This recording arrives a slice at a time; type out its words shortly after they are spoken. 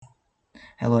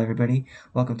Hello, everybody.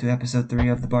 Welcome to episode 3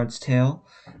 of The Bard's Tale.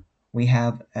 We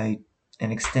have an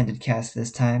extended cast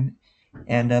this time.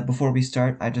 And before we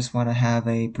start, I just want to have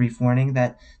a brief warning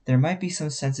that there might be some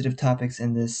sensitive topics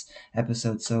in this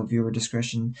episode, so viewer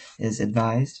discretion is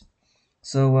advised.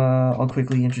 So I'll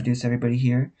quickly introduce everybody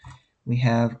here. We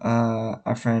have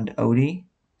our friend Odie.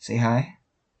 Say hi.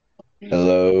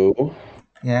 Hello.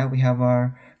 Yeah, we have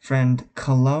our friend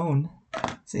Cologne.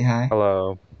 Say hi.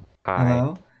 Hello. Hi.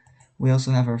 Hello. We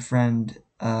also have our friend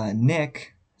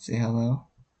Nick. Say hello.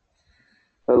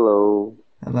 Hello.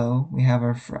 Hello. We have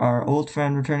our old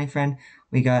friend, returning friend.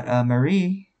 We got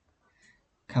Marie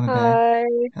coming back. Hi.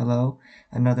 Hello.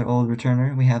 Another old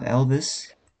returner. We have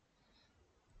Elvis.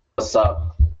 What's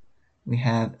up? We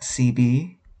have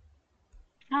CB.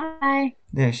 Hi.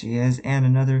 There she is. And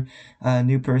another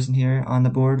new person here on the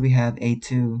board. We have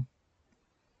A2.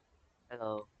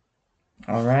 Hello.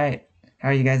 All right. How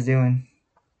are you guys doing?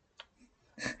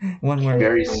 One word.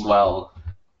 Very swell.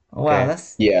 Oh, wow, Okay.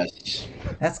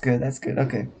 that's good. That's good.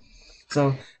 Okay.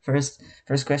 So first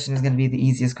question is gonna be the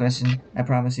easiest question. I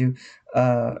promise you.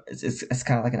 It's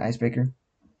kind of like an icebreaker.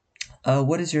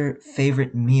 What is your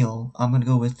favorite meal? I'm gonna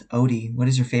go with Odie. What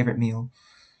is your favorite meal?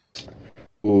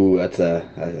 Ooh, that's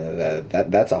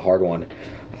a hard one.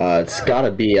 It's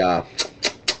gotta be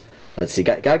let's see,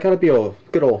 gotta be a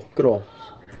good old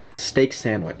steak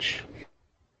sandwich.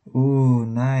 Ooh,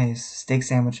 nice steak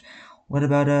sandwich. What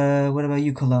about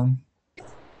you, Cologne?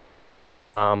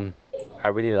 Um, I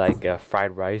really like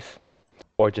fried rice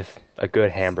or just a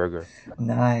good hamburger.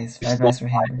 Nice fried It's one rice of or my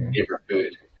hamburger. favorite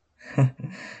food.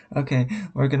 Okay,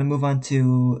 we're gonna move on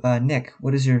to Nick.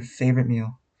 What is your favorite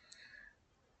meal?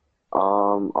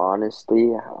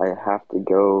 Honestly, I have to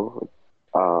go,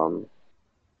 um,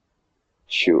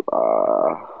 shoot,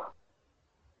 I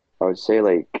would say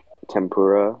like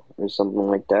tempura or something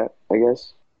like that, I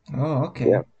guess. Oh, Yeah, okay,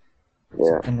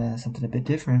 yeah. something a bit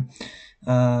different.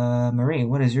 Marie,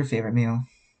 what is your favorite meal?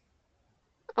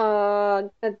 A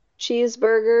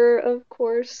cheeseburger, of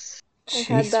course. I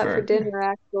had that for Cheeseburger. dinner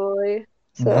actually.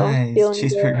 So, Nice feeling good.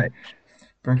 cheeseburger.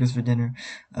 Burgers for dinner.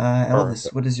 Elvis,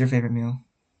 Perfect. what is your favorite meal?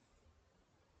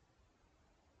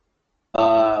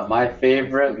 My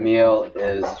favorite meal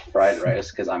is fried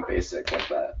rice because I'm basic like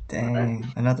that. Alright.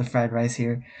 Dang, another fried rice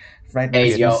here. Fried Hey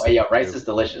rice Yes. yo, was. hey yo, rice True. is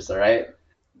delicious, alright?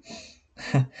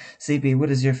 CB, what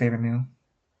is your favorite meal?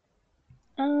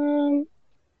 Um,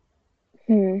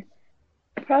 hmm,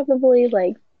 Probably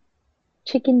like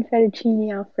chicken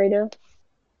fettuccine Alfredo.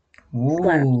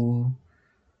 Slaps. Ooh,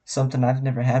 something I've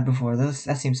never had before. That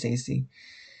seems tasty.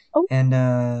 Oh, And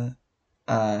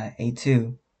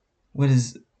A2, what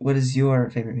is your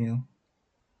favorite meal?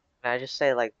 Can I just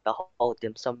say like the whole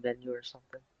dim sum menu or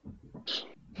something?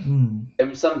 Hmm.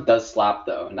 Dim sum does slap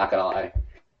though, not gonna lie.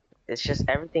 It's just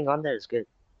everything on there is good.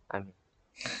 I mean,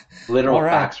 All Literal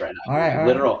right, facts right now, all right, dude. all right.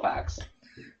 Literal facts.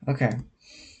 Okay.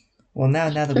 Well, now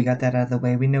that we got that out of the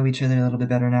way, we know each other a little bit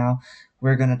better now.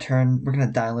 We're gonna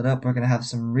dial it up. We're gonna have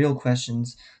some real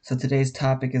questions. So today's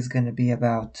topic is gonna be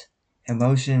about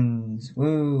emotions.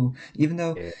 Woo! Even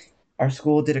though Yeah. our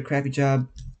school did a crappy job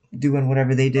doing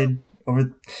whatever they did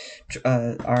over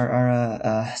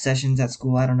our sessions at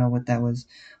school, I don't know what that was.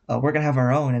 We're gonna have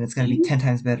our own, and it's gonna be 10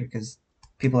 times better because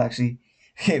people actually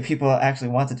people actually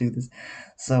want to do this.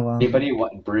 So Anybody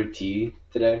want brew tea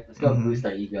today? Let's go mhm, boost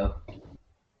our ego.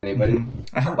 Anybody? mhm.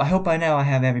 I hope by now I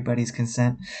have everybody's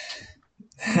consent.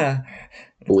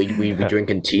 We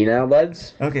drinking tea now,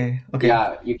 buds? Okay.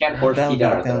 Yeah, you can't force tea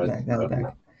down our throats, Dial it bro.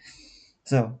 back.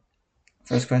 So,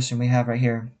 first question we have right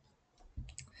here.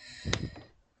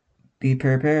 Be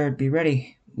prepared, be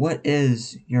ready. What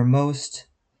is your most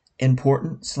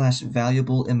important slash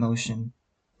valuable emotion?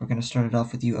 We're gonna start it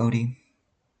off with you, Odie.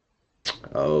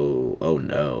 Oh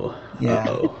no. Yeah,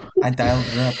 Uh-oh. I dialed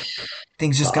it up.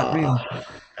 Things just got real.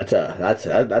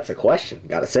 That's a question.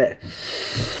 Gotta say.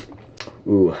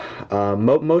 Ooh,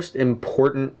 most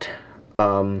important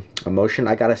emotion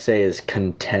I gotta say is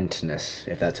contentness.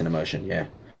 If that's an emotion, yeah,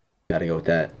 gotta go with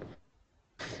that.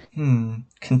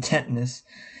 Contentness.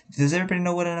 Does everybody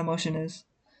know what an emotion is?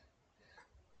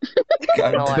 no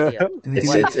God, idea. do we It's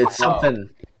What do? is it's it? it's something.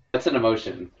 That's an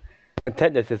emotion.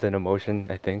 Contentness is an emotion,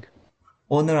 I think.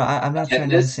 Well, no, I'm not trying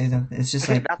to say Contentness. them. It's just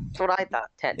like That's what I thought.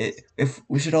 Tennis. if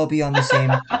we should all be on the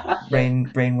same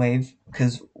brain wave,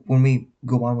 because when we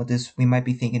go on with this, we might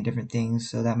be thinking different things,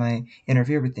 so that might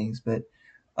interfere with things. But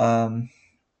um,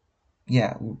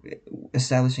 yeah,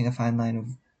 establishing a fine line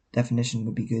of definition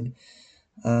would be good.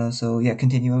 So yeah,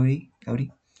 continue, Odie.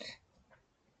 Odie.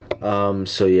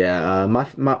 So yeah,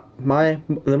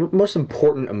 the most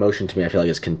important emotion to me, I feel like,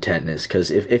 is contentness.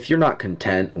 Because if you're not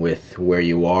content with where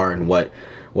you are and what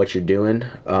you're doing,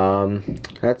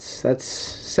 that's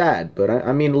sad. But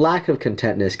I mean, lack of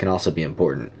contentness can also be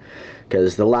important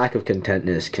because the lack of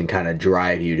contentness can kind of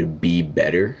drive you to be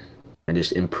better and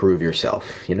just improve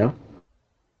yourself. You know?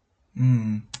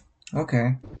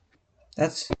 Okay.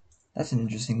 That's an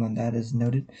interesting one. That is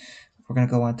noted. We're gonna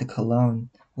go on to Cologne.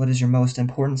 What is your most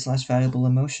important / valuable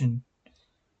emotion?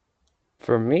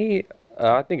 For me,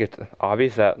 I think it's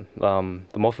obvious that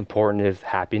the most important is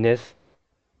happiness,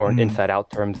 or in Mm, inside out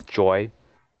terms, joy.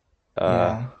 Uh,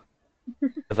 yeah.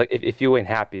 it's like if you ain't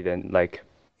happy, then like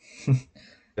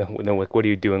what are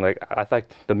you doing? Like I like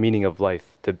the meaning of life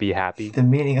to be happy. The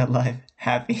meaning of life,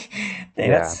 happy. Dang,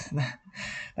 Yeah,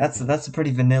 that's a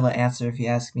pretty vanilla answer if you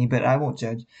ask me, but I won't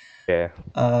judge. yeah,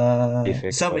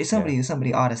 basic, but yeah.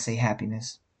 Somebody ought to say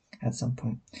happiness at some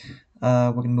point.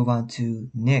 We're gonna move on to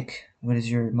Nick. What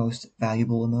is your most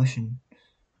valuable emotion?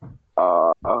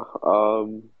 Uh,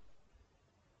 um,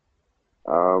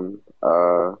 um,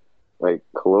 uh, like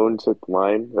Cologne took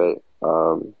mine, but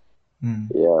Hmm.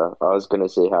 yeah, I was gonna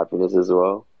say happiness as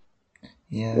well.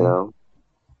 You Yeah. know?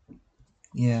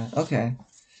 Yeah. Okay.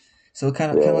 So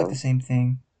kind of like Yeah. the same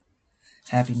thing.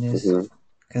 Happiness. Hmm.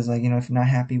 Because like if you're not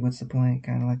happy, what's the point?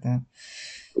 Kind of like that.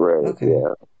 Right. Okay.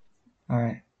 Yeah. All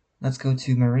right. Let's go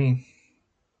to Marie.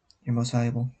 Your most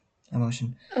valuable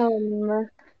emotion.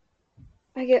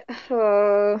 I get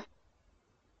I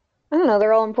don't know,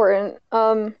 they're all important.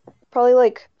 Probably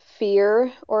like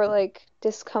fear or like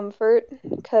discomfort,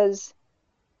 because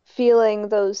feeling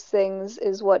those things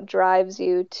is what drives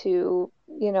you to,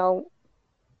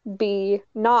 be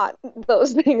not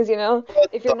those things, you know?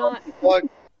 If you're not Fuck.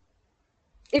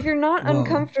 if you're not Whoa.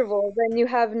 uncomfortable, then you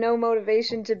have no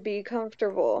motivation to be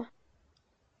comfortable.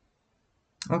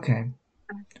 Okay.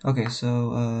 Okay.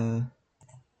 So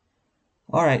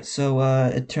all right. So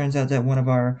it turns out that one of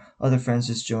our other friends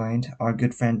just joined. Our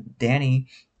good friend Danny.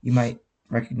 You might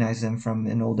recognize him from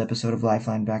an old episode of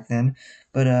Lifeline back then.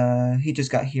 But he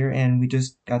just got here, and we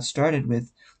just got started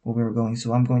with what we were going.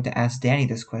 So I'm going to ask Danny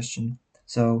this question.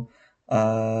 So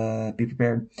be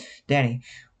prepared, Danny.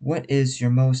 What is your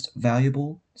most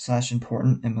valuable /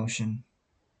 important emotion?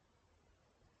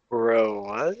 Bro,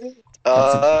 what?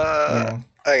 That's a yeah.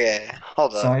 Okay,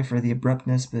 hold up. Sorry for the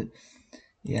abruptness, but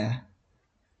yeah,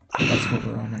 that's what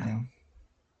we're on right now.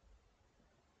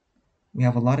 We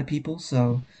have a lot of people,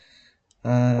 so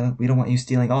we don't want you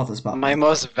stealing all the My spotlight.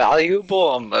 most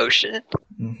valuable emotion?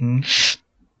 Mm-hmm.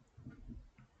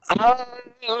 Uh,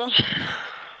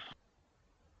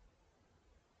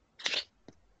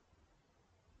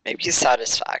 maybe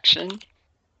satisfaction.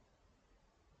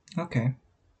 Okay.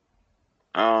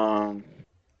 Um,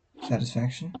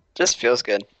 Satisfaction. just feels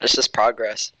good. It's just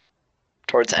progress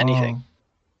towards anything. Oh,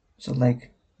 so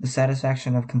like the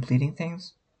satisfaction of completing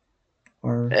things,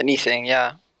 or Anything,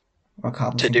 yeah.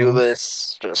 accomplishing To-do goals.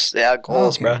 lists, just yeah,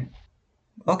 goals, bro. Okay.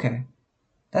 Okay.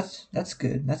 That's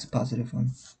good. That's a positive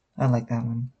one. I like that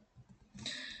one.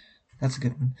 That's a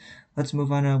good one. Let's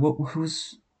move on. Who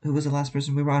was the last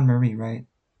person? We were on Marie, right?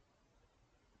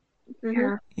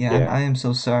 Yeah. Yeah. Yeah. I am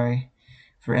so sorry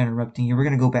for interrupting you. We're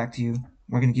gonna go back to you.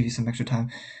 We're gonna give you some extra time.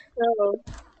 So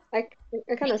I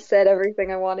kind of said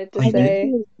everything I wanted to Oh, you did?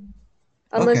 say,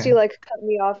 unless Okay. you like cut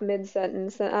me off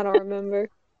mid-sentence. I don't remember.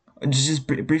 Just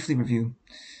briefly review.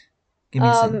 Give me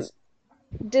a Um, sentence.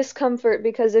 Discomfort,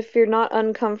 because if you're not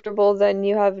uncomfortable, then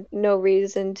you have no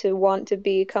reason to want to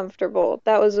be comfortable.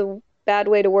 That was a bad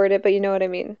way to word it, but you know what I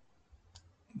mean.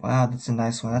 Wow, that's a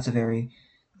nice one. That's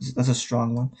a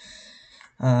strong one.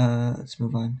 Let's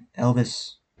move on.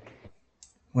 Elvis,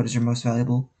 what is your most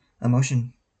valuable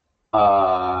emotion?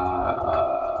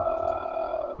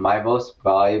 My most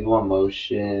valuable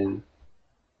emotion,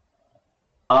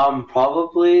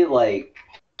 probably like,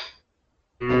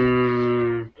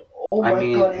 I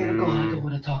mean,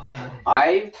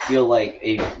 I feel like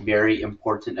a very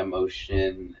important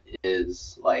emotion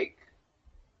is like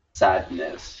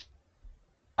sadness.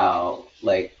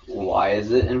 Like, why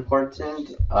is it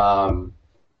important? I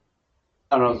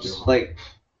don't know, just like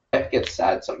life gets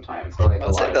sad sometimes. Like a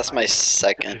I'd say lot of that's my times.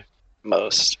 second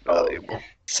most valuable.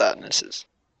 Sadness is.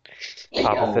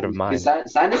 Opposite of mine.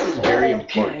 Sadness is very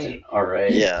important. All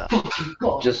right. Yeah.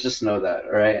 Just know that.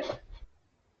 All right.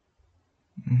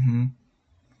 Mm-hmm.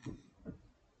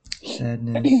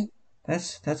 Sadness.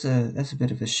 That's a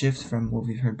bit of a shift from what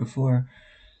we've heard before.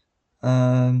 Do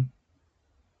you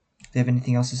have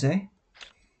anything else to say?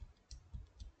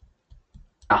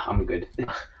 I'm good.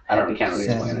 Can't really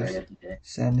explain Sadness. it.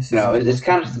 Sadness is No, the it's most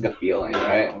kind of just important. like a feeling,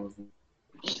 right?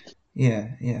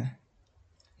 Yeah, yeah,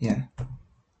 yeah.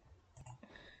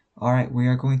 All right, we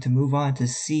are going to move on to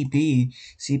CB.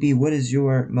 CB, what is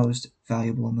your most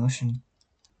valuable emotion?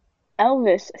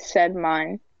 Elvis said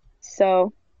mine.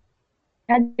 So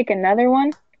I had to pick another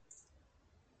one.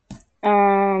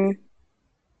 Um,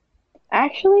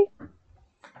 actually,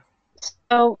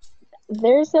 so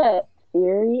there's a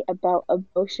theory about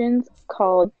emotions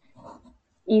called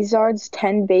Izard's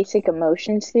 10 basic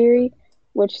emotions theory,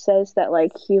 which says that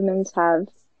like humans have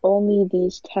only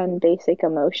these 10 basic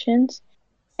emotions.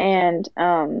 And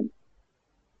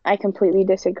I completely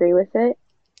disagree with it.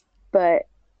 But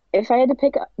if I had to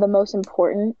pick the most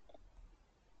important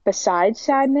besides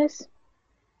sadness,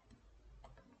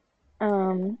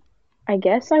 I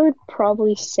guess I would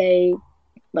probably say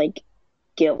like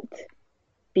guilt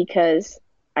because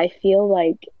I feel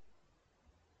like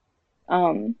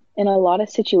in a lot of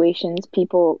situations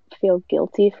people feel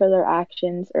guilty for their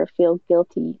actions or feel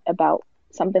guilty about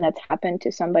something that's happened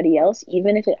to somebody else,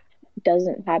 even if it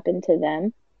doesn't happen to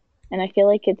them. And I feel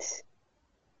like it's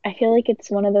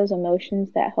one of those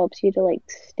emotions that helps you to like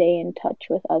stay in touch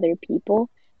with other people.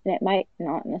 And it might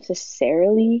not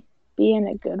necessarily be in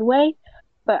a good way,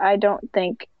 but I don't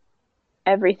think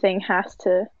everything has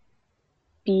to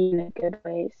be in a good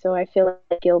way. So I feel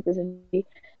like guilt is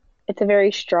it's a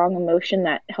very strong emotion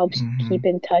that helps keep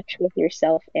in touch with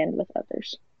yourself and with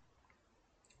others.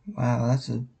 Wow,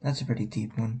 that's a pretty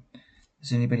deep one.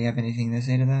 Does anybody have anything to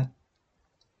say to that?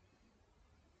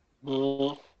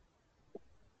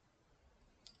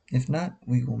 If not,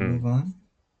 we will move on.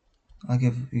 I'll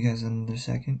give you guys another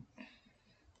second.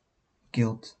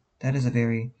 Guilt. That's a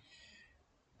very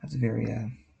I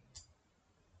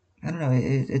don't know.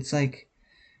 It's like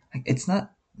it's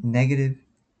not negative,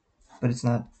 but it's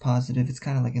not positive. It's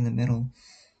kind of like in the middle.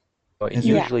 Well, It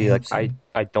usually, like helps you.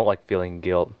 I don't like feeling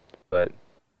guilt, but it's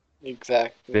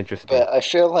Exactly. interesting. But I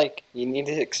feel like you need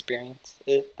to experience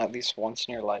it at least once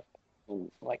in your life,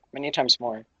 like many times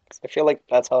more. 'Cause I feel like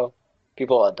that's how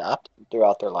people adapt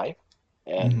throughout their life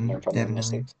and learn from their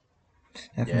Definitely, mistakes.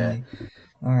 definitely.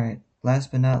 All right.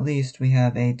 Last but not least, we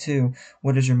have A2.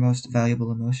 What is your most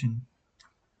valuable emotion?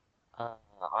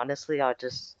 Honestly, I'll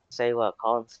just say what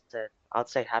Colin said. I'd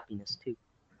say happiness too.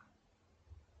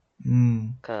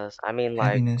 Cause I mean, like,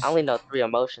 I Happiness. only know three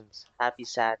emotions: happy,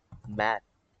 sad, and mad.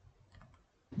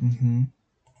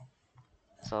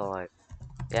 So like,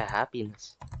 yeah,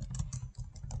 happiness.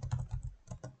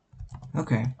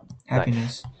 Okay. Nice.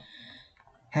 Happiness.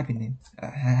 Happiness.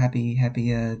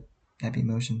 Happy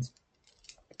emotions.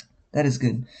 That is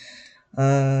good.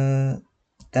 That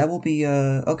will be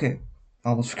okay.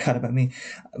 Almost forgot about me.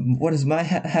 What is my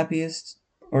happiest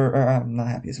or not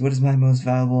happiest? What is my most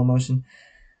valuable emotion?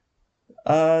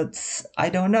 I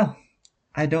don't know.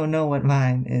 I don't know what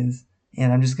mine is,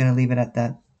 and I'm just gonna leave it at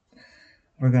that.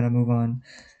 We're gonna move on.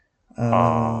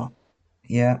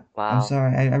 Yeah. I'm Wow.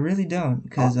 sorry. I really don't,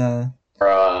 cause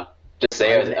just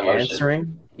say it with emotion.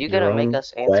 Answering You your gonna make own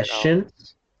us answer question.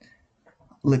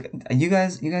 look, you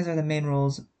guys are the main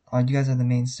roles. You guys are the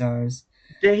main stars.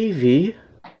 Davey.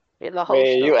 You're the host.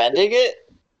 Wait, are you ending it?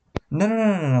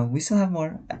 No. We still have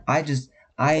more.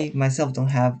 I myself don't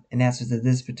have an answer to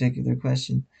this particular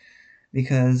question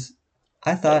because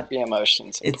I thought Every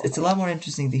emotion's it's a lot more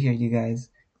interesting to hear you guys.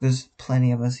 There's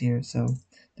plenty of us here, so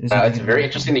there's only It's gonna be very a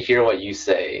interesting couple. to hear what you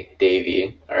say,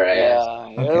 Davey. All right. Yeah,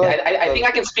 you're Okay. like I think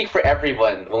I can speak for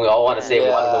everyone when we all want to say we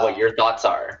want to know what your thoughts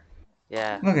are.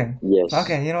 Yeah. Okay. Yes.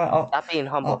 Okay. You know what? Stop being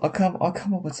humble. I'll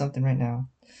come up with something right now.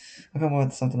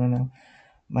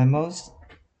 My most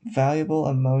valuable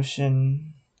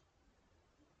emotion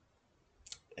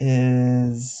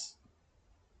is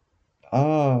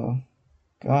oh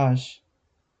gosh.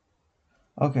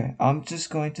 Okay, I'm just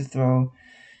going to throw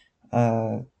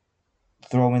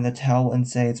in the towel and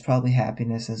say it's probably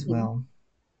happiness as well.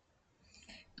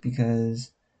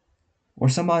 Because or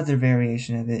some other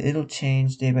variation of it. It'll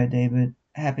change day by day, but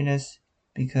happiness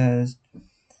because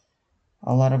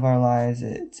a lot of our lives,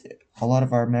 a lot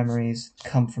of our memories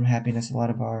come from happiness. A lot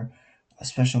of our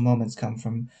special moments come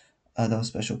from those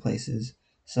special places.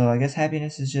 So I guess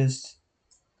happiness is just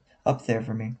up there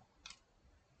for me.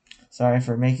 Sorry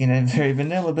for making it very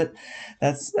vanilla, but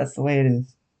that's the way it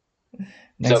is. It's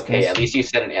Next okay. At question. least you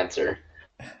said an answer.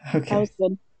 That Okay. was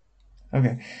good.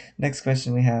 Okay. Next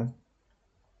question we have.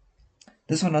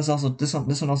 This one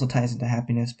also ties into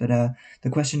happiness, but the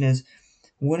question is,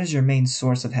 what is your main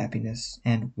source of happiness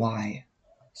and why?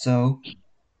 So,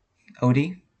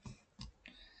 Odie.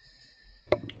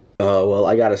 Well,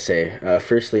 I gotta say,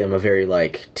 firstly, I'm a very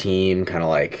like team kind of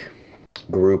like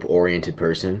group oriented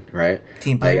person, right?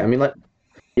 Team player. I mean, like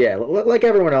Yeah, like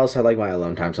everyone else, I like my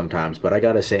alone time sometimes, but I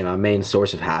gotta say, my main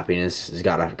source of happiness has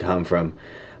gotta come from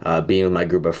being with my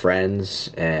group of friends,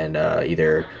 and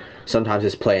either sometimes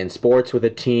it's playing sports with a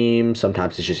team,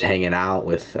 sometimes it's just hanging out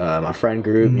with my friend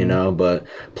group, you Mm, know, but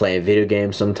playing video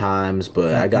games sometimes.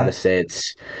 But I got gotta that. say,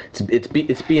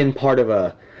 it's being part of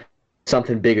a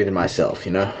something bigger than myself,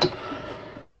 you know.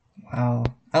 Wow,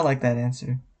 I like that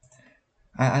answer.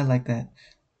 I like that.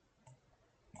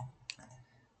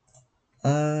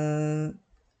 Uh,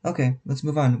 okay, let's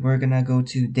move on. We're gonna go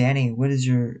to Danny. What is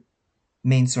your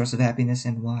main source of happiness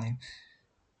and why?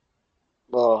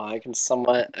 Well, I can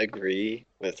somewhat agree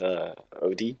with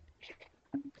Odie.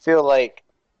 I feel like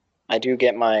I do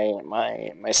get my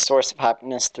source of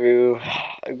happiness through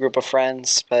a group of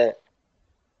friends, but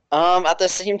at the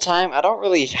same time, I don't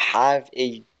really have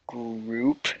a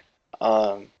group.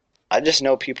 Um, I just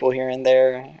know people here and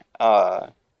there.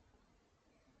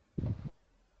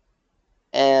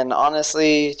 And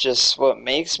honestly, just what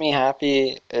makes me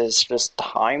happy is just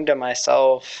time to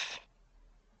myself.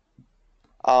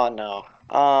 Oh no.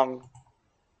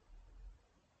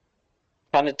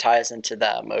 Kind of ties into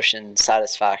that emotion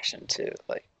satisfaction too.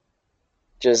 Like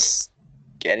just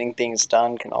getting things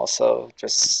done can also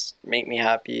just make me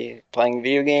happy. Playing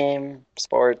video game,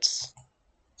 sports,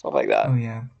 stuff like Oh that.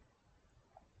 yeah.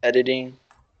 Editing.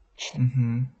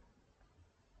 Mm-hmm.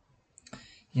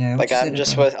 Yeah, what Like you said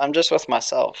about. I'm just with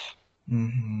myself.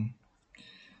 Mm-hmm.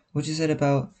 What you said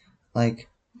about like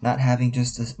not having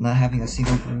a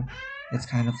single group. It's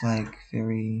kind of like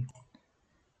very.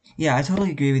 Yeah, I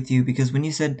totally agree with you because when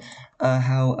you said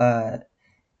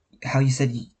how you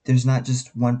said there's not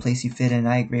just one place you fit in,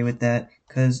 I agree with that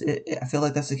because I feel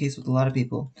like that's the case with a lot of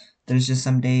people. There's just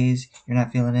some days you're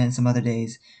not feeling it, and some other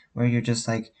days where you're just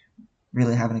like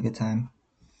really having a good time.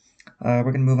 We're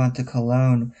gonna move on to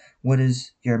Cologne. What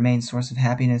is your main source of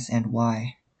happiness and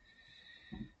why?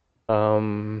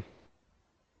 Um,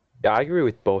 yeah, I agree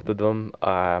with both of them.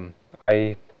 I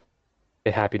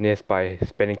get happiness by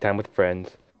spending time with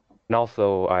friends, and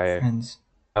also Friends.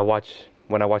 I watch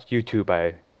when I watch YouTube,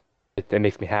 it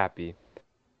makes me happy.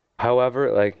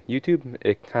 However, like YouTube,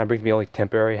 it kind of brings me only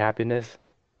temporary happiness,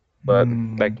 but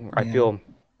like Yeah.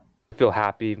 I feel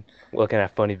happy looking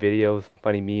at funny videos,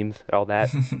 funny memes, and all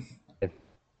that, and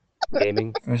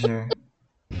gaming, For sure.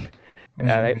 For and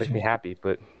sure. it For makes me sure. happy.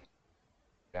 But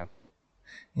yeah,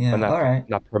 but Yeah. All right.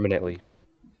 not permanently.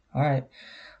 All right.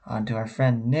 On to our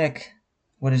friend Nick.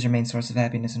 What is your main source of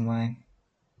happiness and why?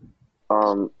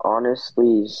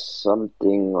 Honestly,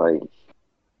 something like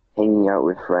hanging out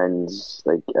with friends,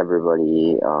 like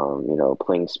everybody,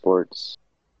 playing sports.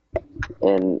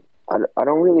 And I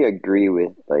don't really agree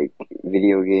with like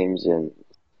video games and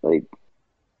like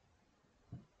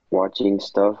watching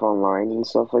stuff online and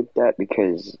stuff like that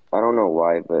because I don't know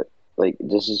why, but like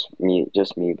this is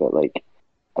just me, but like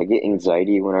I get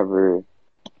anxiety whenever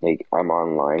like I'm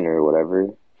online or whatever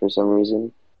for some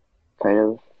reason, kind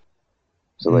of.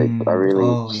 So like I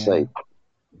really Oh just yeah. like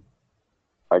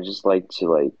I just like to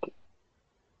like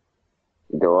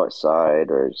go outside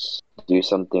or do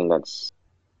something that's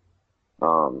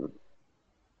um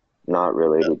not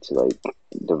related to like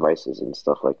devices and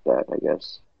stuff like that, I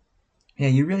guess. Yeah,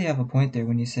 you really have a point there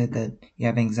when you said that you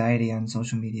have anxiety on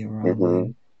social media or Mm-hmm.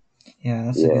 online. Yeah,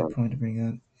 that's a Yeah. good point to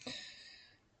bring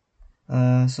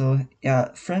up. So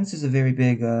yeah, Friends is a very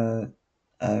big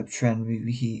trend.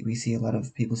 We see a lot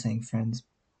of people saying Friends.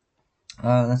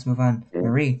 Let's move on. Mm.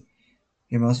 Marie,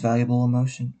 your most valuable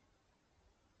emotion,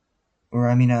 or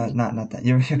I mean, not that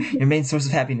your main source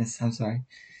of happiness. I'm sorry.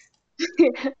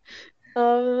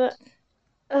 Um,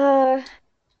 uh,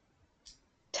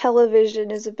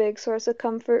 television is a big source of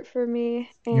comfort for me,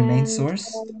 Your main and source?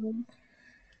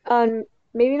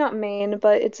 maybe not main,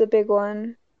 but it's a big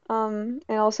one. And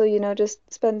also, just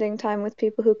spending time with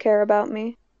people who care about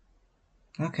me.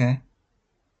 Okay,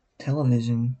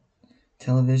 television,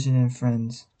 television and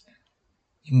Friends.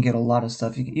 You can get a lot of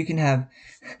stuff. You can have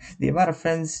the amount of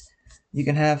friends you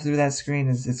can have through that screen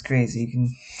is it's crazy. You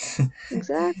can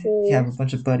you have Exactly. a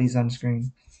bunch of buddies on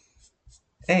screen.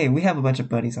 Hey, we have a bunch of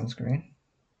buddies on screen.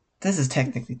 This is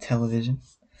technically television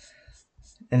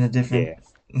in a different Yeah.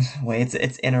 way. It's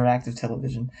interactive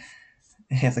television.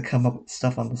 You have to come up with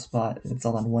stuff on the spot. It's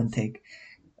all on one take.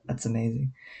 That's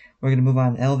amazing. We're gonna move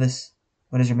on. Elvis,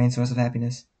 what is your main source of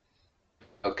happiness?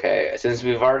 Okay, since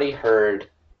we've already heard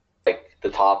like the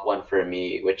top one for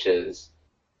me, which is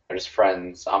just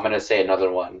friends, I'm gonna say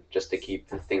another one just to keep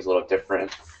things a little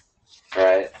different. All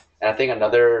right. And I think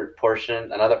another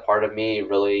part of me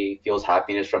really feels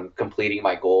happiness from completing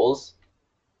my goals,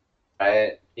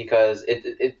 right? Because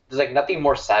there's like nothing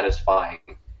more satisfying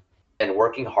and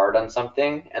working hard on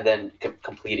something and then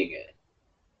completing it.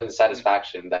 The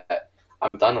satisfaction that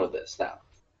I'm done with this now,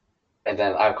 and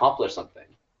then I accomplished something.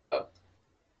 So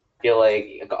I feel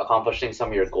like accomplishing some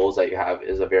of your goals that you have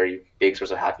is a very big source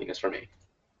of happiness for me.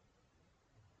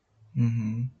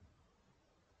 Mm-hmm.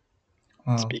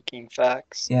 Wow. Speaking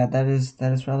facts. Yeah, that is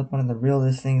probably one of the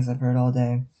realest things I've heard all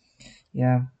day.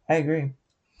 Yeah, I agree.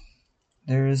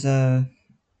 There's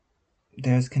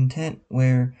content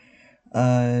where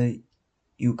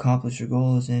you accomplish your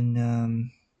goals,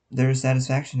 and there's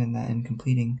satisfaction in that, in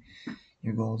completing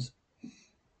your goals.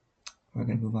 We're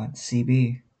gonna move on.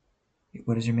 CB,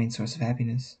 what is your main source of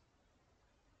happiness?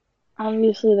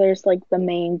 Obviously, there's like the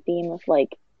main theme of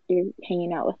like you're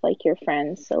hanging out with like your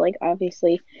friends. So like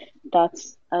obviously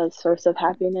that's a source of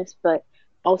happiness, but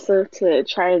also to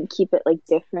try and keep it like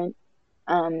different.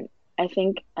 I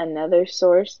think another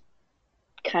source,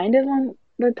 kind of on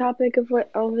the topic of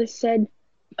what Elvis said,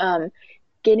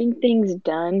 getting things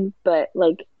done, but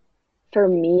like for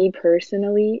me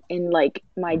personally in like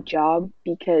my job,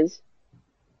 because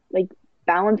like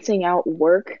balancing out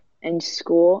work and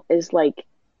school is like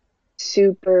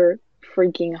super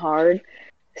freaking hard.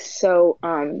 So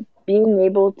being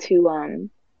able to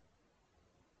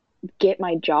get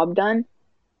my job done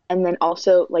and then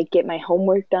also like get my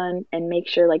homework done and make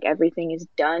sure like everything is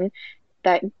done,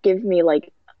 that gives me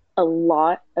like a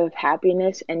lot of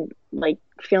happiness and like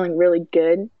feeling really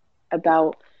good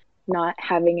about not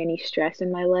having any stress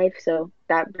in my life. So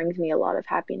that brings me a lot of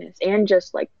happiness, and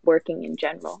just like working in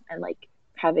general and like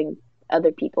having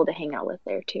other people to hang out with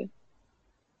there too.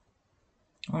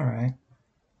 All right,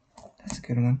 that's a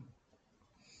good one.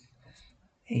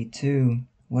 A2,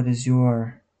 what is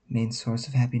your main source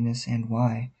of happiness and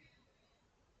why?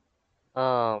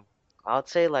 I would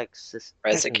say like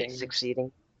Rise of Kingdoms.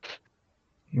 succeeding.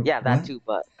 Your Yeah, that what? too,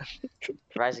 but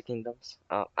Rise of Kingdoms.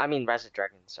 I mean Rise of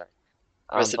Dragons, sorry.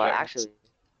 Rise of But Dragons. actually,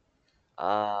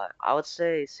 I would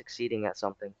say succeeding at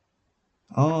something.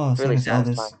 Oh, Really same as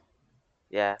Elvis. satisfying.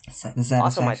 Yeah. The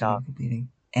Also my satisfaction dog. of completing.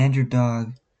 And your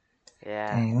dog.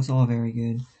 Yeah. Dang, that's all very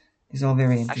good. It's all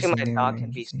very interesting. Actually, my very, dog very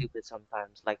can be interesting. stupid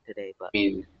sometimes, like today, but I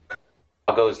mean,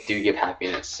 doggos do give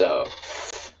happiness, so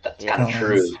that's Yeah. kind of Oh,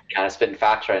 true. that's- Kind of spitting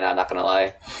facts right now. I'm not gonna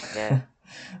lie. Yeah.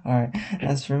 All right.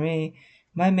 As for me,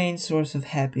 my main source of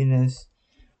happiness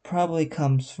probably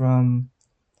comes from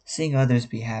seeing others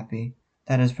be happy.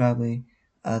 That is probably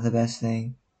the best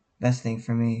thing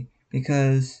for me,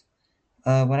 because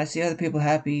when I see other people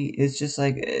happy, it's just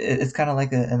like it's kind of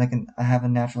like I have a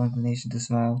natural inclination to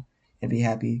smile and be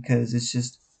happy, because it's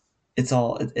just it's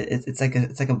like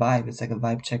a vibe. It's like a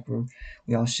vibe check where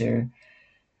we all share.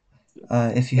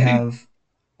 If you have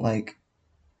like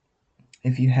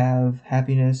if you have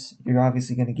happiness, you're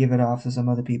obviously going to give it off to some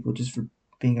other people just for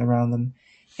being around them,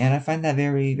 and I find that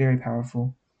very, very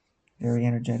powerful, very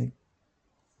energetic,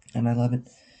 and I love it.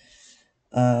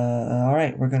 All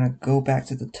right, we're gonna go back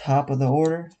to the top of the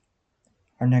order.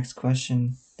 Our next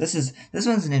question. This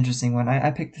one's an interesting one. I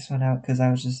picked this one out because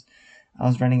I was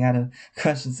running out of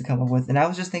questions to come up with, and I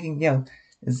was just thinking,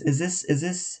 is this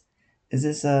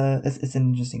it's an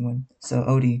interesting one. So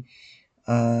Odie,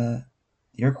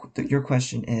 your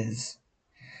question is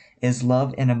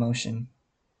love an emotion?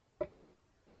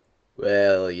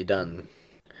 Well, you done.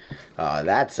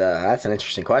 That's an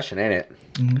interesting question, ain't it?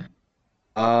 Mm-hmm.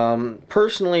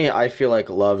 Personally, I feel like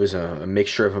love is a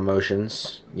mixture of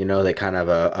emotions. You know, they kind of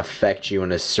affect you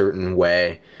in a certain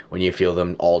way when you feel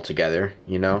them all together.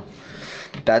 You know,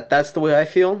 that's the way I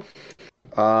feel.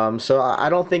 So I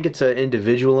don't think it's an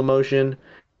individual emotion.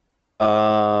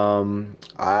 I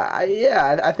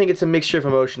think it's a mixture of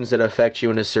emotions that affect you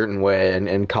in a certain way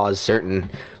and cause certain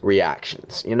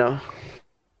reactions. You know.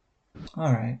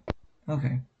 All right.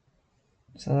 Okay.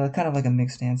 So kind of like a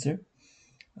mixed answer.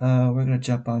 We're gonna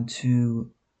jump on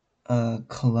to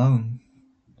cologne.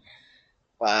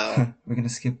 Wow. We're gonna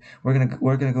skip. We're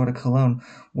gonna go to cologne.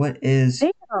 What is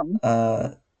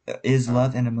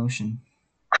love and emotion?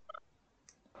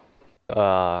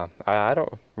 I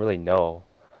don't really know.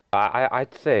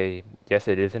 I'd say yes,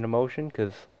 it is an emotion,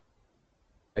 because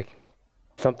like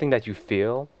something that you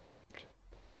feel,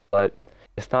 but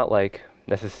it's not like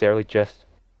necessarily just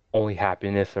only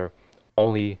happiness or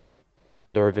only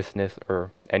nervousness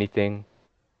or anything.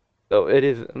 So it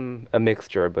is a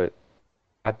mixture, but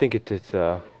I think it's its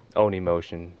own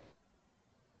emotion.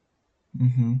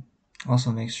 Mm-hmm. Also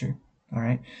a mixture. All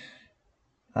right.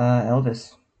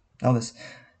 Elvis. Elvis,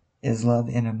 is love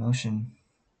an emotion?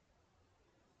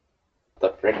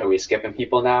 The frick, are we skipping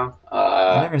people now?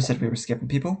 I never said we were skipping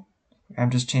people. I'm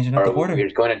just changing up the order. We're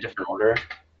going in a different order.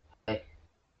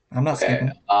 I'm not Okay.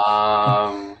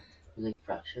 skipping. Really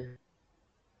pressure.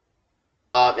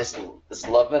 It's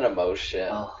love and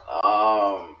emotion.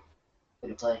 What do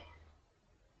you play?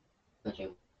 Okay.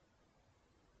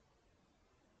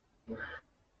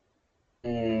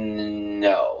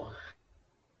 No.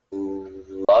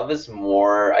 Love is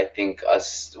more, I think,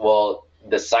 well,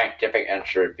 the scientific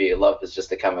answer would be love is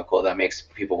just a chemical that makes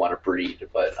people want to breed.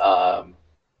 But I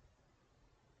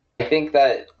think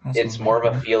that That's it's what more we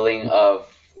of a feeling of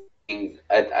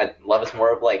love is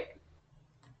more of like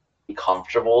being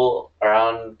comfortable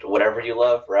around whatever you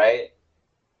love, right?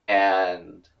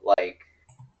 And like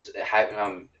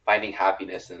finding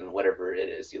happiness in whatever it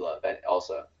is you love. And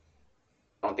also,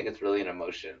 I don't think it's really an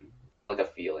emotion, like a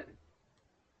feeling.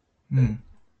 Hmm.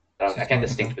 I can't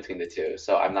distinguish between the two,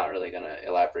 so I'm not really gonna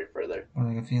elaborate further. More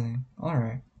like a feeling. All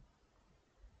right.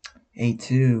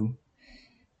 A2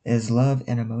 is love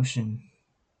and emotion.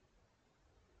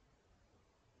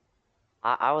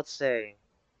 I would say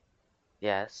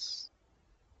yes,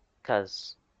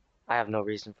 because I have no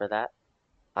reason for that.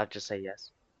 I'd just say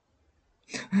yes.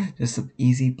 Just an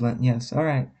easy, blunt yes. All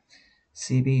right.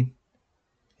 CB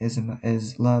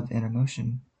is love and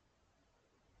emotion.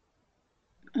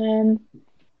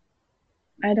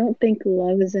 I don't think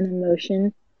love is an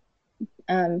emotion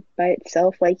by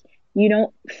itself. Like you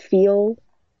don't feel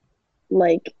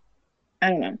like I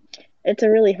don't know. It's a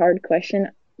really hard question.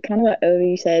 Kind of what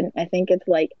Ovi said. I think it's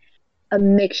like a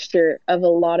mixture of a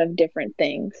lot of different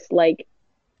things. Like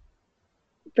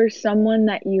for someone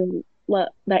that you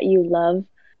love,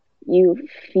 you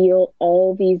feel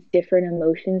all these different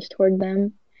emotions toward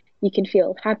them. You can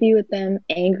feel happy with them,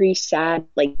 angry, sad,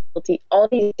 like guilty, all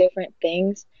these different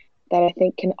things that I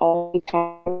think can all be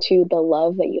tied to the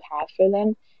love that you have for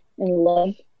them.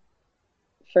 And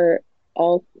for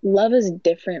love is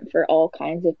different for all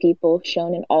kinds of people,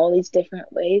 shown in all these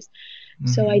different ways.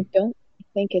 So I don't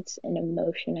think it's an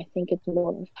emotion. I think it's more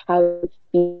of how you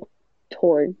feel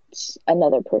towards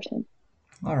another person.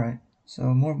 All right. So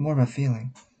more of a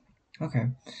feeling. Okay.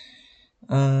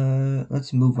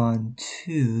 Let's move on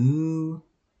to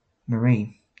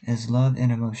Marie. Is love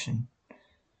and emotion.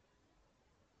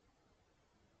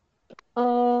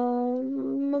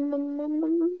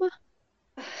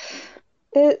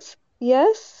 It's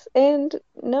yes and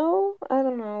no. I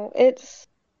don't know. It's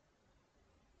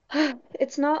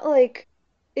not like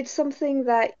it's something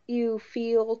that you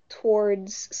feel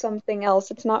towards something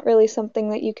else. It's not really something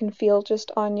that you can feel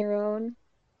just on your own,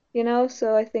 you know?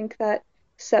 So I think that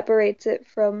separates it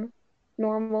from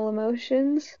normal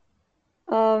emotions.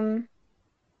 Um,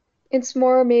 it's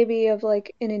more maybe of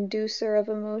like an inducer of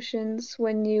emotions.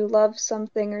 When you love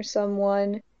something or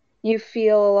someone, you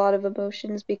feel a lot of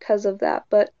emotions because of that.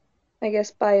 But I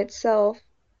guess by itself,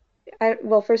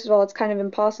 well, first of all, it's kind of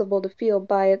impossible to feel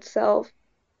by itself.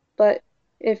 But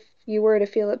if you were to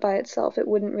feel it by itself, it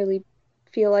wouldn't really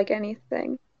feel like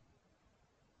anything.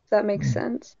 Does that make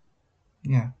sense?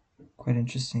 Yeah, quite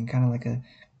interesting. Kind of like a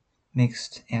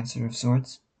mixed answer of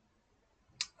sorts.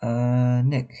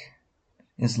 Nick,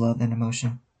 is love and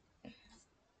emotion.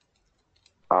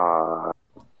 I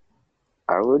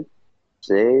would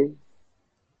say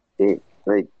it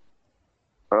like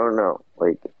I don't know.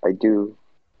 Like I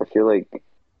feel like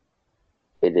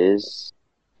it is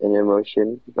an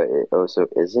emotion, but it also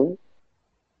isn't.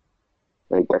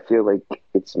 Like I feel like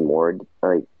it's more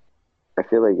like I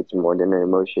feel like it's more than an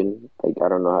emotion. Like I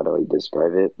don't know how to like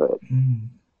describe it, but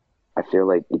I feel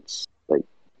like it's like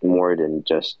more than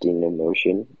just an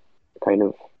emotion, kind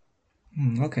of.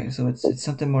 Okay, so it's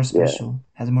something more special,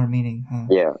 has more meaning, huh?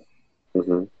 Yeah.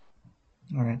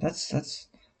 Mm-hmm. All right, that's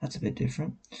a bit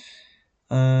different.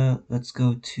 Let's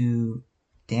go to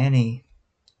Danny.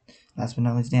 Last but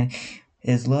not least, Danny,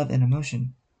 is love and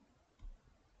emotion.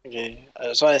 Okay, I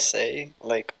just want to say,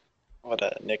 like what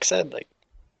Nick said, like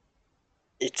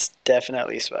it's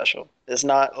definitely special. It's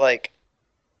not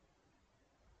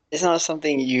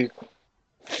something you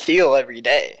feel every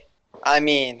day. I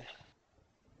mean,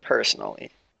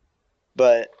 personally,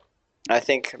 but I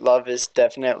think love is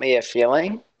definitely a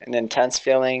feeling, an intense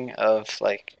feeling of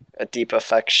like a deep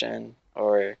affection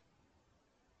or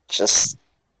just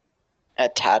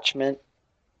attachment,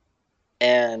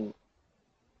 and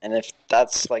if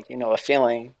that's like a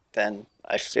feeling, then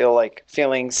I feel like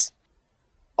feelings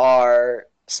are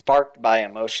sparked by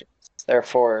emotions.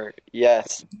 Therefore,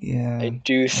 yes, Yeah, I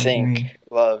do think agree.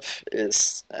 love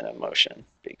is an emotion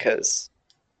because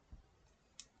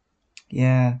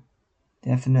Yeah,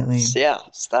 definitely.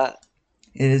 it's that.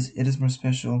 It is more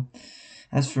special.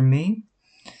 As for me,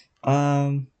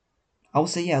 I would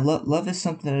say yeah, love is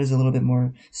something that is a little bit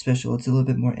more special. It's a little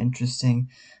bit more interesting.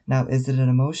 Now, is it an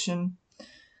emotion?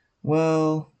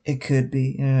 Well, it could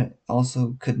be, and it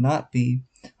also could not be.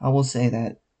 I will say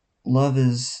that love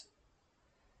is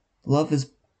love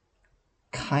is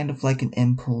kind of like an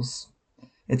impulse.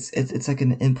 It's like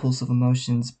an impulse of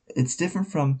emotions. It's different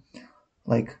from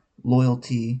like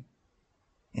loyalty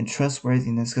and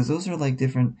trustworthiness because those are like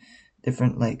different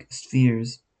like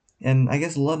spheres. And I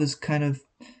guess love is kind of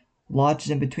lodged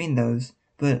in between those.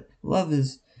 But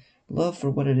love for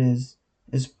what it is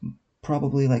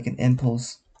probably like an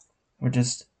impulse or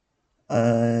just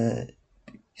uh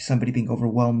somebody being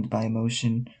overwhelmed by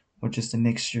emotion or just a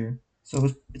mixture. So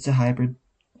it's a hybrid.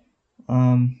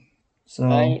 Um, so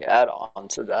I add on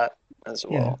to that as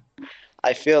yeah. well.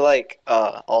 I feel like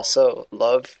also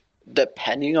love,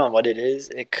 depending on what it is,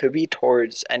 it could be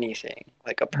towards anything,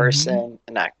 like a Mm-hmm. person,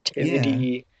 an Yeah.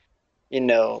 activity.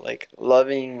 Like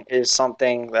loving is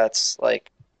something that's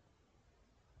like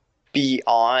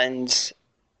beyond.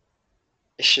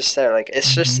 It's just there, like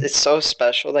Mm-hmm. it's so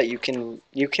special that you can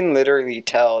literally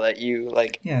tell that you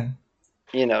like Yeah.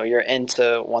 you're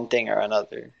into one thing or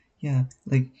another. Yeah.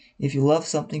 Like if you love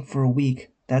something for a week,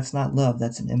 that's not love,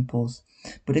 that's an impulse.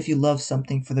 But if you love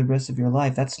something for the rest of your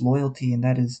life, that's loyalty and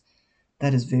that is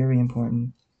very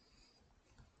important.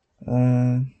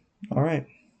 Uh all right.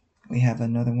 We have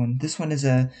another one. This one is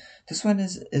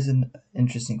an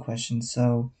interesting question.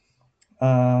 So,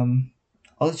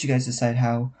 I'll let you guys decide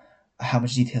how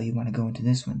much detail you want to go into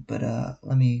this one, but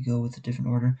let me go with a different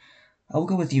order. I will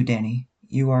go with you, Danny.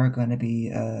 You are going to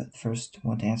be first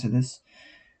one to answer this.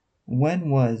 When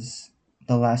was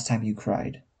the last time you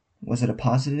cried? Was it a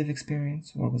positive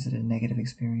experience or was it a negative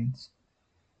experience?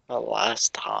 The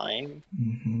last time,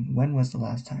 When was the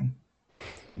last time?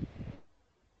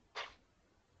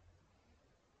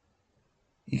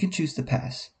 You can choose to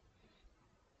pass.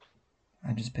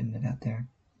 I'm just putting it out there.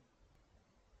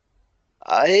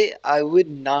 I would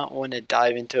not want to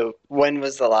dive into when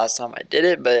was the last time I did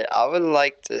it, but I would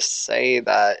like to say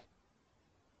that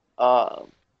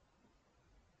um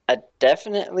I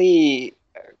definitely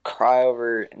cry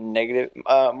over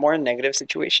more negative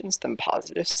situations than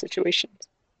positive situations.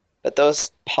 But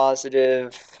those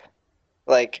positive,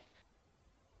 like,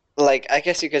 I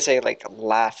guess you could say like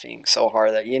laughing so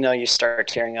hard that you start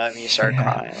tearing up and you start Yeah.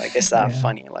 crying. Like it's that Yeah.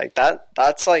 funny. Like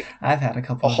that's like I've had a a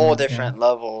couple of whole those, yeah. different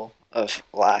level of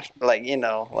laugh. Like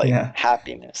like Yeah.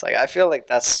 happiness. Like I feel like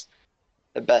that's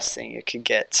the best thing you could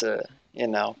get to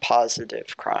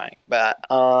positive crying. But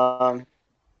I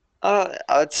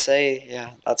would say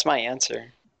yeah, that's my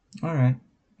answer. All right.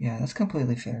 Yeah, that's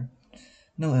completely fair.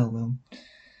 No ill will.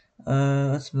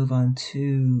 Let's move on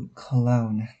to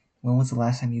Cologne. When was the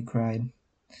last time you cried?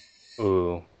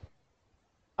 Ooh,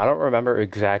 I don't remember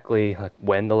exactly like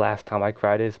when the last time I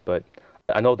cried is, but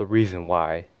I know the reason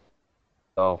why.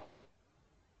 So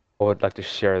I would like to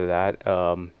share that.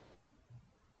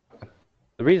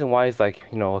 The reason why is like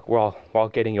like we're all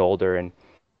getting older, and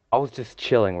I was just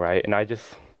chilling, right? And I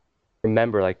just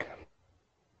remember like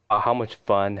how much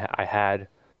fun I had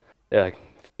like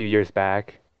a few years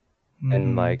back,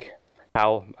 and Mm-hmm.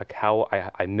 how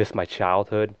I miss my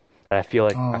childhood, and I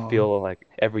Oh, feel like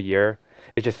every year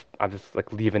I'm just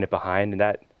like leaving it behind, and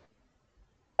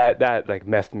that like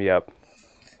messed me up.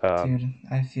 Um, dude,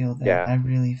 I feel that. yeah.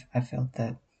 I felt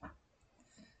that.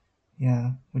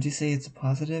 Yeah. Would you say it's a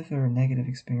positive or a negative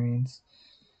experience?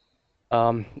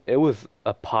 It was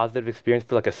a positive experience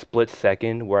for like a split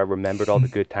second where I remembered all the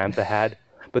good times I had,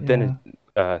 but then Yeah.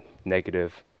 it's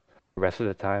negative the rest of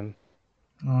the time.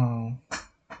 Oh.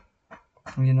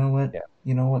 Well, you know what? Yeah.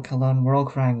 You know what, Cologne? We're all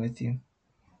crying with you.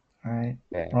 All right.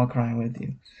 Yeah. We're all crying with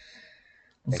you.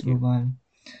 Let's Thank you. move on.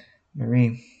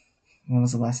 Marie, when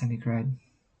was the last time you cried?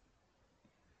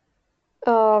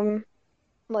 Um,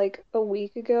 like a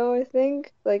week ago, I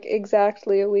think. Like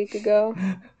exactly a week ago.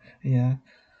 Yeah.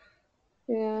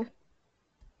 Yeah.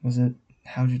 Was it?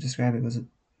 How would you describe it? Was it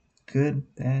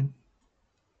good, bad?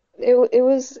 It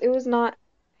was not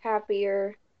happy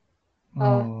or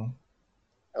uh Oh.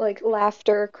 like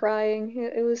laughter, crying.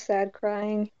 It was sad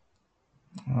crying.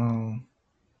 Oh.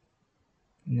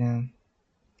 Yeah.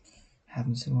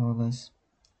 Happens to all of us.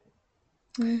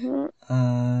 Hmm.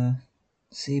 Uh,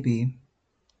 CB,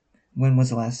 when was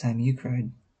the last time you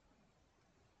cried?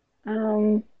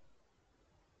 Um,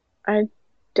 I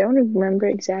don't remember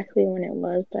exactly when it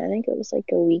was, but I think it was like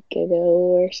a week ago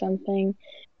or something.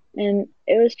 And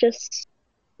it was just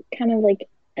kind of like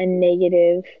a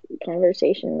negative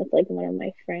conversation with like one of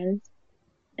my friends.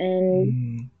 And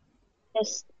Mm,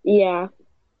 just, yeah,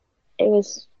 it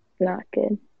was not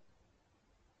good.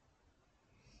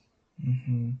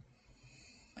 mm-hmm.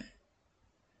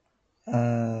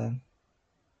 Uh,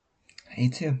 hey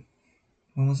too.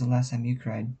 When was the last time you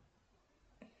cried?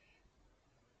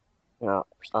 Yeah.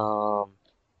 Um,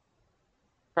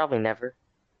 Probably never.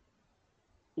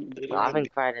 I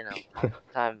haven't cried in a long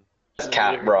time. That's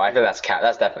cap, bro. I think that's cap.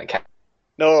 That's definitely cap.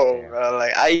 No, bro.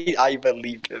 Like I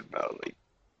believe him, bro. Like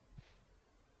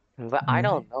But I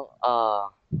don't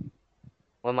know.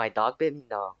 When my dog bit me,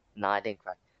 no, I didn't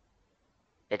cry.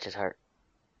 It just hurt.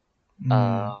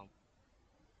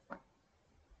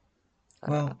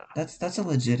 Well, that's a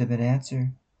legitimate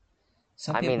answer.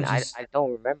 Some I people mean, just I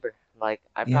don't remember. Like,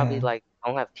 I probably yeah. like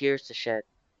don't have tears to shed.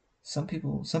 Some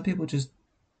people just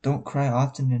don't cry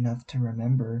often enough to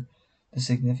remember the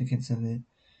significance of it.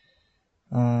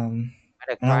 Might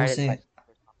have And I will cried in my say,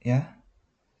 yeah.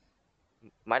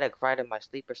 might have cried in my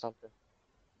sleep or something.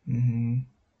 Mm-hmm.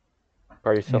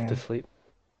 Cry yourself Yeah. to sleep.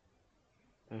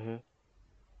 Mm-hmm.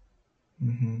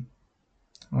 Mm-hmm.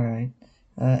 All right.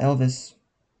 Elvis,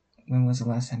 when was the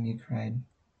last time you cried?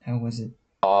 How was it?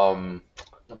 I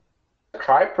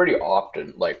cry pretty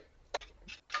often, like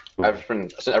ever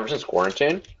since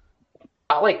quarantine.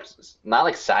 Not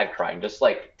like sad crying, just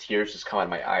like tears just come out of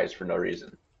my eyes for no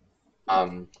reason.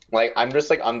 Like I'm just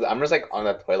like I'm just like on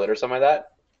the toilet or something like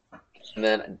that, and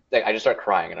then like I just start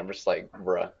crying, and I'm just like,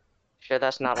 bruh. Sure,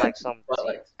 that's not like some But,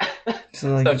 like,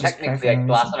 So like so you just cry technically, for no like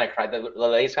the last reason? time I cried, the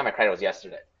latest time I cried was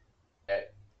yesterday. Okay.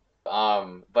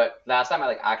 But last time I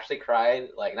like actually cried,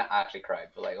 like not actually cried,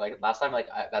 but like last time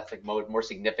that's like more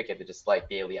significant than just like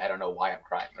daily. I don't know why I'm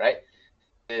crying, right?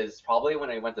 Is probably when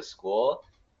I went to school,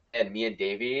 and me and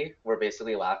Davey were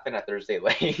basically laughing at Thursday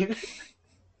Lane.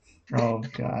 Oh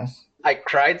gosh. I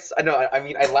cried. I know. I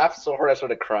mean, I laughed so hard I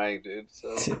started crying, dude.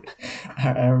 So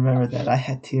I remember that. I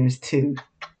had tears too.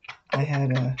 I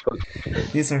had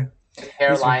these are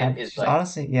hairline happy. is like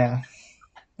Honestly, yeah.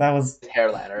 That was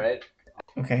hairline, all right?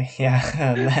 okay. Yeah,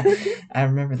 I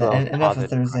remember that. Well, And enough of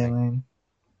positive Thursday crying.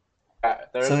 Lane.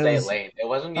 Thursday was- Lane. It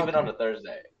wasn't even on okay. a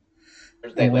Thursday.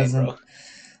 Thursday It Lane, wasn't.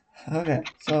 bro. Okay,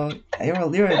 so you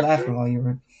were laughing while you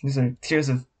were. These are tears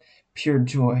of pure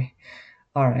joy.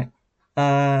 All right.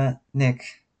 Nick,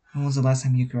 when was the last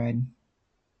time you cried?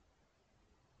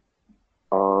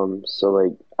 So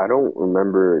like I don't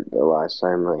remember the last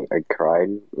time like I cried,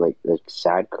 like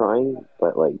sad crying,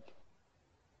 but like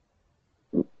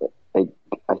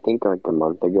I think like a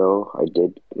month ago I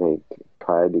did like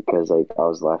cry because like I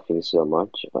was laughing so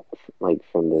much like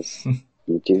from this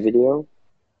YouTube video.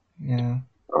 Yeah.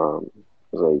 It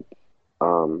was like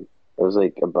it was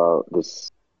like about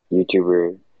this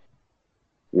YouTuber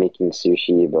making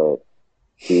sushi, but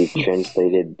he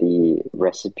translated the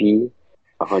recipe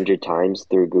 100 times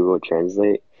through Google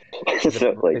Translate.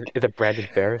 So like Is it Brandon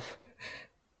Ferris?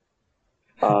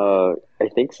 I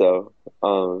think so.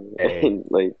 Hey. And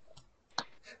like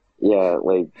yeah,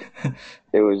 like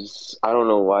it was I don't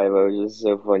know why, but it was just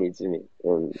so funny to me.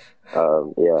 And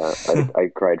yeah, I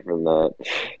cried from that.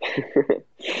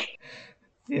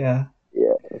 Yeah.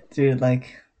 Yeah. Dude,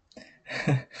 like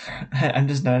I'm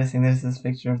just noticing there's this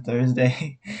picture of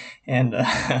Thursday and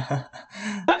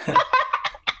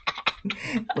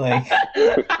like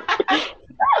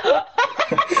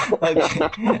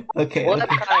okay. What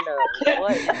kind of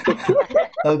what?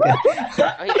 Okay.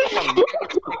 Are you some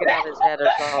nuggets sticking out his head or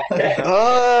something? Okay.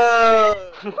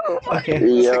 Oh, Okay.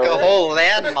 it's like a whole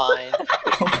landmine.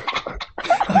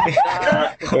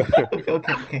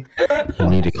 Okay. You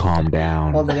need to calm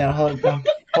down. Hold it down. Okay.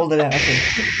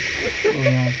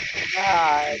 Moving on.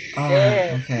 God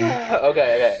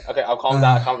Okay. I'll calm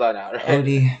down now. Right?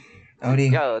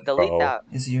 Odie. Yo, delete that.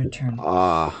 It's your turn.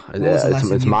 was the last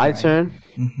time It's you my cried? turn.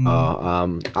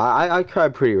 Mhm. I cry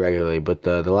pretty regularly, but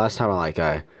the last time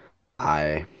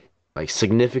I like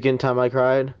significant time I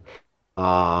cried,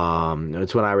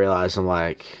 it's when I realized I'm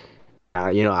like,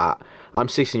 I'm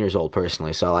 16 years old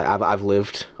personally, so like I've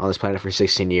lived on this planet for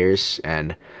 16 years,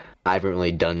 and I haven't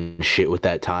really done shit with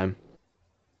that time,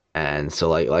 and so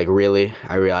like really,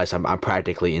 I realized I'm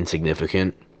practically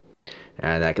insignificant,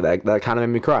 and that kind of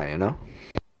made me cry, you know.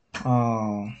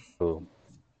 Oh, Ooh.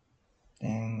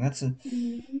 dang. That's a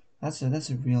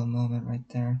real moment right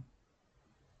there.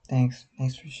 Thanks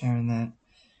for sharing that.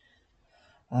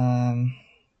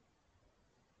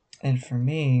 And for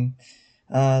me,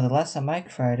 the last time I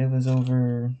cried, it was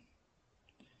over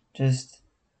just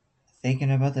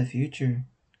thinking about the future,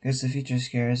 because the future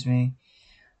scares me.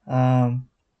 I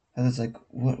was like,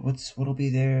 what'll be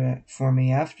there for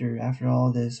me after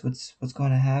all this? What's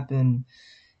going to happen?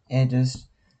 And just,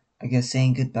 I guess,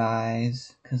 saying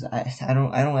goodbyes, because I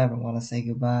don't ever want to say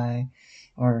goodbye,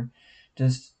 or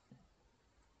just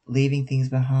leaving things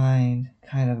behind,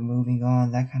 kind of moving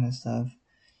on, that kind of stuff,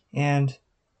 and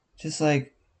just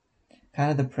like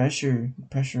kind of the pressure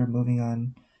of moving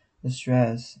on, the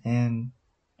stress, and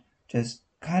just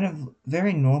kind of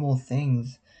very normal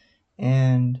things.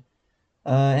 and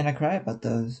I cry about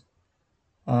those.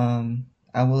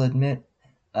 I will admit,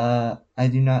 I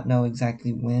do not know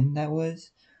exactly when that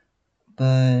was,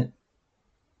 but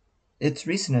it's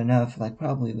recent enough, like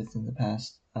probably within the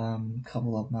past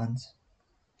couple of months.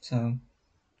 So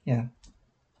yeah,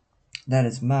 that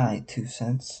is my 2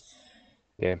 cents.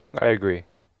 Yeah, I agree.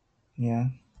 Yeah.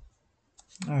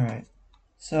 All right.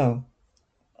 So,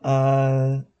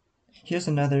 uh, here's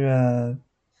another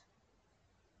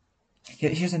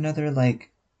here's another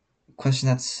like question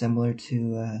that's similar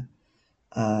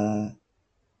uh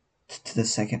to the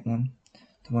second one,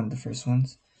 to one of the first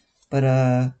ones.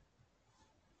 But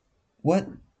what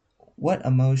what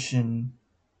emotion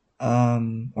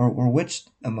or which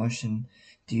emotion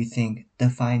do you think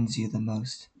defines you the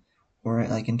most, or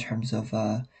like in terms of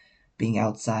being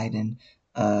outside and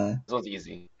This one's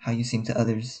easy. how you seem to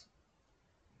others?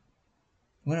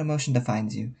 What emotion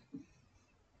defines you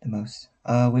the most?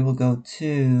 We will go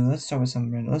to, let's start with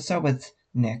some random. Let's start with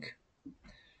Nick.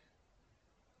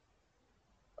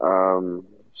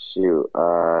 Shoot,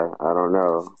 I don't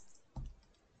know.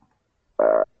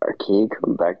 Can you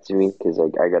come back to me? Because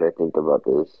I gotta think about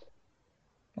this.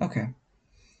 Okay.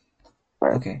 All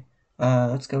right. Okay.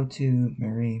 Let's go to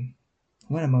Marie.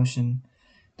 What emotion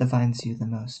defines you the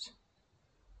most?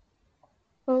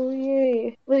 Oh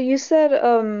yay. Well, you said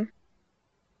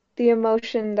the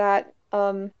emotion that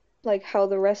like how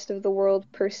the rest of the world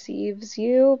perceives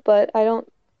you, but I don't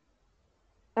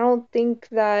think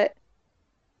that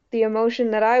the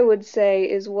emotion that I would say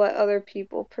is what other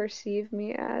people perceive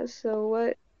me as. So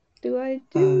what do I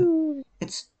do?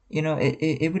 It's,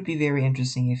 it would be very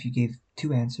interesting if you gave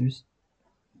two answers,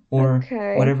 or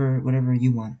Okay. whatever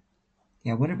you want.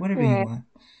 Yeah, whatever you Alright. want.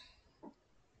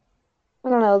 I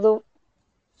don't know.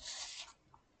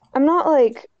 I'm not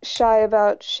like shy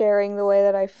about sharing the way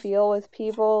that I feel with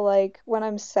people. Like when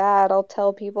I'm sad, I'll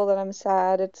tell people that I'm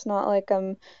sad. It's not like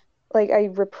I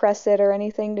repress it or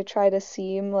anything to try to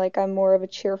seem like I'm more of a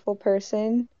cheerful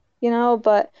person,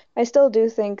 but I still do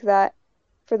think that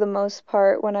for the most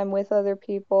part when I'm with other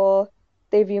people,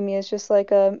 they view me as just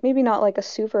like a maybe not like a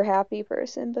super happy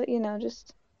person, but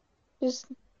just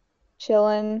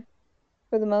chilling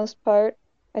for the most part.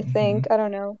 I Mm-hmm. think. I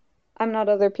don't know. I'm not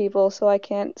other people, so I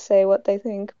can't say what they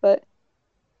think, but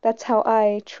that's how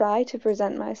I try to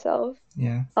present myself.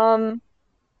 Yeah. Um,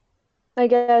 I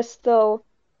guess though,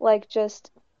 like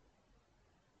just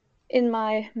in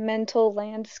my mental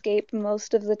landscape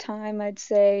most of the time, I'd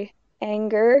say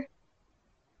anger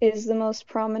is the most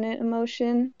prominent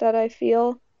emotion that I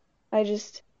feel. I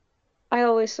just, I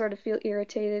always sort of feel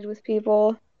irritated with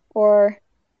people or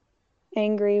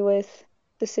angry with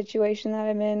the situation that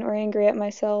I'm in or angry at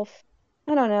myself.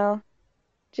 I don't know.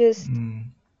 Just,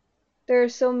 Mm. there are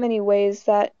so many ways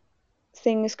that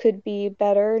things could be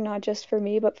better, not just for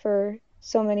me, but for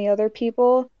so many other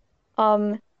people.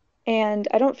 Um, and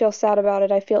I don't feel sad about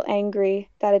it. I feel angry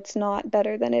that it's not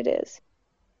better than it is.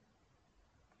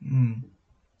 Mm.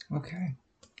 Okay.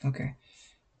 Okay.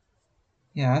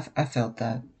 Yeah, I felt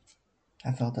that.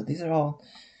 I felt that. These are all,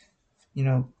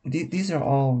 these are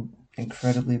all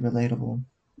incredibly relatable.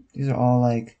 These are all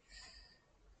like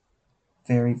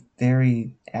very,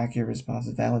 very accurate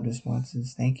responses, valid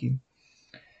responses. Thank you.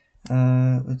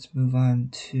 Let's move on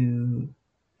to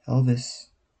Elvis.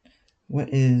 What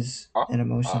is an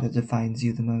emotion that defines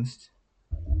you the most?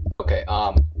 Okay.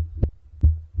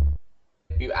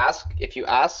 If you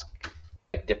ask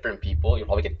like, different people, you'll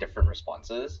probably get different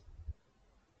responses.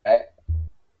 Right?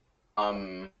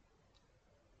 If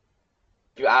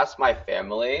you ask my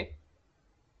family,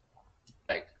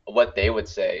 like what they would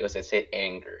say was they say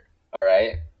anger. All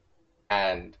right.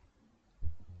 And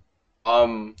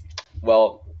um,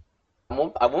 well,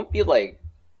 I won't be like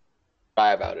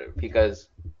shy about it because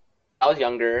I was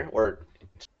younger, or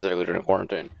specifically during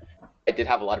quarantine, I did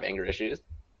have a lot of anger issues.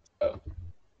 So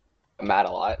I'm mad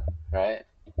a lot, right?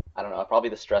 I don't know, probably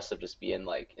the stress of just being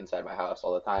like inside my house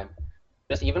all the time.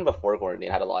 Just even before quarantine,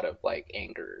 I had a lot of like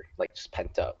anger, like just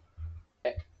pent up.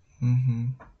 Right? Mm-hmm.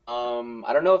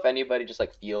 I don't know if anybody just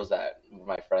like feels that,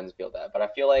 my friends feel that, but I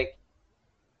feel like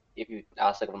if you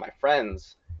ask like one of my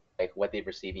friends, like what they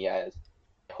perceive me as,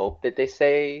 I hope that they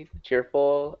say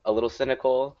cheerful, a little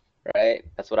cynical, right?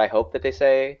 That's what I hope that they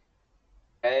say,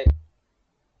 right?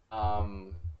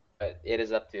 But it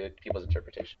is up to people's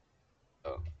interpretation.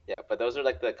 So yeah, but those are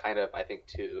like the kind of I think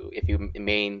two. If you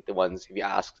main the ones, if you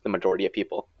ask the majority of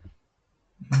people.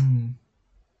 Mm.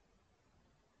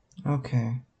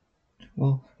 Okay.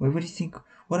 Well, what do you think?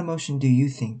 What emotion do you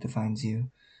think defines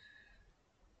you?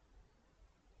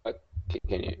 What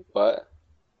can you what?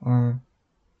 Or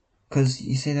because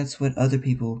you say that's what other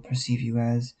people perceive you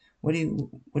as. what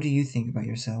do you think about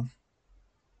yourself?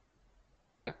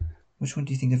 Which one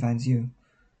do you think defines you?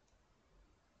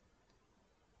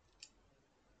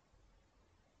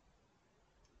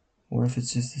 Or if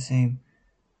it's just the same?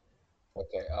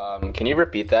 Okay. Can you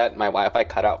repeat that? My Wi-Fi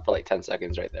cut out for like 10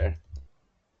 seconds right there.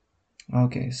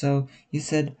 Okay, so you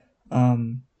said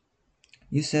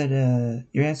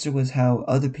your answer was how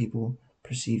other people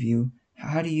perceive you.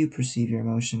 How do you perceive your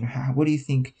emotion? What do you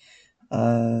think?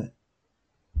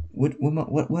 What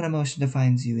emotion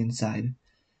defines you inside?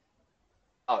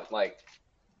 Oh, like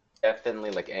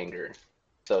definitely like anger.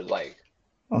 So like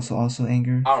Also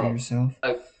anger I for don't know. yourself.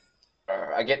 Like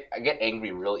I get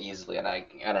angry real easily, and I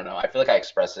don't know. I feel like I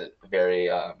express it very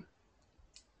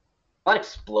not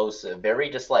explosive, very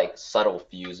just like subtle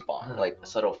fuse bomb, like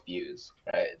subtle fuse,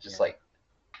 right? Just like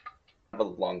a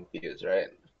long fuse, right?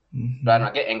 But I don't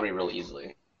know, I get angry real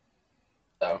easily.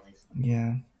 So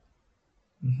Yeah.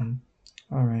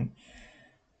 All right.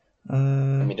 I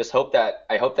mean, just hope that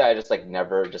I just like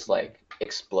never just like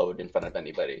explode in front of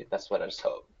anybody. That's what I just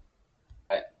hope.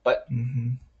 But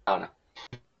I don't know.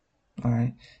 All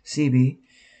right. CB,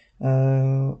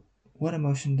 what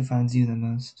emotion defines you the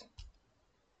most?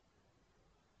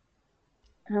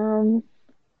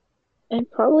 It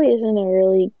probably isn't a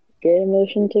really good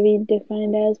emotion to be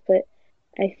defined as, but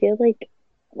I feel like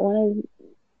one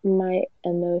of my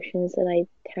emotions that I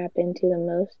tap into the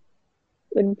most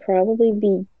would probably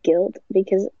be guilt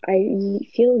because I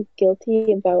feel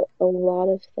guilty about a lot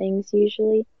of things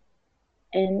usually.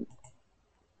 And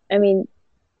I mean,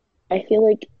 I feel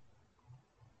like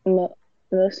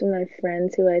most of my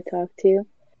friends who I talk to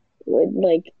would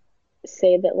like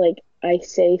say that like I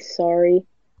say sorry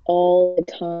all the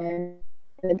time.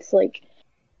 And it's like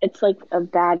a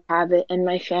bad habit, and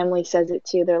my family says it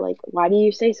too. They're like, "Why do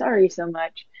you say sorry so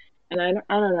much?" And I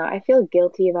don't know. I feel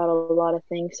guilty about a lot of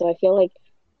things, so I feel like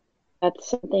that's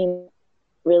something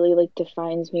really like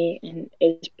defines me and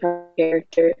is part of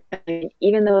character. And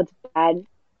even though it's bad,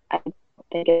 I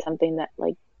think it's something that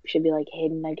like should be like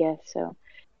hidden, I guess. So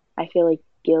I feel like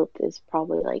guilt is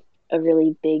probably like a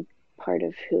really big part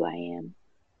of who I am.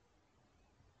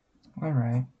 All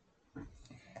right.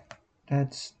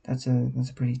 That's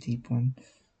a pretty deep one.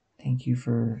 Thank you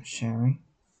for sharing.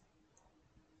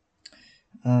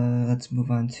 Let's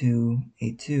move on to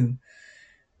A2.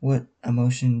 What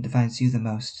emotion defines you the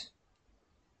most?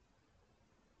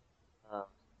 Uh,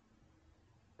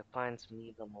 defines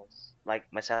me the most.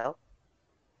 Like myself?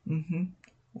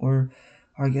 Or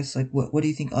I guess like what do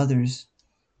you think others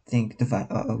think define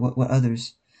what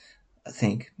others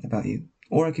think about you?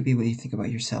 Or it could be what you think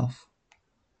about yourself.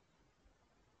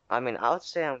 I mean, I would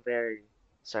say I'm very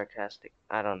sarcastic.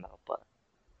 I don't know, but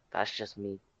that's just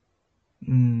me.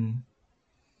 Mm.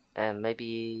 And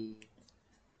maybe,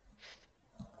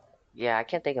 yeah, I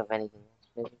can't think of anything else.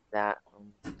 Maybe that.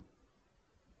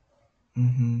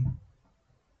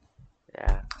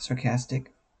 Yeah,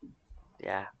 Sarcastic.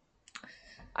 yeah.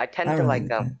 I I tend to relate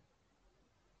like with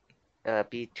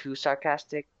that. be too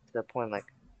sarcastic to the point like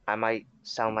I might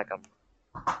sound like I'm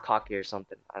cocky or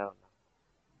something. I don't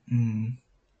know.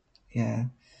 Yeah.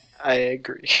 I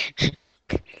agree.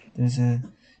 There's a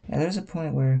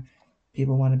point where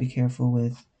people want to be careful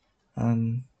with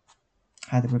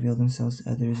how they reveal themselves to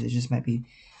others. It just might be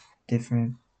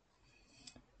different.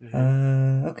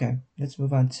 Okay. Let's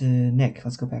move on to Nick.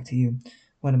 Let's go back to you.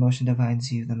 What emotion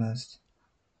defines you the most?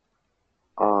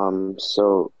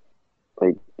 So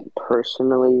like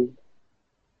personally,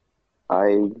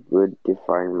 I would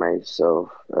define myself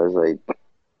as like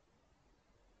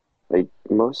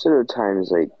most of the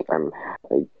times like I'm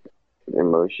like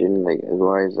emotion like as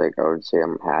wise like I would say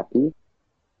I'm happy,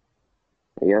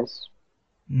 I guess.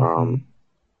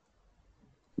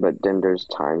 But then there's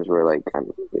times where like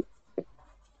I'm like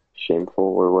shameful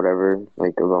or whatever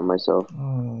like about myself.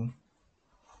 Oh.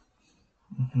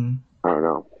 I don't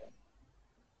know.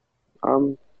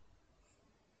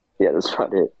 Yeah, that's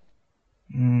about it.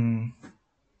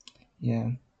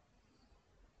 Yeah.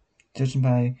 Judging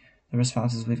by the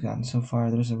responses we've gotten so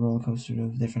far, there's a roller coaster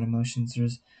of different emotions.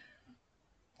 There's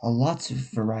a lots of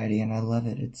variety, and I love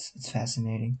it. It's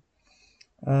fascinating.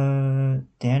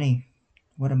 Danny,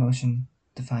 what emotion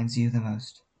defines you the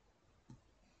most?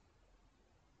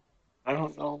 I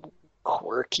don't know.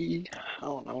 Quirky? I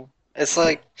don't know. It's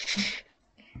like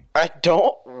I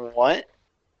don't want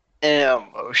an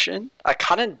emotion. I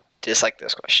kind of dislike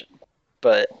this question,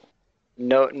 but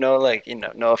no, like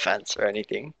no offense or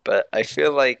anything. But I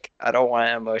feel like I don't want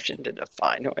an emotion to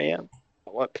define who I am.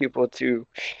 I want people to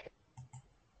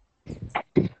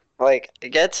like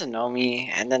get to know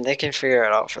me, and then they can figure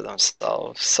it out for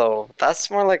themselves. So that's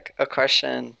more like a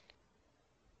question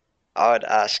I would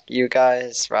ask you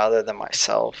guys rather than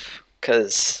myself,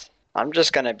 because I'm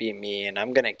just gonna be me and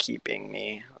I'm gonna keep being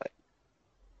me. Like,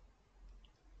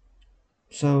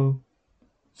 So,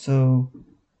 so,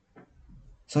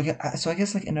 so I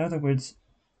guess, like, in other words,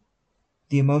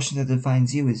 the emotion that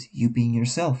defines you is you being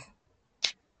yourself.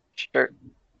 sure.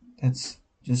 That's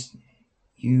just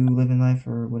you living life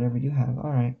or whatever you have.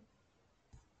 All right,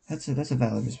 that's a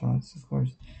valid response, of course.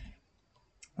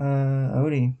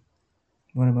 Odie,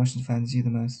 what emotion defines you the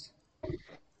most?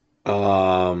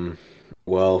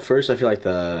 Well, first I feel like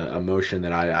the emotion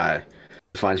that I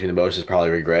defines me the most is probably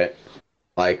regret.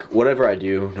 Like whatever I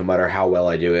do, no matter how well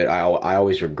I do it, I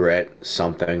always regret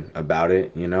something about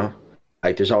it, you know?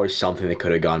 Like there's always something that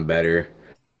could have gone better,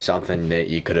 something that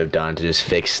you could have done to just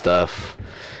fix stuff.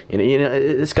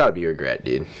 It's got to be regret,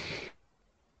 dude.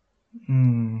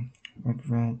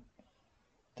 Regret.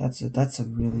 That's a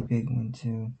really big one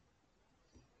too.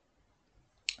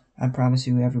 I promise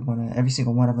you, every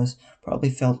single one of us probably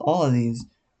felt all of these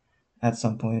at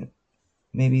some point.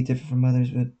 Maybe different from others,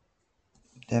 but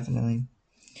definitely.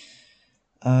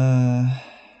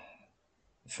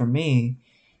 For me,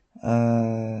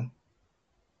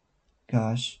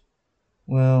 gosh,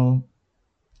 well,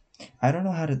 I don't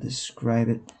know how to describe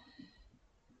it.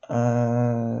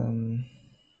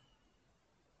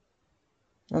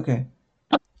 Okay.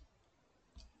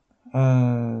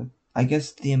 I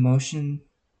guess the emotion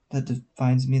that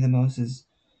defines me the most is,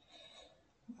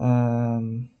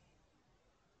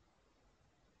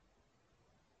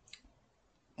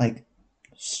 like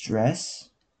stress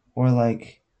or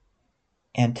like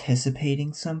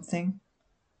anticipating something.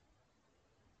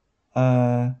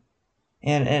 And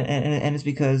it's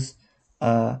because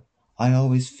I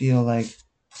always feel like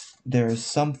there's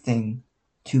something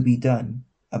to be done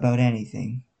about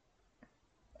anything.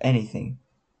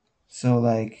 So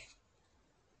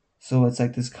it's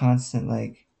like this constant,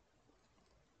 like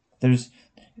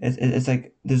it's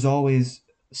like there's always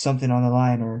something on the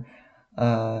line, or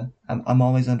I'm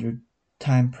always under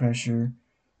time pressure,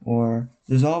 or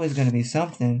there's always going to be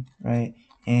something, right?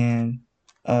 And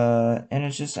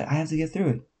it's just I have to get through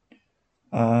it.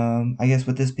 I guess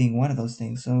with this being one of those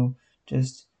things. So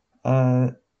just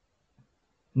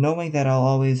knowing that I'll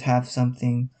always have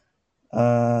something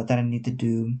that I need to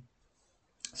do.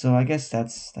 So I guess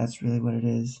that's really what it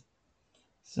is.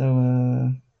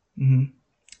 So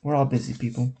we're all busy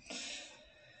people.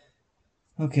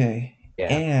 Okay. Yeah.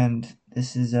 And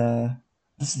this is the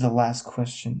last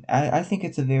question. I think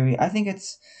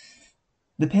it's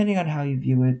depending on how you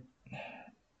view it,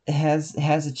 it has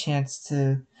a chance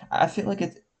to. I feel like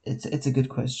it's a good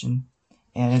question,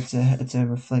 and it's a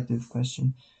reflective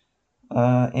question.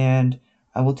 And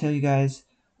I will tell you guys,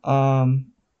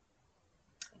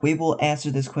 we will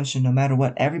answer this question no matter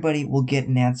what. Everybody will get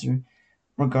an answer,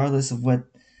 regardless of what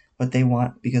they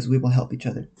want, because we will help each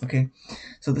other. Okay.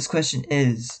 So this question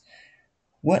is,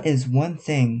 what is one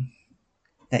thing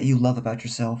that you love about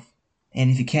yourself? And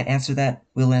if you can't answer that,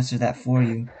 we'll answer that for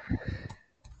you.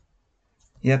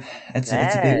 Yep, it's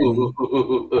a big one.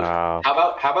 Wow.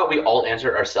 How about we all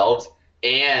answer ourselves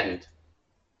and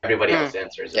everybody else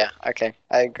answers it? Yeah, okay,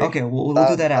 I agree. Okay, we'll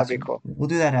do that after. That'd be cool. We'll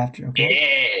do that after. Okay.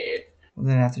 Yeah. We'll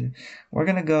do that after. We're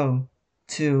gonna go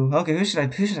to. Okay, who should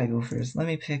I go first? Let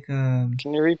me pick. Can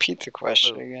you repeat the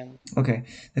question again? Okay,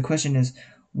 the question is,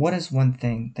 what is one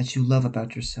thing that you love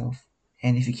about yourself?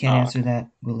 And if you can't answer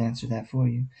that, we'll answer that for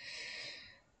you.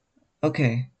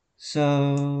 Okay,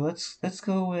 so let's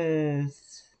go with.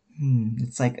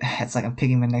 It's like I'm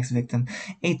picking my next victim.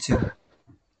 A2.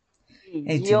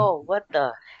 A2. Yo, what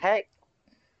the heck?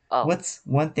 Oh. What's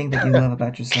one thing that you love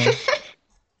about yourself?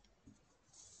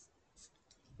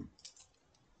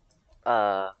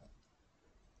 How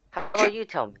about you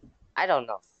tell me? I don't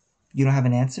know. You don't have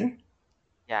an answer?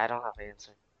 Yeah, I don't have an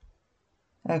answer.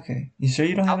 Okay, you sure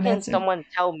you don't have an answer? How can someone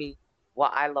tell me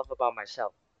what I love about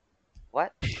myself?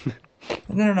 What?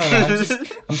 No.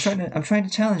 I'm trying to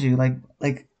challenge you.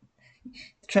 Like,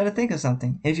 try to think of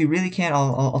something. If you really can't,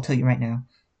 I'll tell you right now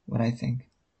what I think.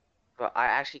 But I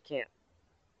actually can't.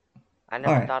 I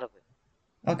never thought of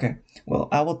it. Okay. Well,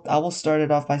 I will start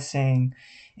it off by saying,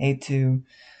 A2,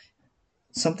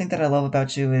 something that I love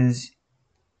about you is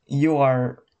you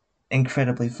are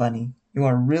incredibly funny. You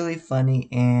are really funny,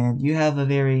 and you have a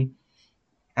very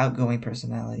outgoing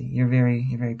personality. You're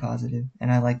very positive,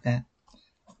 and I like that.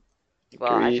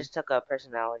 Well, I just took a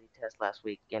personality test last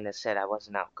week, and it said I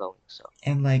wasn't outgoing. So.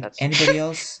 And like anybody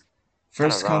else,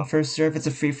 first come, first serve. It's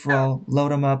a free for all.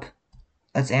 Load them up.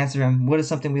 Let's answer them. What is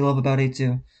something we love about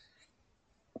A2?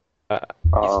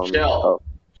 He's chill.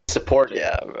 Support.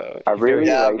 Yeah, bro. I really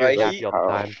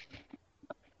like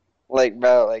Like,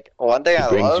 bro, like one thing It I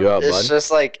brings you love up, is bud.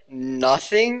 just like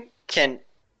nothing can.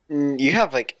 You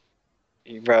have like,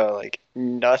 bro, like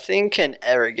nothing can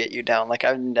ever get you down. Like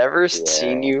I've never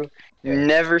seen Yeah.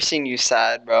 never seen you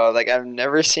sad, bro. Like I've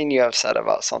never seen you upset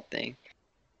about something.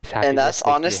 And Happiness that's makes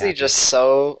me honestly happy. just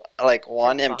so like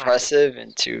one Fine. impressive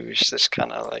and two it's just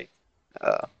kind of like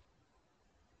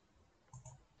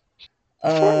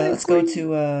Let's go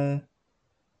to.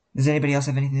 Does anybody else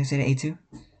have anything to say to A2?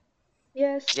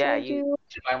 Yes, Yeah, I you do.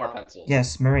 Should buy more pencils.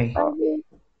 Yes, Marie.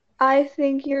 I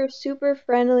think you're super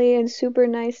friendly and super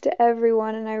nice to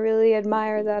everyone, and I really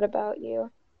admire that about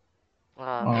you.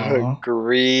 Aw.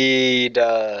 agreed.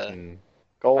 Go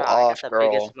bro, I got off, the girl.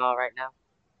 biggest smile right now.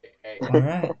 Hey, All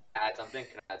right. can I add something?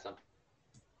 Can I add something?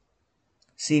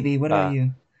 CB, what about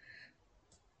you?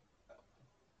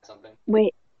 Something?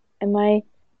 Wait, am I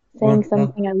Or saying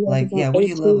something I love like, about yeah, what do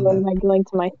you love A2 or about? am I going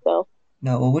to myself?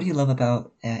 No, well, what do you love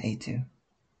about A2?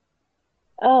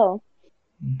 Oh,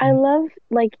 I love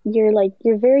like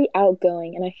you're very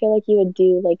outgoing and I feel like you would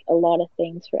do like a lot of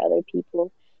things for other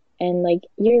people and like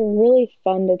you're really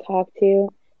fun to talk to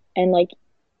and like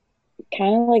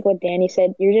kind of like what Danny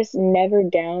said, you're just never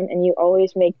down and you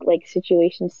always make like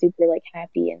situations super like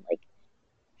happy and like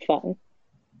fun.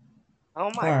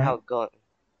 Oh my, Alright. outgoing.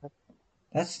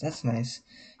 That's nice.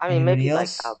 I mean, Anybody maybe like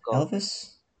else? outgoing.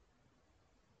 Elvis?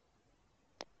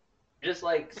 Just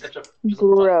like such a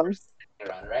Bro. person to hang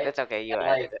around, right? It's okay, you And,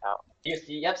 edit like, it out.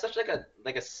 you have such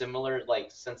like a similar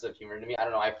like sense of humor to me. I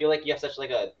don't know. I feel like you have such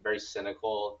like a very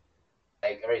cynical,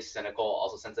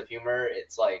 also sense of humor.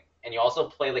 It's like, and you also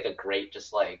play like a great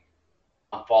just like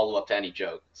follow up to any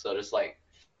joke. So just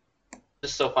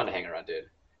so fun to hang around, dude.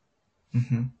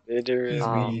 Mm-hmm.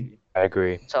 Literally. I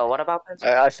agree. So what about pencil?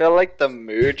 I feel like the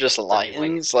mood just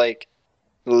lightens like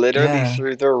literally Yeah.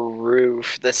 through the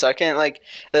roof. The second like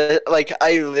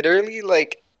I literally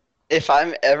like if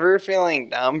I'm ever feeling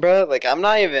down, bro, like I'm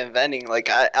not even venting. Like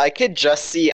I could just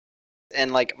see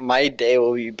and like my day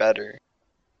will be better.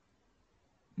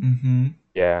 Mm-hmm.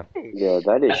 Yeah. Yeah,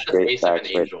 that is That's the straight face of an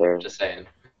facts right angel. there. Just saying.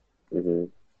 Hmm.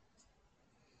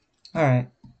 Alright.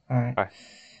 Alright.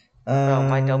 Bro,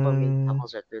 my dopamine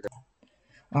levels are through the.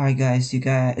 Alright, guys. Do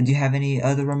you have any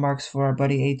other remarks for our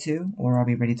buddy A2, or are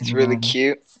we ready to It's move really on?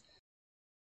 cute.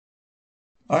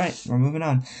 Alright, we're moving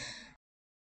on.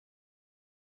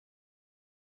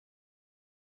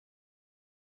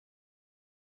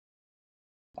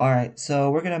 Alright,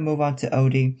 so we're gonna move on to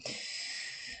Odie.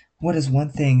 What is one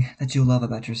thing that you love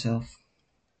about yourself?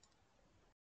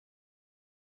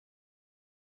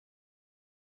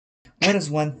 What is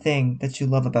one thing that you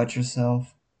love about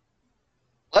yourself?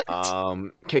 What?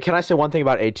 Can I say one thing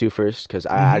about A2 first? Because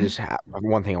I just have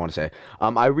one thing I want to say.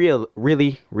 I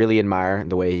really admire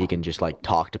the way he can just like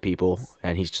talk to people,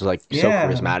 and he's just like so Yeah.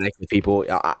 charismatic with people.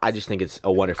 I just think it's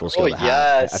a wonderful skill Oh to have.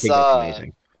 I yes. think that's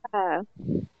amazing. Yeah.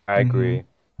 I agree.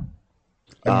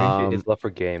 I appreciate his love for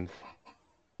games.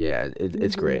 Yeah,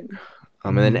 it's great.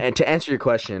 Mhm. And to answer your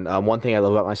question, one thing I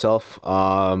love about myself,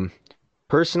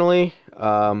 personally,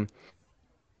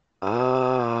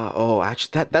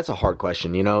 actually, that's a hard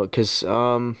question, you know, because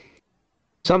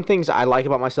some things I like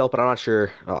about myself, but I'm not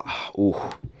sure.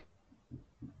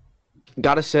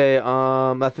 Gotta say,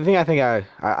 the thing I think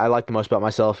I like the most about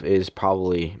myself is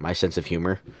probably my sense of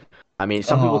humor. I mean,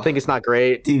 some people Aw, think it's not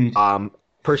great. dude.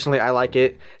 Personally, I like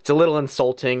it. It's a little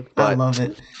insulting, I but love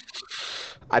it.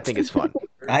 I think it's fun.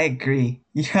 I agree.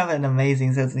 You have an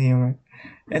amazing sense of humor.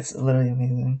 It's literally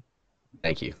amazing.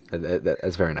 Thank you.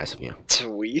 That's very nice of you. It's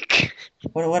weak.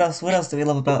 What else? What else do we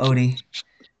love about Odie?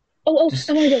 Oh Just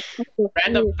my god.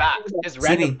 Random facts. Just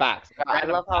random facts. I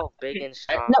Random love how facts. big and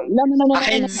strong. No.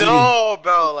 I no. know,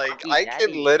 bro. Like Daddy, I could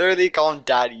daddy. literally call him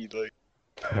daddy. Like,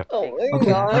 oh my okay.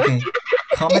 god. Okay.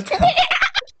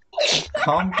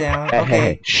 Calm down.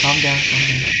 Okay. Calm down.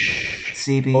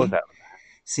 CB. What was that?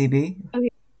 CB. Okay.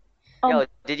 Yo,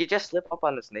 did you just slip up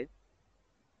on the snake?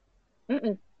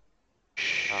 Mm-mm.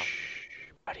 Oh.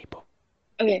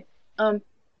 Okay.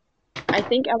 I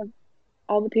think out of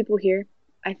all the people here,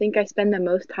 I think I spend the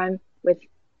most time with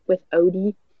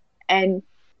Odie, and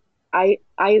I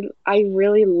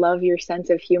really love your sense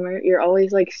of humor. You're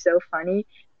always like so funny,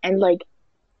 and like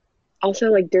also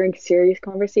like during serious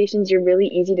conversations, you're really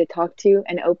easy to talk to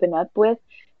and open up with,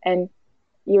 and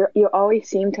you always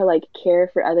seem to like care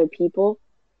for other people.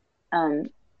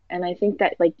 And I think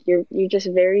that like you're just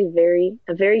a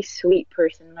very sweet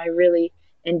person, and I really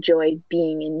enjoy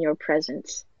being in your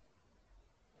presence.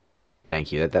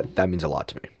 Thank you. That means a lot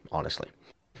to me, honestly.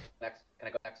 Next. Can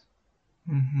I go next?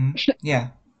 Yeah.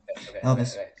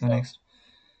 Elvis, go next.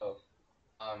 So,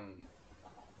 out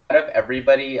of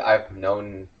everybody I've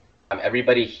known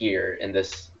everybody here in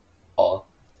this hall,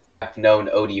 I've known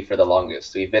Odie for the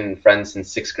longest. We've been friends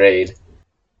since 6th grade.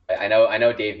 I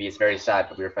know Davey is very sad,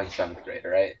 but we were friends 7th grade,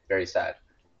 right? Very sad,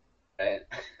 right?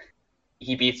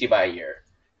 He beats you by a year,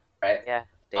 right? Yeah.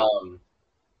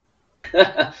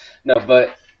 No,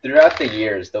 but throughout the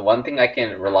years, the one thing I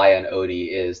can rely on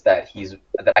Odie is that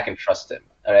I can trust him.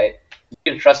 All right, you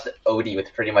can trust Odie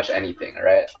with pretty much anything. All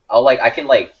right, I can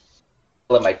tell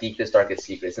him my deepest, darkest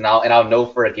secrets, and I'll know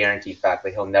for a guaranteed fact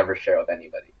that he'll never share with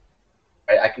anybody.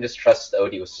 Right, I can just trust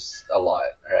Odie with just a lot.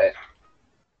 All right.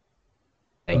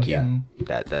 Thank you.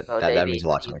 Okay. That means a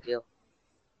lot to me.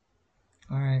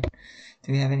 All right.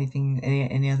 Do we have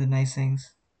any other nice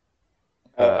things?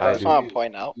 I just want to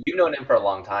point out. You've known him for a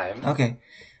long time. Okay.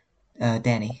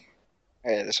 Danny.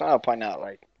 Okay, I just want to point out,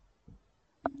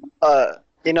 I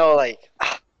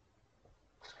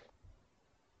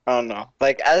don't know.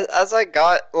 As I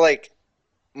got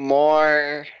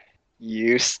more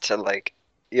used to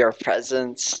your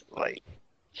presence,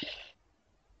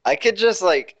 I could just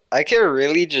I could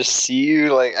really just see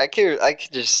you. I could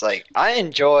just I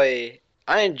enjoy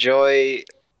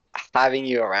having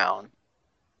you around.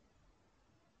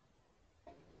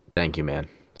 Thank you, man.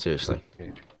 Seriously.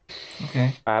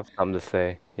 Okay. I have something to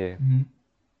say. Yeah. Mm-hmm.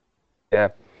 Yeah.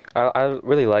 I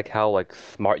really like how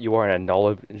smart you are and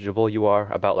knowledgeable you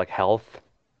are about health.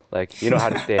 You know how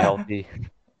to stay healthy,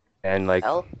 and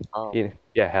Health? Oh.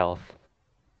 yeah, health,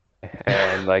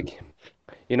 and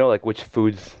which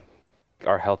foods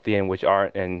are healthy and which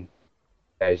aren't, and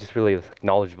yeah, it's just really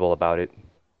knowledgeable about it.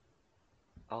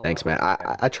 Oh, Thanks, man.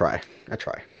 I try.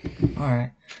 All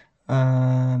right.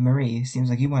 Marie, seems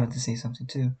like you wanted to say something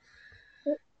too.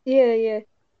 Yeah.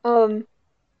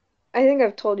 I think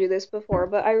I've told you this before,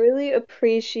 but I really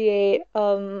appreciate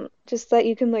just that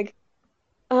you can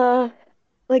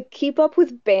keep up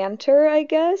with banter, I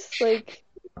guess.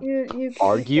 You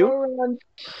Argue? throw around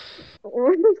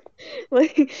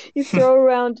you throw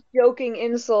around joking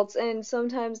insults, and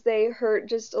sometimes they hurt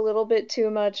just a little bit too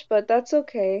much, but that's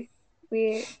okay.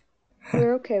 We're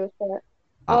okay with that.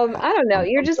 I don't know.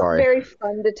 You're I'm just sorry. very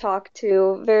fun to talk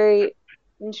to, very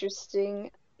interesting.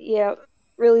 Yeah,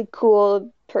 really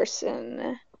cool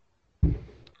person.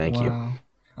 Thank you. Wow.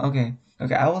 Okay.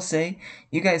 I will say,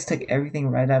 you guys took everything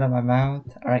right out of my mouth.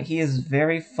 All right. He is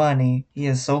very funny. He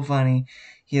is so funny.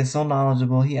 He is so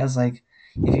knowledgeable. He has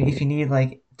if you need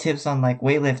tips on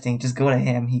weightlifting, just go to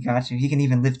him. He got you. He can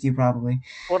even lift you probably.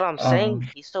 What I'm saying,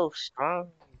 he's so strong,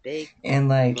 big. And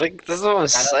this is what I'm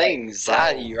saying,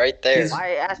 Zaddy, right there.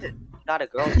 Why ask it? Not a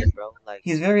girl yet, bro.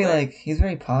 he's very he's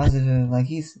very positive.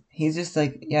 He's just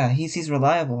he's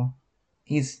reliable.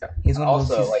 He's one of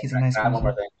those. Also, He's a nice I have one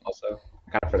more person. thing. Also,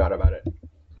 I kind of forgot about it.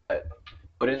 But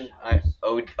wouldn't I?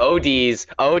 Odie's.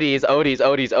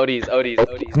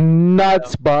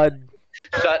 Nuts, bud.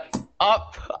 Shut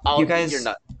up! I'll You eat guys- your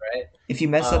nuts, right? If you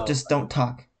mess up, just don't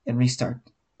talk and restart.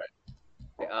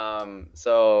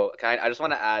 So I just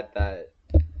want to add that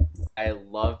I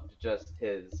loved just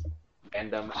his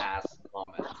random ass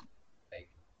comments,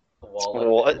 the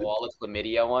wallet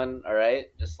chlamydia one. All right,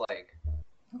 just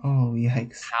Oh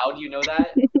yikes! how do you know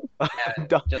that? And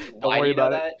just why do you know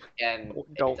that? And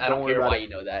I don't care why you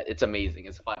know that. It's amazing.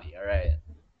 It's funny. All right.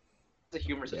 The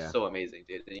humor is just so amazing,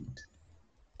 dude. And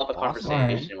all the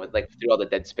conversation with through all the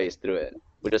dead space through it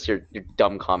with just your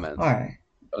dumb comments. All right.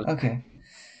 Okay.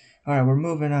 All right. We're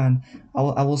moving on.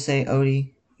 I will say,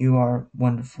 Odie, you are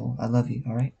wonderful. I love you.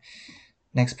 All right.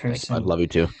 Next person. I love you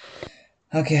too.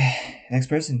 Okay. Next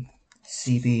person.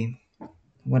 CB.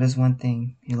 What is one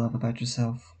thing you love about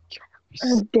yourself?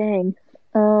 Oh, dang.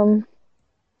 I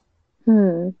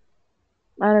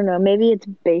don't know. Maybe it's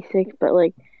basic, but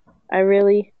I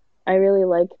really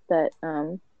like that.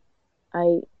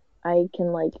 I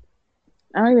can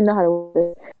I don't even know how to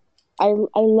word it. I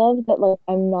love that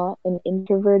I'm not an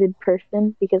introverted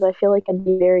person, because I feel like I'd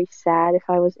be very sad if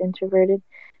I was introverted.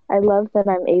 I love that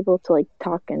I'm able to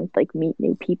talk and meet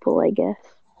new people, I guess.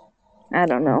 I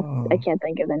don't know. Oh. I can't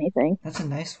think of anything. That's a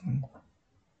nice one.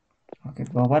 Okay,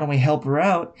 well, why don't we help her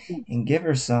out and give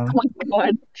her some? Oh my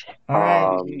god. All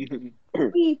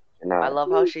right. I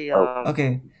love how she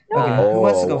Okay. Who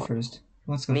wants to go first?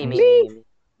 Who wants to go first? Me.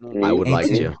 I would like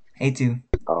A2. to. A2.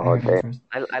 Oh, Alright, go okay. first.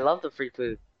 I love the free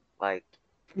food.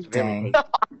 It's Dang. really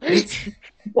tasty.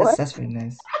 That's pretty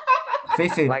nice. Free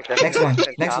food. The Next one. chips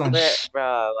and Next one. chocolate,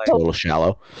 bro, It's a little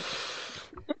shallow.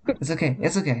 It's okay.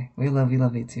 It's okay. We love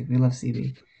A2. We love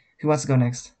CB. Who wants to go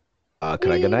next?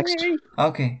 Can I go next?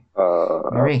 Okay.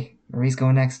 Marie. Marie's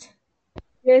going next.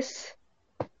 Yes.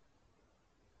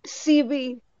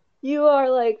 CB, you are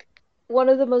one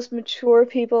of the most mature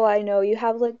people I know. You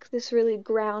have like this really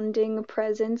grounding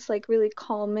presence, like really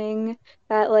calming,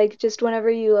 that like just whenever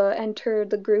you enter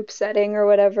the group setting or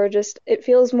whatever, just it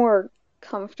feels more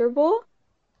comfortable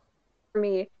for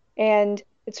me, and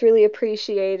it's really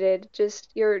appreciated. Just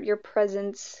your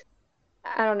presence,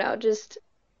 I don't know, just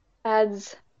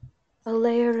adds a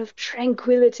layer of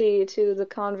tranquility to the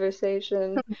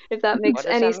conversation, if that makes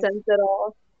What does that any mean? sense at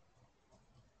all.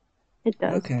 It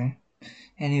does. Okay.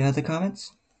 Any other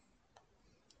comments?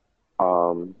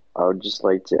 I would just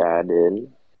like to add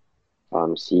in,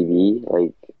 CV,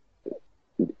 like,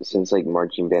 since like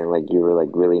marching band, like you were like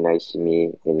really nice to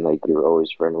me and like you were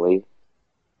always friendly.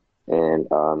 And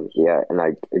yeah, and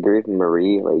I agree with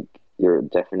Marie, like you're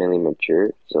definitely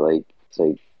mature. So like it's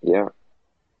like yeah,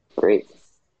 great.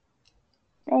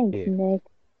 Thanks, Yeah. Nick.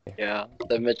 Yeah,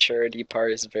 the maturity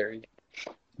part is very,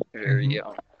 very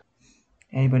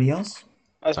Anybody else?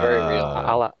 that's very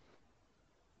real.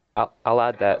 I'll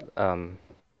add that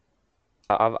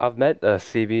I've met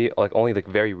CB like only like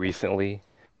very recently.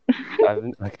 I've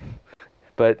like,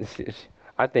 but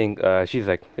I think she's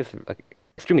like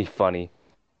extremely funny.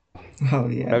 Oh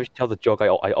yeah. Whenever she tells a joke, I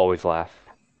always laugh.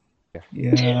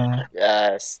 Yeah. Yeah.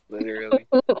 Yes, literally.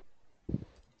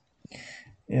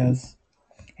 Yes.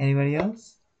 Anybody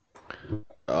else?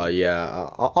 Yeah,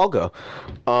 I'll go.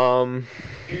 Um,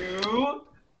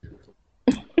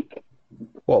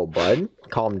 whoa, bud,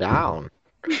 calm down.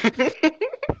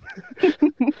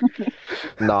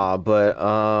 Nah, but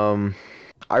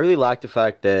I really like the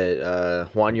fact that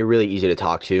Juan, you're really easy to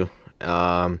talk to.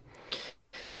 Um,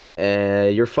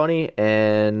 and you're funny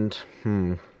and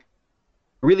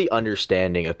really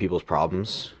understanding of people's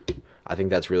problems. I think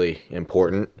that's really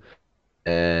important.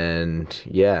 And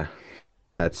yeah,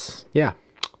 that's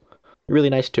really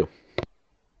nice too.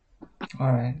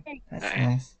 All right. That's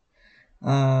Alright.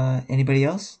 nice. Anybody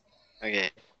else? Okay,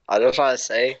 I just want to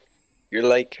say, you're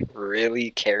like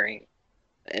really caring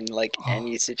in like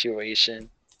any situation.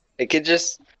 It could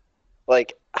just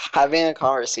like having a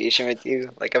conversation with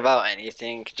you like about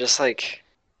anything could just like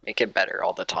make it better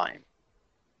all the time.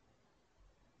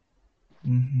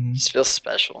 Mm-hmm. Just feels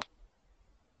special.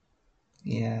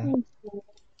 Yeah.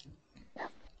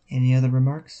 Any other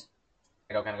remarks?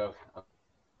 Can I go?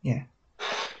 Yeah.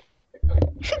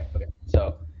 Okay.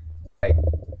 So, like,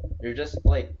 you're just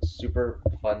like super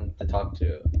fun to talk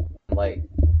to. Like,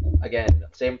 again,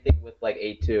 same thing with like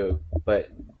A2, but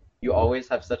you always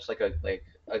have such like a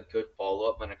good follow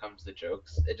up when it comes to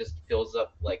jokes. It just fills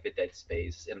up like the dead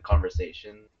space in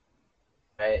conversation,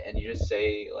 right? And you just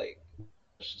say like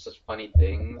such funny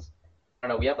things. I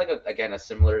don't know. We have like a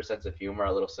similar sense of humor,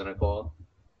 a little cynical.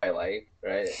 I like,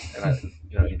 right? And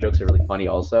your jokes are really funny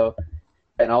also.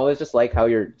 And I always just like how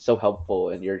you're so helpful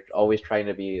and you're always trying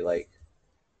to be like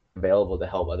available to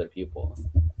help other people,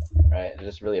 right? I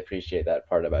just really appreciate that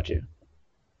part about you.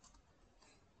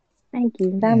 Thank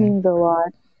you. That Yeah. means a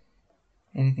lot.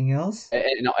 Anything else?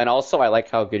 And also I like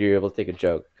how good you're able to take a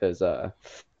joke because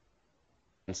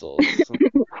pencils.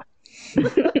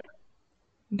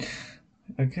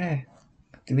 Okay.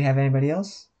 Do we have anybody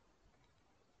else?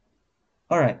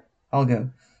 All right. I'll go.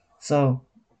 So,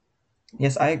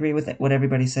 yes, I agree with what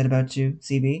everybody said about you,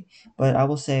 CB, but I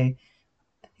will say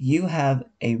you have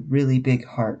a really big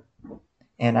heart.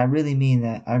 And I really mean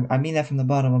that. I mean that from the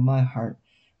bottom of my heart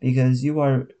because you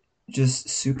are just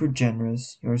super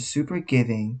generous. You're super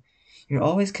giving. You're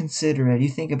always considerate. You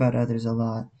think about others a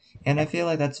lot. And I feel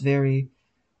like that's a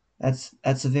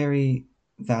very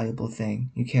valuable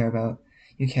thing. You care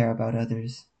about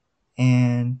others.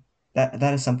 And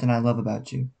that is something I love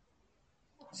about you.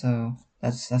 So,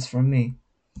 that's from me.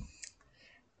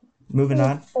 Moving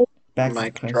on. Back to the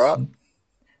Mic drop. question.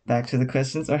 Back to the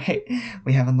questions. All right,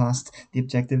 we haven't lost the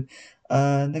objective.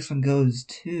 Next one goes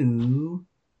to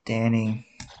Danny.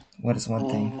 What is one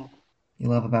thing you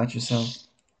love about yourself?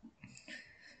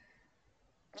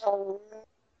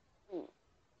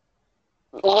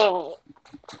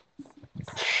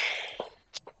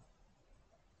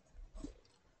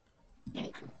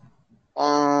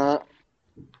 Uh,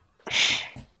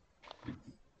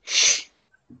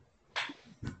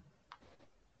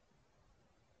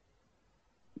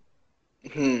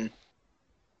 hmm.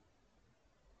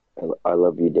 I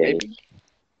love you, Danny. Maybe.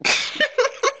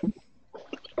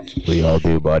 We all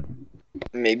do, bud.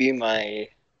 Maybe I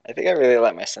think I really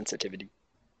like my sensitivity.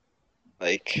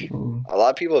 Like, a lot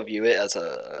of people view it as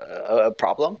a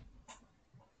problem.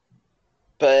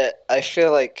 But I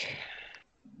feel like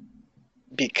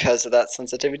because of that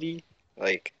sensitivity,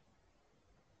 like,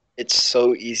 it's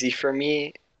so easy for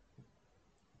me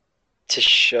to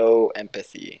show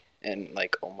empathy and,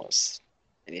 like, almost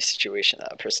any situation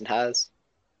that a person has.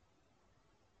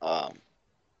 I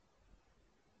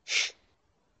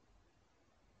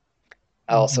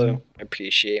also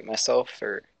appreciate myself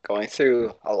for going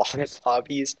through a lot of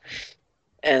hobbies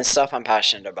and stuff I'm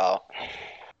passionate about.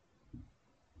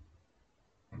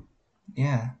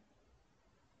 Yeah.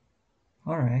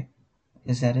 All right.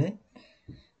 Is that it?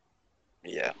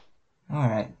 Yeah. All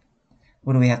right.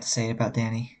 What do we have to say about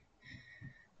Danny?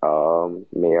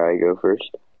 May I go first?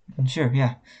 Sure.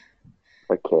 Yeah.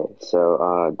 Okay,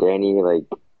 so Danny, like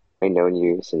I've known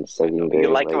you since second grade. You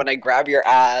like it when I grab your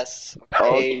ass.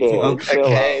 Okay,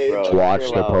 chill out, bro. Watch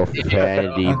Chill the out.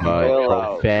 profanity, Okay. bud. Chill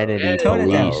out, Profanity bro. Tone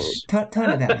it down. police. Tone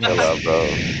it down. Chill out,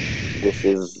 bro. This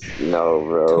is no,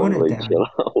 bro. Tone it Like, down. chill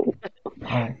out. All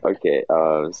right. Okay,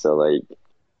 so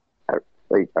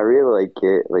I really like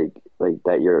it, like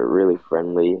that you're really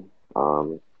friendly.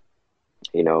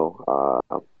 You know,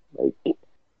 like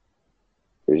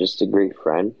you're just a great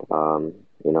friend.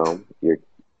 You know, you're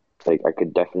like I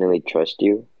could definitely trust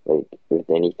you, like with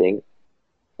anything.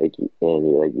 Like,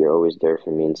 and you're always there for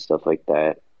me and stuff like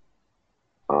that.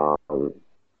 Um,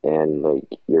 and like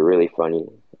you're really funny.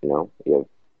 You know, you have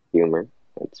humor.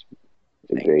 That's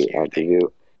a great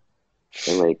attribute.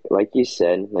 And like you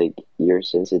said, like your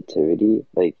sensitivity,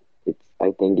 like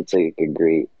I think it's like a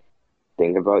great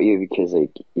thing about you because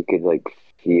like you could like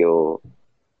feel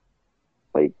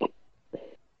like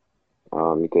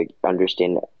you could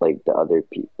understand like the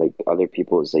other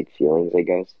people's like feelings, I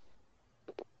guess.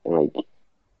 And like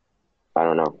I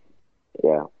don't know.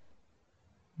 Yeah.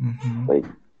 Like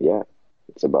yeah,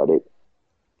 that's about it.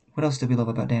 What else do we love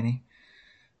about Danny?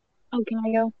 Oh, can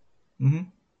I go? Mm-hmm.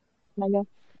 Can I go?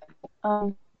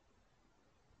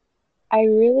 I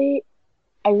really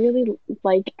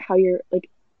like how you're like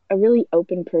a really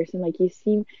open person. Like you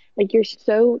seem like you're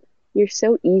so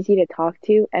easy to talk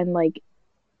to, and like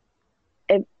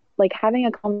it like having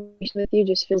a conversation with you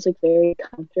just feels like very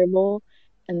comfortable,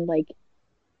 and like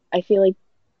I feel like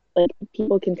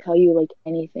people can tell you like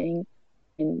anything,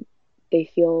 and they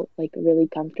feel like really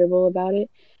comfortable about it.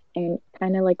 And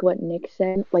kind of like what Nick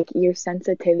said, like your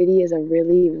sensitivity is a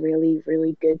really, really,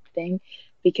 really good thing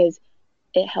because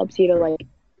it helps you to like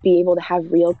be able to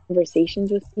have real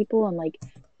conversations with people and like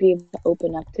be able to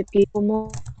open up to people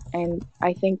more. And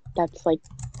I think that's like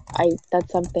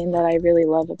that's something that I really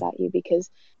love about you because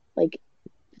like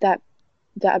that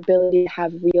the ability to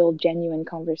have real genuine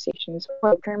conversations.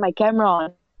 Oh, I turn my camera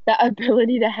on. The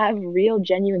ability to have real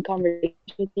genuine conversations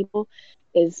with people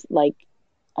is like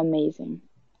amazing.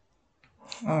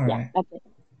 All Yeah, right. that's it.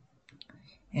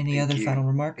 Any other final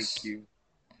remarks?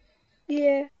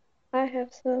 Yeah, I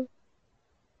have some.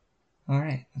 All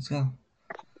right. Let's go.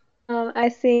 I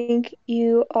think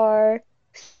you are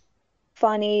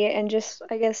funny and just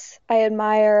I guess I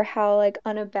admire how like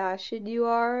unabashed you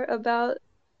are about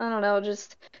I don't know,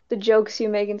 just the jokes you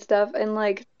make and stuff. And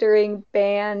like during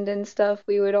band and stuff,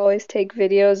 we would always take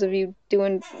videos of you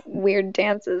doing weird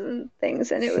dances and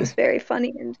things, and it was very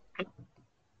funny. And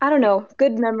I don't know,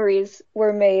 good memories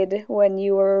were made when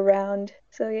you were around.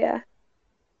 So yeah.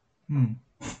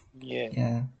 Yeah.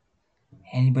 Yeah.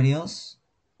 Anybody else?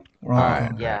 We're all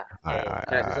going. Can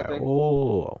I say something?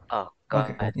 Oh, go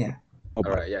Okay. ahead. Yeah. All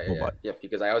right, yeah,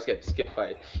 because I always get skipped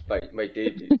by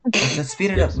David. Let's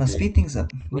speed it up. Let's speed things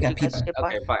up. We got people.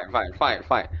 Okay,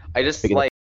 fine. I just like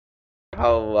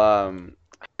how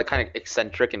kind of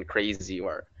eccentric and crazy you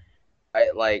are.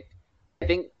 I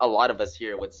think a lot of us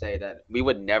here would say that we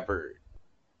would never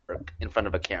work in front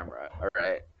of a camera. All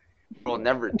right, we'll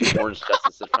never do orange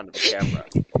justice in front of a camera.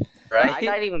 Right? I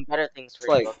got even better things for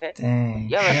Like, you, okay? Dang.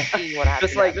 You haven't seen what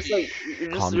happened.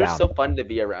 You're so fun to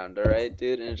be around, all right,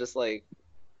 dude. And it's just like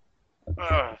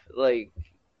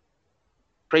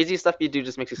crazy stuff you do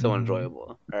just makes you so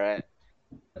enjoyable, all right.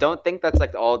 Don't think that's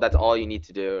all you need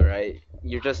to do, right?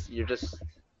 You're just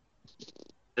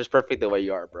perfect the way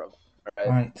you are, bro.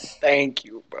 All right. Thank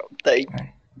you, bro. Thank you.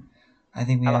 I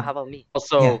think we How have. about me?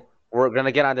 Also, we're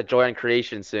gonna get on to Joy and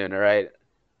Creation soon, all right?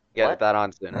 Get that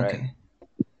on soon, all right? Okay.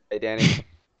 Hey, Danny.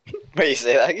 Wait,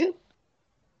 say that again?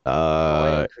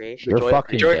 Creation? You're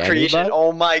fucking Joy Danny, Creation. bud?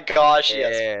 Oh my gosh, Yeah.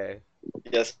 yes.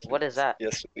 Yes. What is that?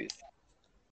 Yes, please.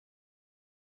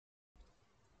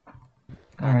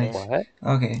 All right. What?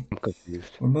 Okay. I'm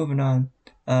confused. We're moving on.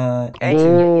 Oh.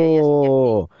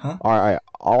 Huh? All right.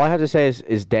 All I have to say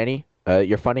is Danny,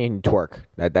 you're funny and you twerk.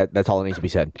 That's all that needs to be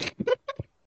said.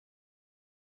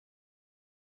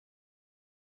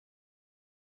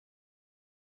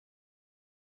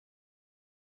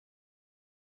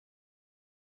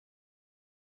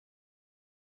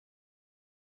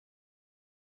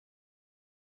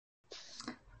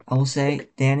 I will say,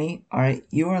 Danny, all right,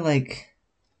 you are like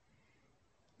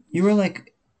you were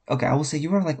like, okay, I will say you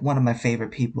were like one of my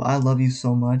favorite people. I love you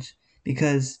so much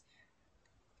because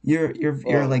you're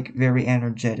Oh, like very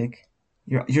energetic.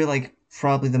 You're like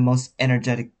probably the most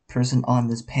energetic person on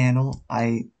this panel.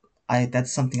 I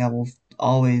that's something I will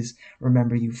always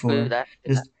remember you True for. that.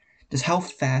 True that. Just just how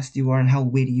fast you are and how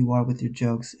witty you are with your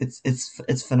jokes.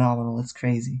 It's phenomenal. It's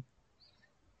crazy.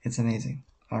 It's amazing.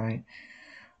 All right.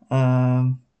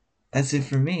 Um, that's it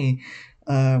for me.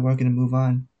 We're gonna move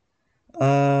on.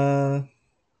 Uh,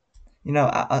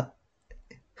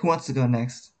 who wants to go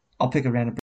next? I'll pick a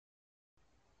random.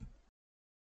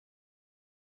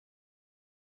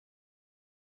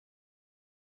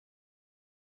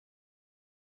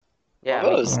 Well, Yeah,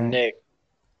 that me. was All right. Nick.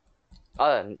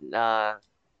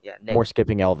 Yeah, Nick. More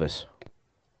skipping Elvis.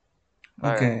 All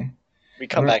right. Okay. We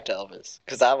come We're back to Elvis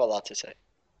because I have a lot to say.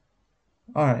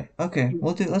 all right. Okay.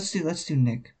 Let's do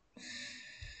Nick.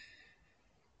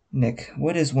 Nick,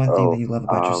 what is one thing that oh, you love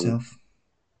about yourself?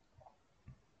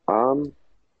 um,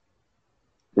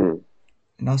 hmm.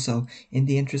 And also, in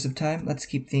the interest of time, let's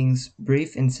keep things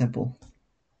brief and simple.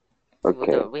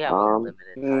 Okay. We have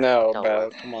unlimited time. No, Don't bro,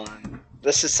 worry. come on.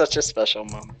 This is such a special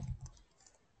moment.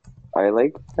 I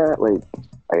like that. Like,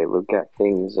 I look at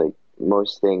things like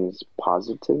most things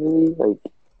positively. Like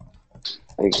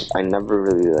I never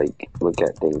really like look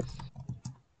at things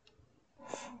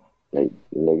like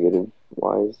negative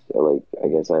wise. I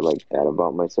guess I like that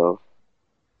about myself.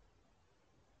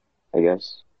 I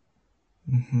guess.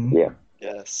 Mm-hmm. Yeah.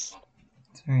 Yes.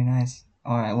 It's very nice.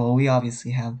 All right. Well, we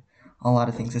obviously have a lot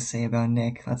of things to say about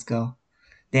Nick. Let's go,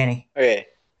 Danny. Okay.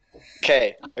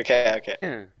 Okay.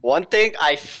 One thing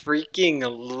I freaking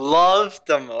love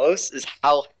the most is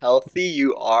how healthy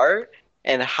you are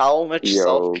and how much Yo,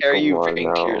 self-care come you on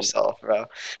bring to now. yourself, bro.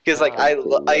 Because like Okay,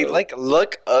 I yo. like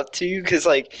look up to you because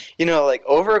like like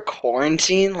over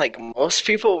quarantine like most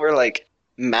people were like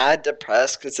mad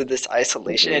depressed because of this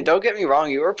isolation. And Mhm. don't get me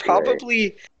wrong, you were Right.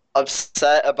 probably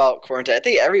upset about quarantine. I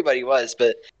think everybody was,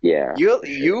 but Yeah. For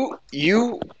sure.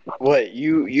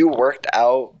 you worked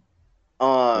out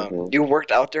Mhm. you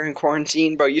worked out during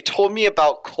quarantine, bro. You told me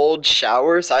about cold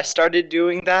showers. I started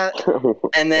doing that,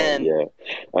 and Oh then, yeah,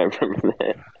 I remember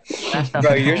that. That stuff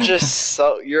bro,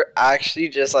 is you're actually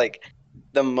just like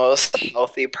the most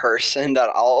healthy person that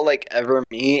I'll like ever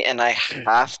meet, and I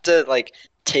have to like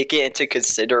take it into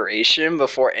consideration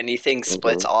before anything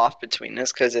splits Mhm. off between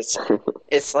us, because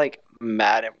it's like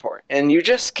mad important, and you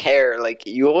just care. Like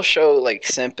you will show like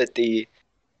sympathy,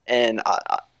 and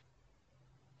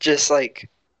just like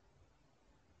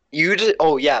you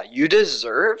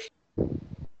deserve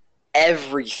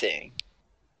everything.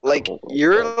 Like Oh my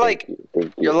God, thank you,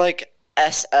 thank you're you. like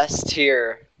SS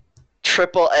tier,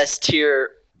 triple S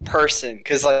tier person.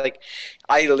 Cause like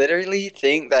I literally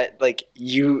think that like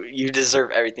you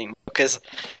deserve everything. Because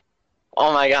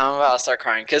oh my God, I'm about to start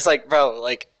crying. Cause like bro,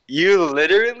 like you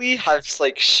literally have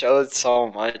like showed so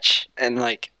much, and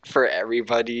like for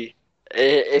everybody,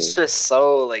 it's Mm. just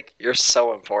so like you're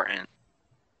so important.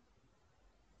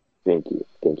 Thank you,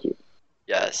 thank you.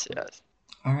 Yes.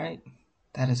 All right.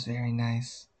 That is very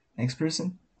nice. Next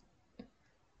person,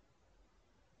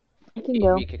 I can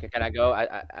go. Can I go?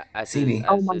 CB.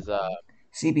 Oh my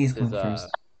CB is as his going first.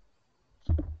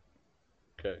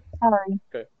 okay. sorry.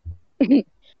 Okay.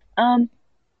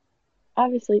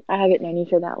 Obviously, I haven't known you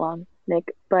for that long,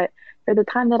 Nick, but for the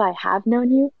time that I have known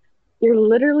you, you're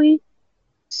literally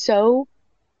so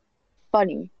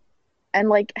funny. And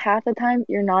like half the time,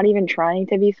 you're not even trying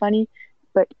to be funny,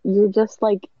 but you're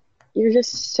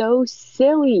just so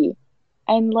silly.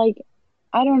 And like,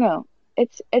 I don't know.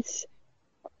 It's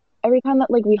every time that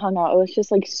like we hung out, it was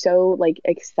just like so like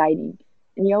exciting.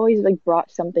 And you always like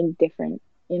brought something different,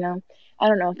 you know? I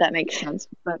don't know if that makes sense,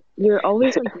 but you're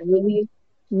always like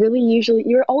really usually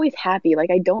you're always happy.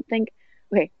 Like I don't think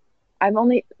okay, I've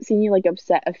only seen you like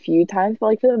upset a few times, but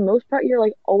like for the most part you're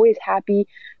like always happy,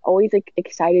 always like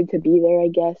excited to be there, I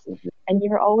guess. And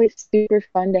you're always super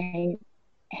fun to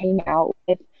hang out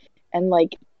with. And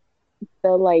like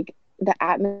the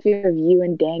atmosphere of you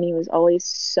and Danny was always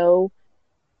so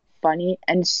funny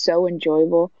and so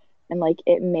enjoyable, and like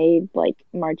it made like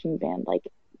marching band like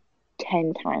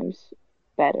 10 times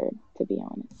better, to be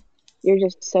honest. You're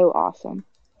just so awesome.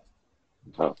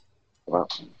 Oh, wow.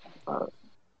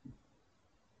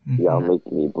 Mm-hmm. Y'all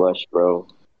making me blush, bro.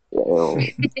 Yo.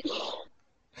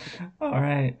 All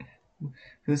right.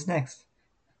 Who's next?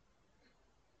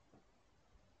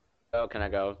 Oh, can I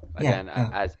go Yeah, again? go.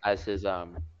 As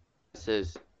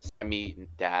his semi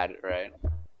dad, right?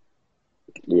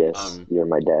 Yes, you're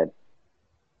my dad.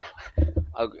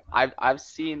 I've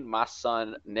seen my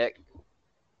son Nick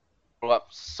grow up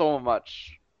so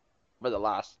much for the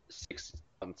last 6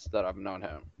 months that I've known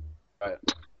him. Right?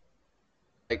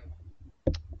 Like,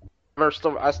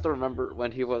 I still remember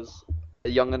when he was a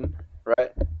youngin,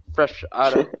 right? Fresh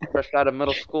out of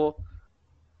middle school.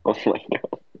 Oh my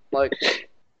god. Like,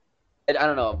 I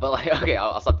don't know, but like, okay,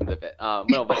 I'll stop the bit.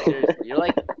 No, but seriously, you're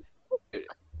like, dude,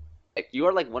 like you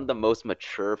are like one of the most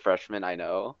mature freshmen I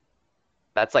know.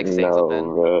 That's like saying No, something.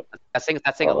 bro. That's saying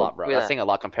a lot, bro. That's saying a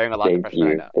lot comparing a lot to Thank freshmen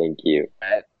I you, know. thank you.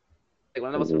 Right? Like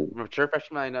one of the most Mhm. mature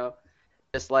freshmen I know.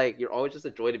 It's like you're always just a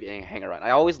joy to be hang around.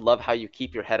 I always love how you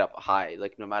keep your head up high,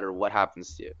 like no matter what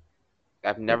happens to you.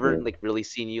 I've never Mhm. like really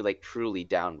seen you like truly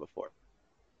down before,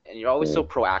 and you're always so Mhm.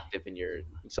 proactive in your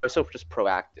so just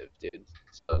proactive, dude.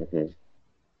 So Mhm.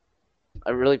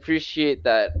 I really appreciate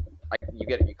that.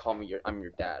 You call me I'm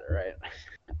your dad, right?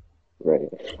 Right.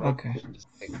 Okay. Just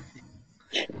like,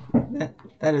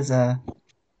 That is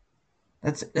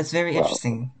that's very Wow.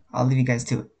 interesting. I'll leave you guys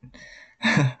to it.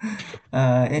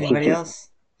 Anybody else?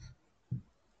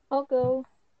 I'll go.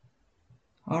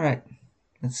 All right.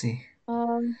 Let's see.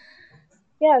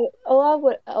 Yeah, a lot of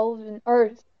what Elvin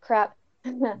or crap.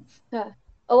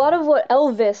 A lot of what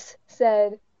Elvis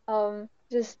said,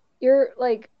 just you're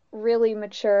like really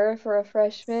mature for a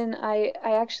freshman. I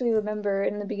actually remember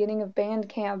in the beginning of band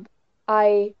camp,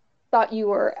 I thought you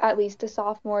were at least a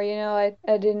sophomore, you know.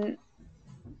 I didn't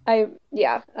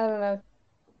yeah, I don't know.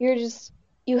 You're just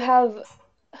you have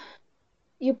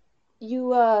you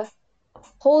you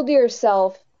hold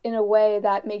yourself in a way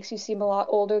that makes you seem a lot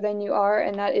older than you are,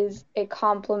 and that is a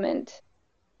compliment,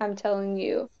 I'm telling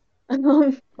you.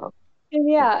 And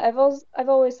yeah, I've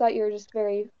always thought you were just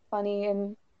very funny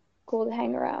and cool to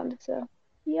hang around. So,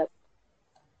 yep.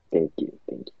 Thank you,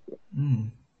 thank you.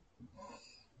 Mm,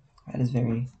 that is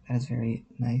very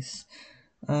nice.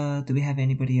 Do we have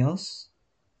anybody else?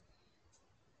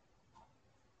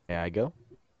 May I go?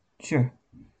 Sure.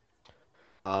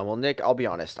 Well, Nick, I'll be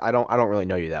honest. I don't really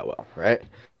know you that well, right?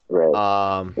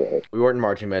 Right. Right. We weren't in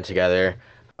marching band together.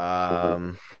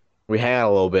 Mhm. We hang out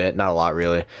a little bit, not a lot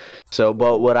really. So,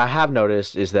 but what I have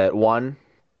noticed is that one,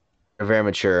 you're very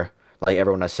mature, like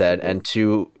everyone has said, and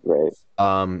two, Right.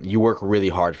 you work really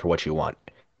hard for what you want,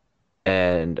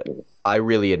 and I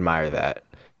really admire that.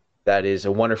 That is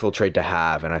a wonderful trait to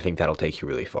have, and I think that'll take you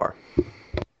really far.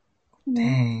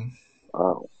 Dang.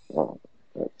 Wow. Wow.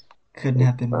 Couldn't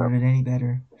have been worded any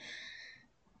better.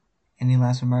 Any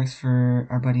last remarks for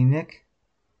our buddy Nick?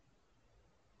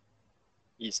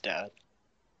 He's dad.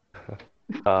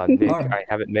 Nick, Alright. I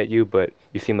haven't met you, but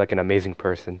you seem like an amazing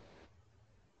person.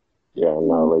 Yeah,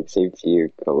 no, like same to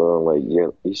you, Cologne. Like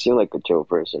you seem like a chill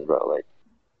person, bro.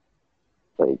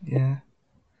 Like Yeah.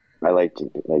 I like to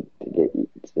get you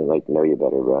to like know you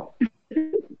better, bro.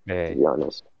 To Hey, be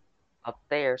honest. Up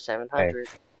there, hey. 700.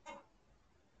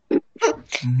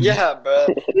 Yeah,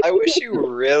 bro. I wish you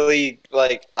really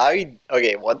like.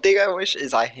 Okay. One thing I wish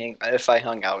is if I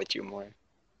hung out with you more.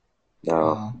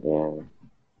 No, yeah.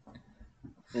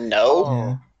 No.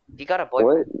 Oh, you got a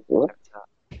boyfriend? What?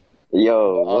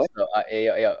 Yo, what? also,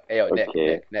 yo,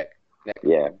 Okay. Nick.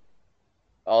 Yeah.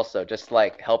 Also, just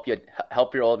like help your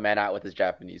old man out with his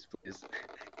Japanese, please.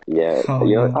 Yeah. Oh,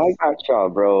 Yo, yeah. I got y'all,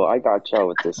 bro. I got y'all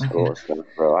with this Okay. school stuff,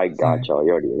 bro. I got Sorry. y'all.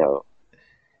 You already know.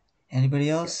 Anybody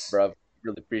else? Bro,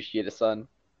 really appreciate it, son.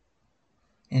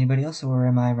 Anybody else, or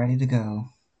am I ready to go?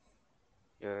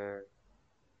 You're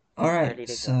All ready right.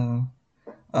 to go.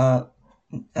 So,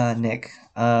 Nick,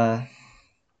 I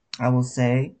will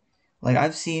say, like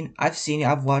I've seen you,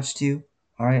 I've watched you.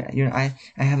 All right,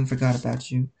 I haven't forgot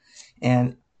about you,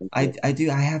 and I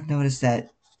have noticed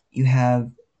that you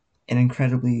have an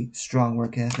incredibly strong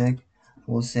work ethic.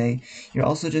 I will say you're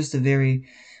also just a very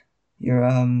you're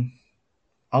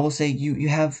I will say you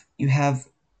have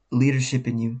leadership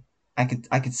in you. I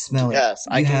could smell it. Yes,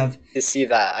 I You can have see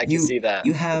that. I can see that.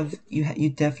 you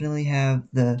definitely have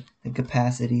the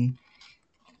capacity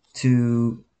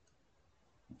to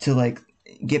like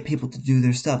get people to do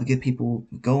their stuff, get people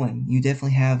going. You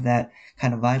definitely have that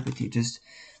kind of vibe with you. Just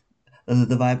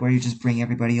the vibe where you just bring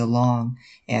everybody along,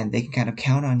 and they can kind of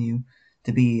count on you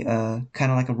to be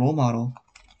kind of like a role model.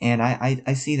 And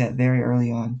I see that very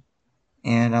early on,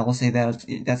 and I will say that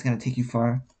that's gonna take you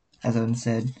far, as Owen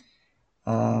said.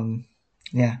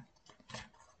 Yeah,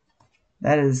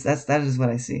 that is what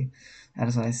I see. That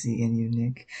is what I see in you,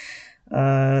 Nick.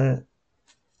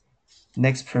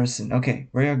 Next person. Okay,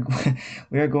 we are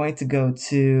we are going to go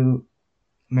to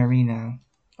Marie now.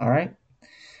 All right.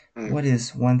 What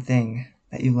is one thing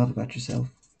that you love about yourself?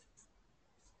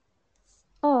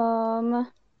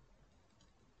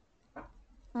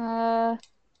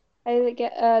 I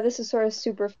get this is sort of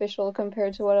superficial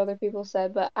compared to what other people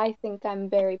said, but I think I'm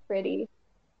very pretty.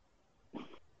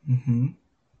 Mm-hmm.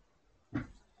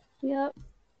 Yep,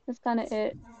 that's kind of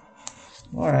it.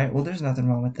 All right. Well, there's nothing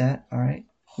wrong with that. All right.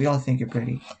 We all think you're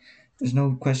pretty. There's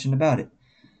no question about it.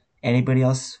 Anybody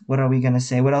else? What are we gonna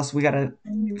say? What else? We gotta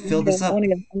fill this I up. want to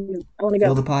go. I want to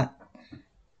Fill go. the pot.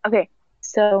 Okay,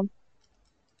 so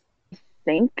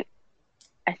think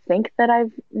I think that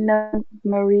I've known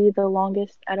Marie the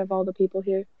longest out of all the people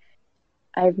here.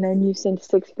 I've known you since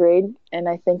sixth grade, and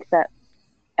I think that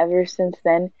ever since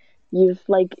then, you've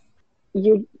like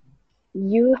you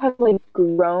you have like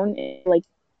grown in, like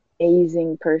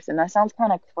amazing person. That sounds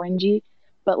kind of cringy,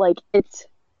 but like it's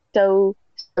so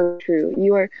true.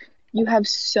 You have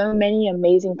so many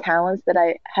amazing talents that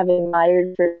I have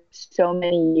admired for so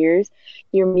many years.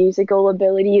 Your musical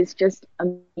ability is just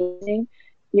amazing.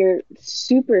 You're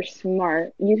super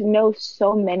smart. You know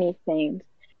so many things.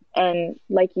 And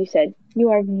like you said, you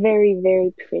are very,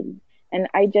 very pretty. And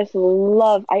I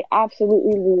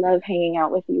absolutely love hanging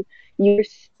out with you. You're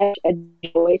such a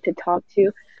joy to talk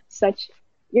to, such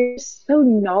you're so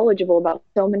knowledgeable about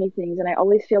so many things, and I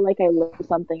always feel like I learn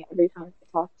something every time I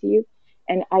talk to you.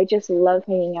 And I just love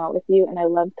hanging out with you, and I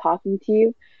love talking to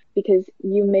you because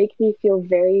you make me feel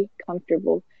very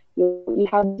comfortable. You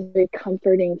have a very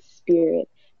comforting spirit,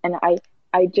 and I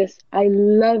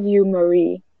love you,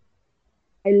 Marie.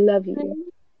 I love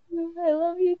you. I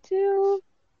love you too.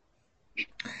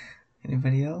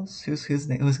 Anybody else? Who's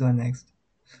going next?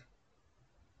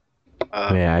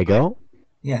 May I go?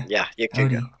 Yeah. Yeah, you can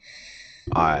go.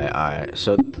 Howdy. Alright.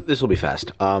 So this will be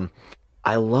fast.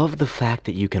 I love the fact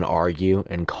that you can argue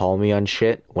and call me on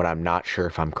shit when I'm not sure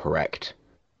if I'm correct.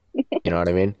 You know what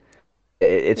I mean?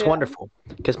 It's Yeah. wonderful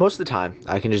because most of the time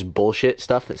I can just bullshit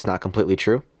stuff that's not completely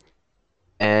true,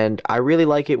 and I really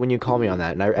like it when you call me on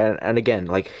that. And again,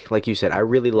 like you said, I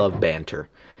really love banter,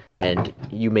 and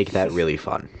you make that really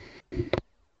fun.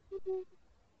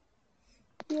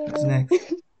 Who's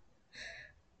next?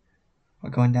 We're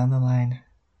going down the line.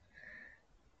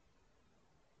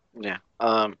 Yeah.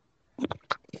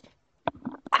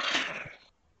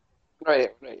 Right.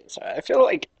 So I feel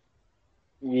like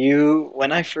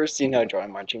when I first,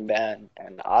 joined marching band,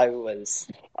 and I was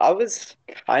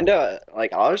kind of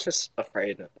like, I was just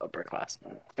afraid of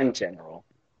upperclassmen in general.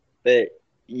 But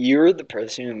you're the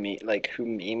person who made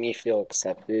me feel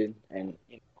accepted, and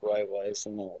who I was,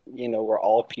 and we're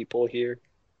all people here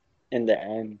in the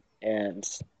end, and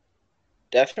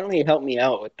definitely helped me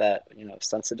out with that,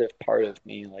 sensitive part of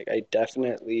me. Like, I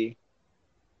definitely,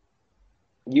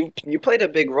 you played a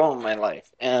big role in my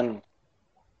life, and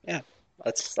yeah,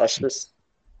 that's just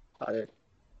I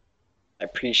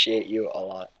appreciate you a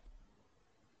lot.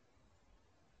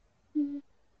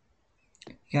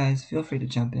 Guys, feel free to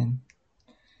jump in.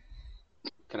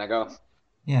 Can I go?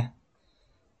 Yeah.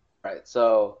 Right.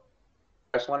 So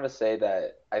I just wanted to say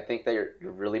that I think that you're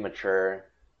really mature.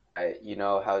 You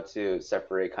know how to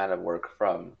separate kind of work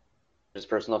from just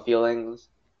personal feelings,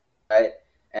 right?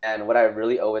 And what I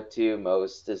really owe it to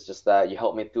most is just that you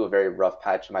helped me through a very rough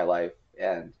patch in my life,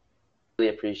 and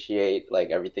really appreciate like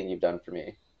everything you've done for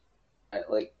me.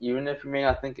 Like even if you may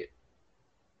not think it,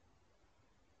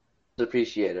 just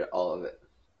appreciate it, all of it.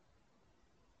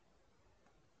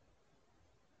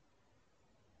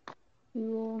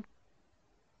 Yeah.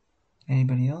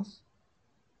 Anybody else?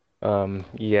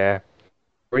 Yeah.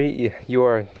 You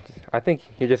are, I think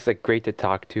you're just like great to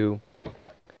talk to,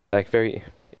 like very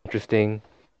interesting,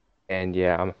 and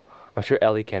yeah, I'm sure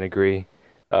Ellie can agree.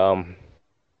 Um,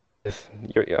 just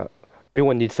yeah,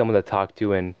 everyone needs someone to talk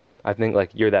to, and I think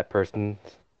like you're that person.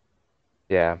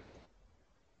 Yeah,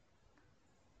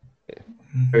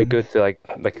 very good to like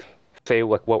say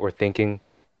what we're thinking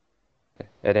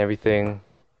and everything.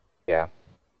 Yeah.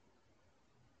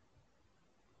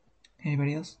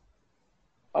 Anybody else?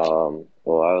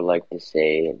 Well, I would like to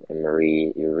say,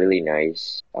 Marie, you're really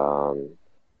nice. And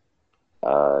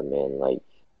like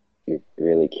you're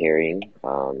really caring,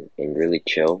 and really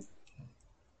chill.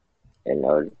 And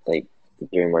I would like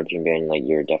during marching band, like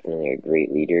you're definitely a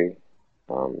great leader.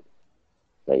 Um,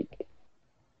 like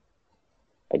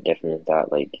I definitely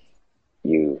thought like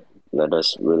you led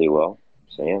us really well.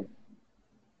 So yeah.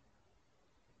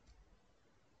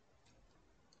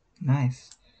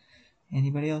 Nice.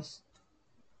 Anybody else?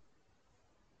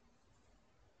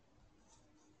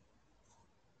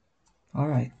 All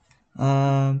right.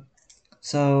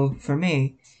 So for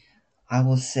me, I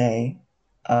will say,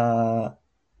 uh,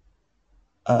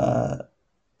 uh,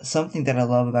 something that I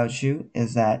love about you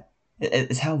is that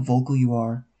is how vocal you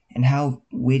are and how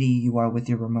witty you are with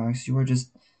your remarks. You are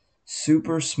just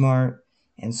super smart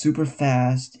and super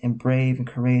fast and brave and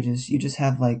courageous. You just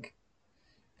have like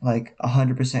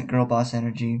 100% girl boss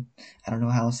energy. I don't know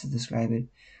how else to describe it,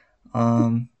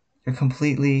 You're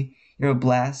a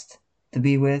blast to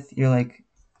be with. You're like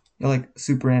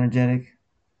super energetic,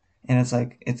 and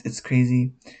it's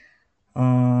crazy.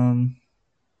 And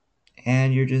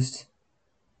you're just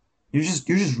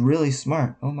really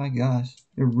smart. Oh my gosh,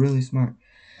 you're really smart,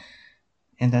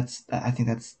 and I think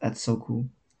that's so cool.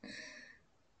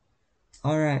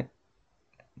 All right,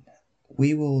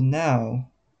 we will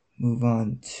now move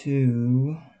on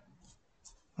to.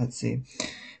 Let's see.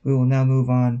 We will now move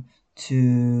on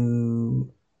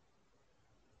to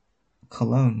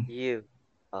Cologne. You.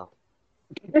 Oh.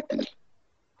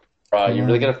 Bro, you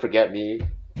really gonna forget me?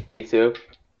 Me too.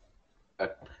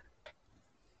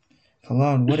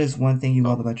 Cologne, what is one thing you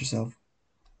love about yourself?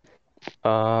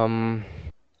 I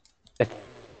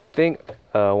think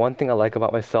one thing I like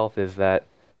about myself is that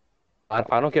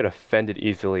I don't get offended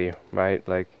easily, right?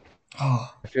 Like,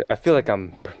 Oh, I feel like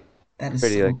I'm that is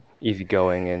pretty so. like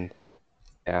easygoing and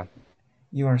yeah.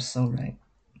 You are so right.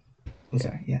 I'm Yeah.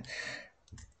 sorry. Yeah.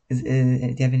 Do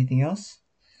you have anything else?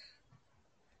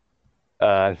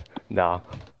 No.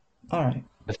 All right.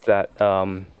 Just that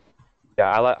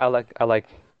yeah, I like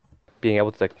being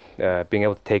able to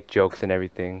take jokes and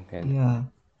everything and Yeah.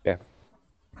 yeah.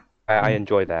 I Yeah.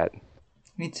 enjoy that.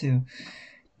 Me too.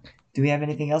 Do we have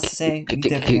anything else to say? We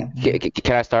definitely have.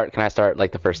 Can I start? Can I start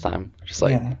like the first time? Just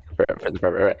like Yeah. for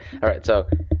the all right. So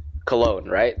Cologne,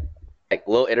 right? Like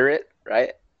Lil Iterate,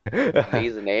 right?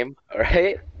 Amazing name, all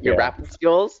right? Your Yeah. rapping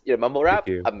skills, your mumble rap,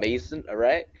 you. amazing, all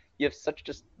right? You have such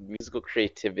just musical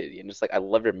creativity and just like I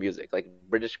love your music, like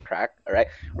British crack, all right?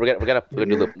 We're gonna do a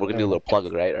little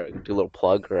plug, right? Or do a little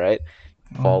plug, all right?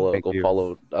 Thank Go you.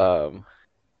 follow.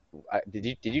 Did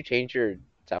you change your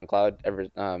SoundCloud ever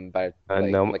by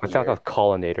No, like my a year? SoundCloud's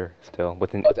Collinator still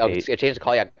with an I 8. changed the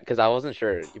call, yeah, because I wasn't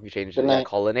sure if you changed it. Good Yeah, night.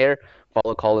 Collinator.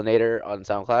 Follow Collinator on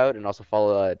SoundCloud and also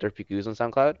follow Derpy Goose on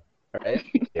SoundCloud. All right.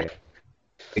 Yeah.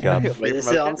 Big up. Wait, is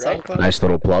it on SoundCloud? Nice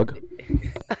little plug.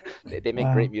 They make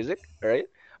Wow. great music, all right?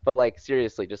 But like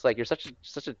seriously, just like you're such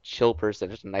a chill person,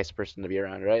 just a nice person to be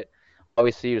around, right?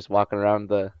 Always see you just walking around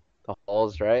the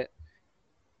halls, right?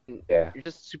 Yeah. You're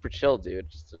just super chill, dude.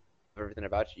 Just everything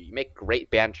about you. You make great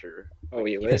banter. Oh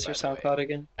wait, what Even, is your by the way. SoundCloud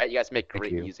again? Right, you guys make Thank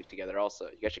great you. music together. Also,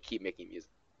 you guys should keep making music.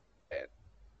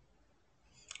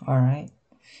 All right.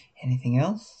 Anything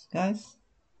else, guys?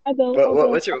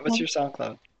 What's your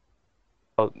SoundCloud?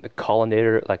 Oh, the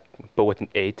Collinator, like, but with an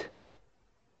 8.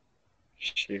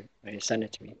 Shoot, wait, send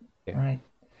it to me. Yeah. All right.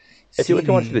 If you want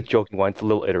to see the CB. joking one, it's a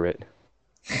little iterate.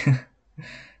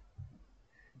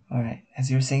 All right. As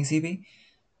you were saying, CB.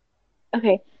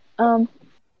 Okay.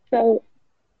 So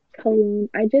Colleen,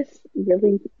 I just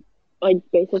really like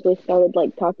basically started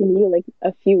like talking to you like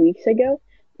a few weeks ago,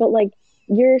 but like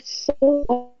you're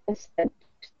so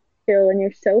chill and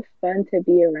you're so fun to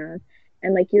be around,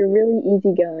 and like you're really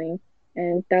easygoing,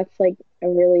 and that's like a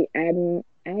really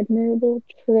admirable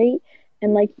trait.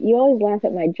 And like you always laugh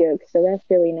at my jokes, so that's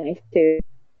really nice too.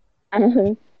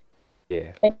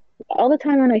 Yeah. And all the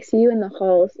time when I see you in the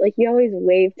halls, like you always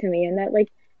wave to me, and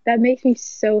that makes me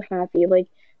so happy. Like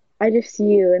I just see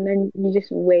you, and then you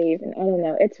just wave, and I don't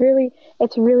know. It's really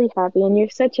happy, and you're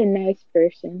such a nice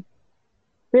person.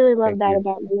 Really love Thank that you.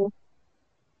 about you.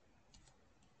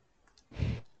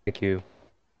 Thank you.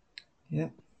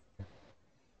 Yep.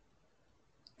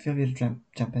 Feel free to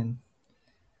jump in.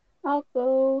 I'll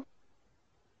go.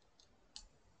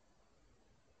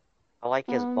 I like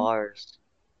his bars.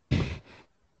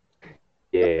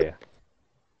 Yeah.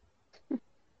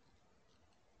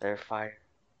 They're fire.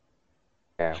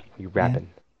 Yeah. You rapping.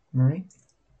 Marie?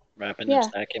 Rapping Yeah. and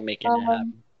stacking, making it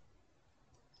happen.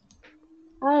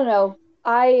 I don't know.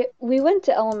 We went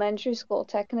to elementary school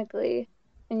technically,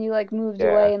 and you like moved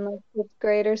Yeah. away in like 5th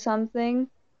grade or something.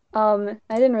 I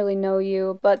didn't really know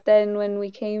you, but then when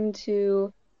we came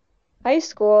to high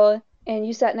school and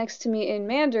you sat next to me in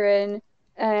Mandarin,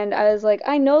 and I was like,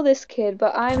 I know this kid,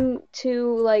 but I'm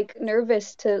too like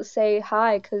nervous to say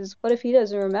hi, 'cause what if he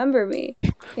doesn't remember me,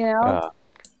 you know?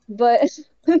 But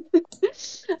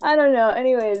I don't know.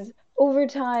 Anyways, over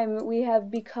time we have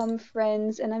become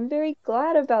friends, and I'm very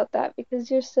glad about that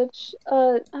because you're such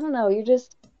I don't know,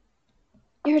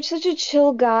 you're such a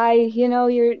chill guy, you know,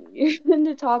 you're fun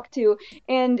to talk to,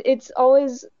 and it's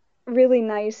always really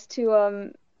nice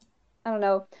to I don't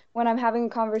know, when I'm having a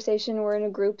conversation, we're in a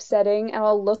group setting, and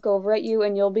I'll look over at you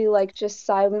and you'll be like just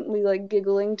silently like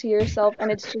giggling to yourself,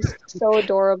 and it's just so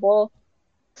adorable.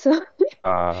 So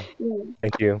yeah.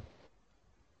 Thank you.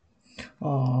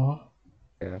 Aww.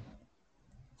 Yeah.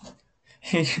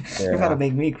 You're about to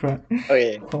make me cry.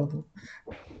 Okay. Hold on.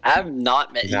 I've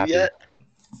not met you Happy. yet.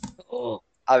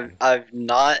 I've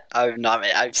not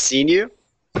met. I've seen you,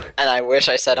 and I wish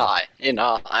I said hi. You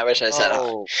know, I wish I said hi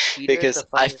Oh, Peter's because the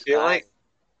I funniest feel guy. like.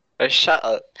 Shut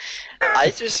up.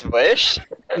 I just wish.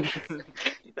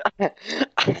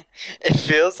 It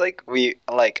feels like we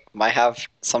might have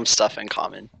some stuff in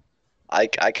common. I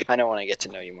kind of want to get to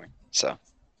know you more. So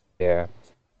Yeah.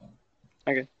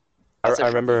 okay. I That's it for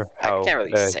me. remember I how can't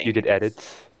really say you did anything.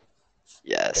 edits.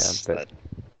 Yes.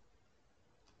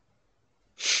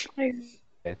 Yeah,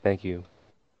 yeah, thank you.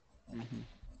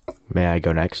 May I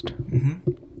go next?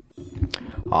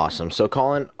 Awesome. So,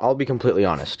 Colin, I'll be completely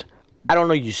honest. I don't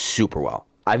know you super well.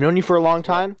 I've known you for a long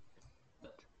time.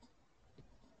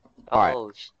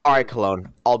 All right, Cologne.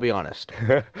 I'll be honest.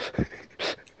 I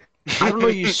don't know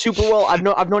you super well.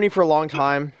 I've known you for a long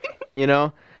time, you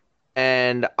know,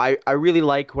 and I really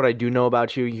like what I do know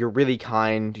about you. You're really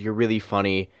kind. You're really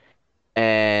funny,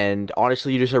 and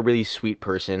honestly, you're just a really sweet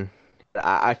person.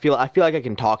 I feel like I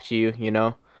can talk to you, you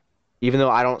know. Even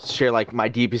though I don't share like my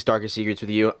deepest, darkest secrets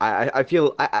with you, I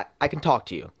feel I can talk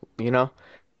to you, you know,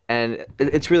 and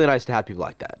it's really nice to have people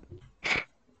like that.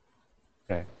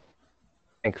 Okay.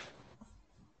 Thanks.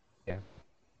 Yeah.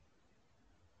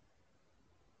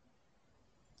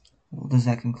 Well, does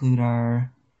that conclude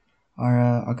our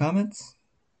comments?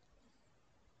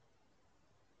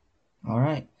 All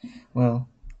right. Well,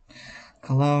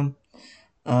 Cologne,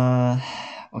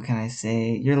 what can I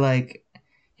say? You're like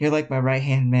my right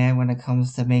hand man when it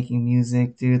comes to making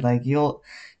music, dude. Like you're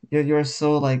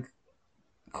so like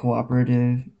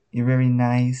cooperative. You're very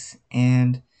nice,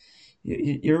 and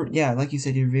you're yeah, like you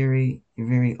said, you're very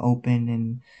open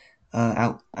and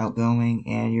outgoing,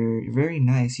 and you're very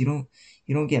nice. You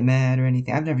don't get mad or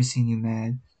anything. I've never seen you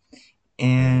mad,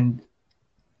 and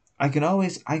I can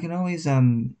always have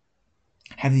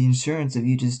the assurance of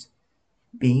you just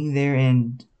being there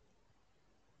and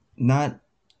not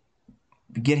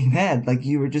getting mad. Like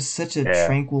you were just such a Yeah.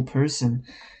 tranquil person,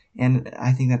 and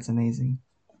I think that's amazing.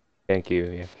 Thank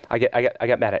you. Yeah. I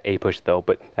got mad at A push though,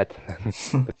 but that's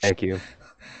but thank you.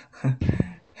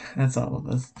 That's all of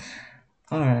us.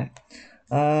 All right.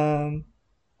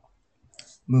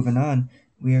 Moving on.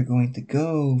 We are going to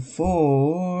go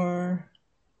for.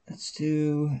 Let's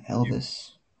do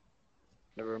Elvis.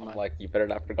 Never mind. Like, you better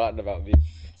not have forgotten about me.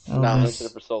 Elvis. I've mentioned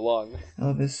it for so long.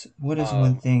 Elvis, what is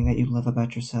one thing that you love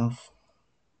about yourself?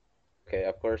 Okay,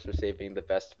 of course we're saving the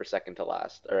best for second to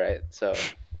last. All right, so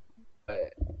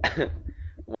but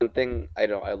one thing I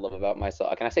love about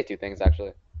myself. Can I say two things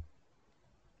actually?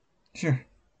 Sure.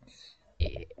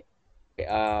 Okay,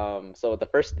 so the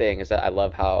first thing is that I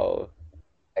love how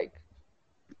like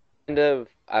kind of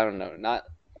I don't know, not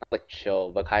like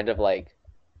chill, but kind of like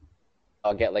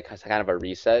I'll get like kind of a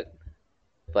reset,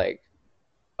 like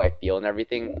how I feel and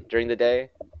everything during the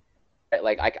day. Right?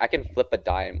 Like I can flip a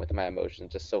dime with my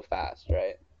emotions just so fast,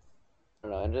 right? I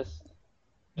don't know, and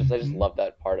I just love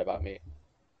that part about me.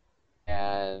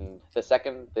 And the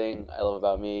second thing I love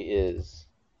about me is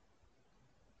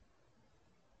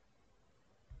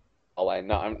oh, I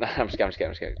no, I'm just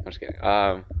kidding.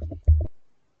 No,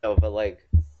 but like,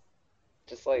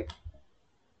 just like,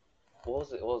 what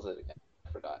was it again?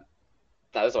 I forgot.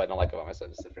 No, this is what I don't like about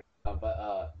myself. Just different.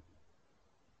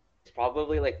 It's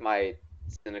probably like my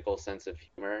cynical sense of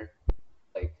humor.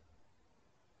 Like,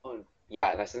 oh,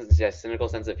 yeah, cynical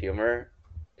sense of humor.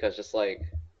 Because just like,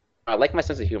 I like my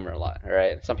sense of humor a lot. All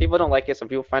right. Some people don't like it. Some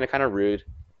people find it kind of rude.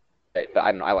 Right? But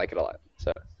I don't know. I like it a lot.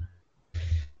 So.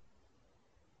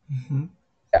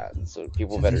 Yeah, so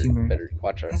people better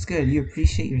watch out. That's good. You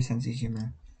appreciate your sense of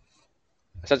humor.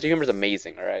 Sense of humor is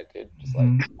amazing, all right, dude. Just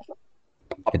like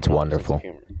it's wonderful.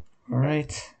 All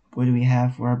right, what do we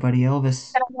have for our buddy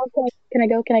Elvis? Can I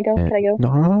go? Can I go? Can I go?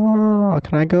 No,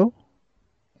 can I go?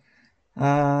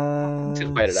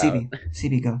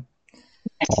 CB, go.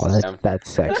 Oh,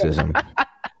 that's sexism.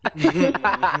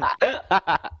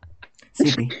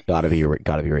 CB, gotta be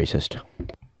racist.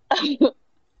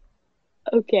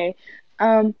 Okay.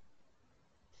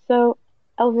 So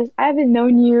Elvis, I haven't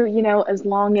known you, you know, as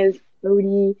long as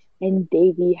Odie and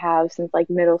Davey have since like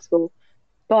middle school.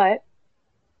 But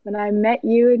when I met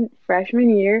you in freshman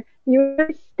year, you were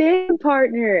a stand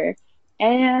partner.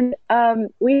 And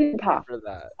we didn't talk. For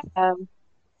that.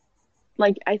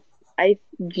 Like I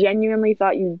genuinely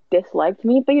thought you disliked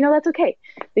me, but you know, that's okay.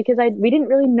 Because we didn't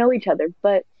really know each other.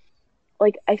 But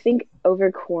like I think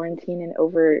over quarantine and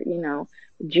over, you know,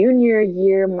 junior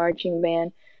year marching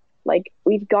band, like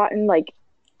we've gotten like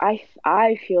I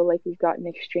feel like we've gotten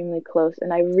extremely close,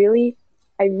 and I really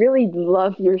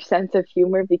love your sense of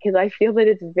humor because I feel that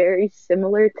it's very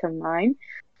similar to mine,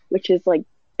 which is like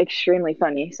extremely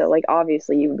funny. So like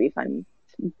obviously you would be funny.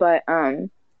 But I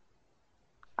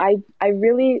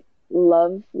really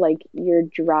love like your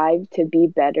drive to be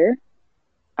better.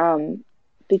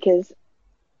 Because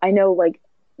I know like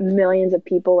millions of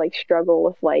people like struggle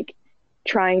with like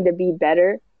trying to be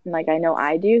better, and like I know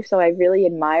I do. So I really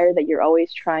admire that you're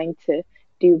always trying to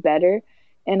do better,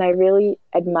 and I really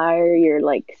admire your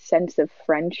like sense of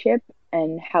friendship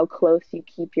and how close you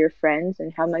keep your friends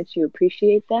and how much you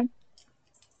appreciate them.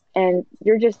 And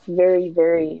you're just very,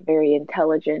 very, very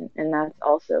intelligent, and that's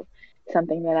also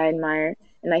something that I admire.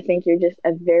 And I think you're just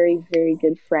a very, very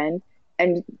good friend,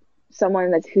 and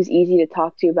someone that's who's easy to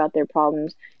talk to about their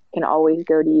problems, can always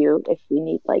go to you if we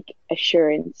need like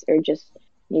assurance or just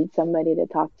need somebody to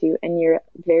talk to. And you're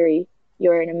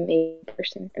an amazing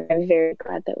person, and I'm very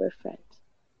glad that we're friends.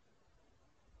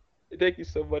 Thank you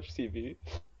so much, CV.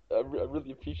 I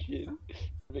really appreciate it.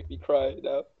 You make me cry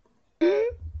now.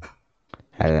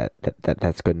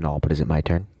 That's good and all, but is it my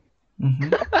turn?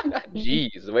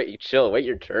 Jeez, wait, chill, wait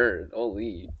your turn.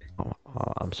 Holy. Oh,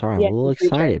 I'm sorry, I'm Yeah, a little it's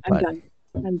your turn. excited, I'm but done.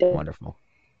 I'm done. wonderful.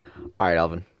 All right,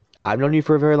 Alvin. I've known you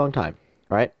for a very long time,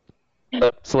 right? You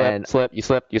slipped.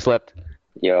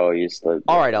 Yo, you slipped.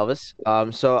 All right, Elvis.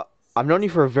 So I've known you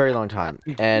for a very long time,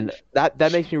 and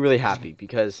that makes me really happy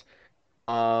because,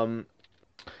 I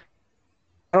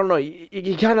don't know,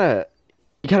 you kind of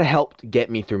helped get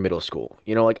me through middle school.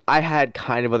 You know, like I had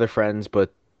kind of other friends,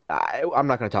 but I'm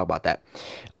not going to talk about that.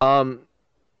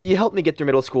 You helped me get through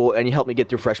middle school, and you helped me get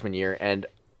through freshman year, and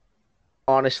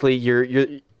honestly, you're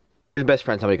the best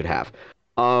friend somebody could have.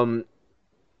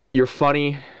 You're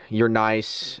funny, you're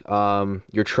nice,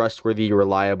 you're trustworthy, you're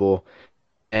reliable,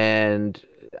 and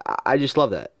I just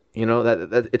love that. You know,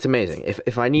 that it's amazing.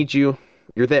 If I need you,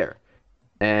 you're there,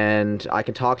 and I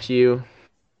can talk to you.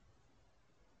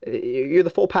 You're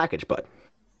the full package, bud.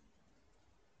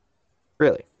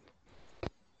 Really.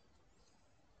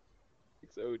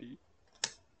 Thanks, Odie.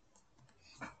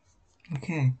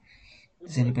 Okay.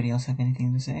 Does anybody else have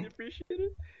anything to say? Appreciate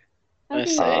it. I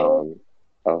say. Oh,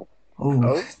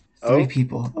 Oh? three Oh?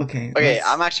 people. Okay. Okay,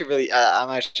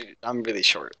 let's- I'm really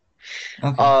short.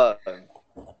 Okay.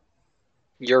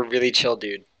 You're a really chill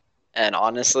dude, and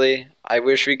honestly, I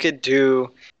wish we could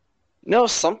do,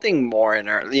 something more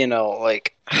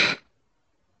like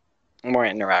more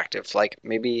interactive. Like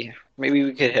maybe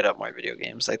we could hit up more video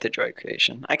games, like the Droid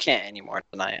Creation. I can't anymore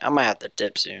tonight. I might have to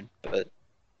dip soon, but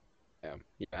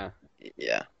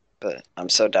yeah. But I'm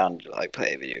so down to like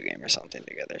play a video game or something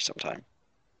together sometime.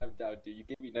 I'm down, dude. You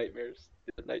gave me nightmares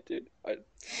the other night, dude. I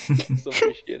so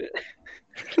appreciate it.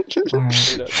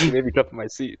 Alright. You made me jump in my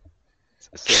seat.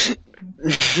 So,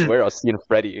 where I was seeing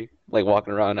Freddy like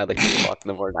walking around at like 2 o'clock in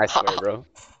the morning. I swear, bro.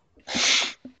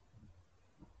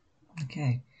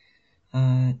 Okay.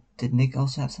 Did Nick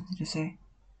also have something to say?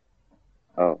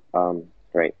 Oh,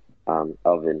 right.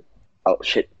 Alvin. Oh,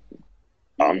 shit.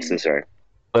 Oh, I'm so sorry.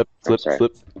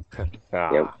 Slip.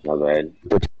 Yep, my bad.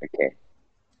 Okay.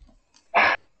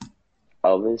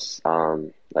 Elvis,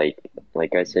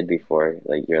 like I said before,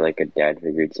 like you're like a dad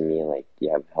figure to me. Like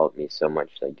you have helped me so much.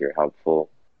 Like you're helpful.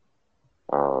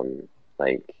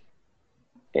 Like,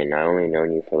 and I only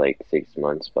known you for like 6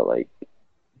 months, but like,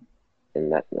 in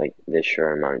that like this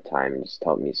short amount of time, just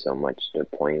helped me so much to the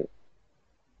point,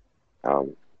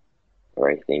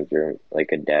 where I think you're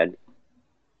like a dad.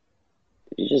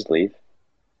 Did you just leave?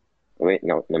 Wait,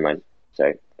 no, never mind.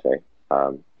 Sorry.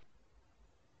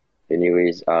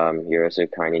 Anyways, you're also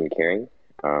kind and caring.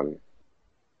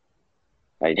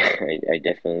 I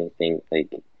definitely think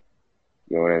like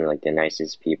you're one of like the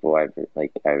nicest people I've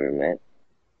like ever met.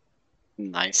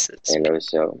 Nicest. And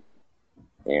also,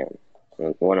 yeah,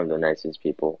 one of the nicest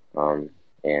people. And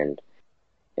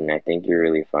I think you're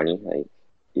really funny. Like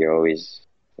you're always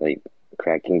like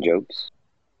cracking jokes,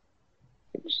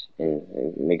 and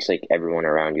it makes like everyone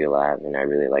around you laugh, and I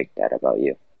really like that about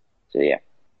you. So yeah.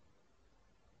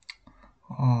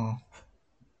 Oh,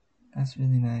 that's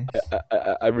really nice.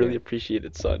 I really appreciate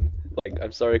it, son. Like,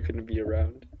 I'm sorry I couldn't be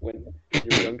around when you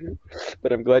were younger,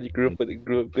 but I'm glad you grew up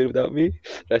without me.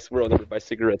 I swear I'll never buy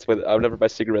cigarettes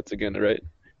again, alright?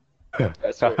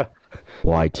 I swear.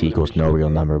 YT equals no real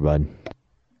number, bud.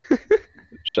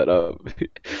 Shut up.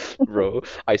 Bro,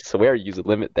 I swear use a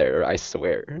limit there, I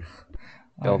swear.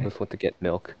 Elvis went to get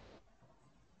milk.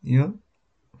 Yep.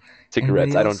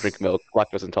 Cigarettes, Anybody I don't else? drink milk.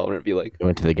 Lactose intolerant, be like. You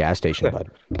went to the gas station, bud.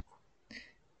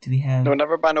 Do we have No,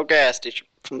 never buy no gas station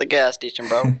from the gas station,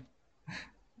 bro.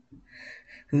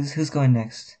 who's going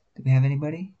next? Do we have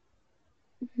anybody?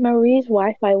 Marie's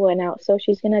Wi-Fi went out, so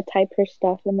she's gonna type her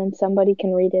stuff, and then somebody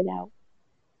can read it out.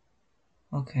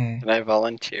 Okay. Can I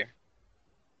volunteer?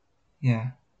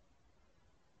 Yeah.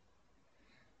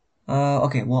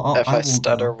 Okay. Well, If I I will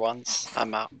stutter go. once,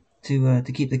 I'm out. to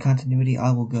keep the continuity,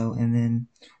 I will go, and then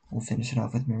we'll finish it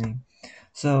off with Marie.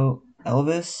 So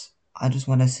Elvis, I just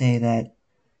want to say that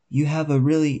you have a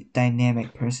really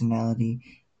dynamic personality,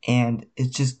 and it's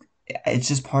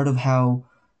just part of how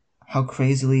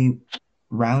crazily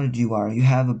rounded you are. You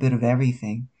have a bit of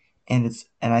everything, and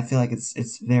I feel like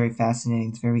it's very fascinating.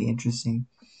 It's very interesting.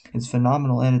 It's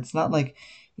phenomenal, and it's not like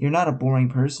you're not a boring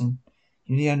person.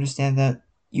 You need to understand that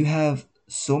you have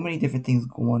so many different things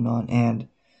going on, and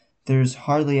there's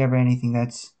hardly ever anything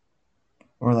there's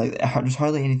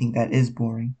hardly anything that is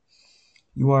boring.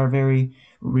 You are a very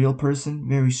real person,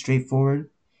 very straightforward,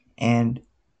 and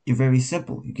you're very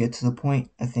simple. You get to the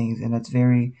point of things, and that's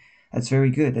very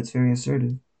good. That's very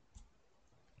assertive.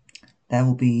 That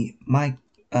will be my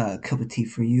cup of tea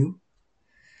for you.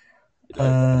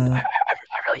 I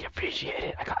really appreciate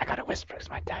it. I gotta whisper because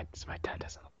my dad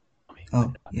doesn't know me.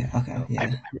 Oh yeah, okay,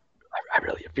 yeah. I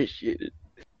really appreciate it.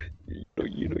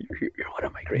 You're one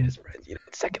of my greatest friends.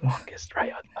 Second longest,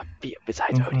 right?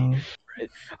 Besides No Odie, problem. right?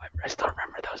 I still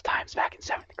remember those times back in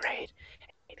 7th grade,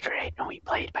 8th grade, when we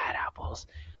played Bad Apples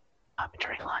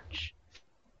during lunch.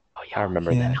 Oh yeah, I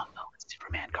remember Yeah. that. Elmo and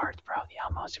Superman cards, bro. The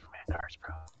Elmo and Superman cards,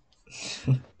 bro.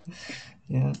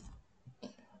 Yeah.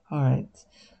 All right.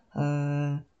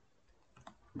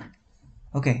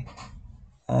 Okay.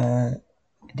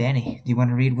 Danny, do you want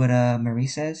to read what Marie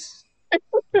says?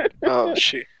 Oh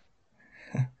shoot.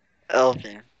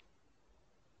 Elvin,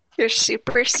 you're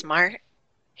super smart.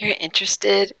 You're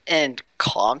interested in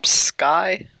comp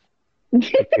sky?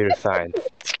 Computer science.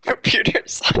 Computer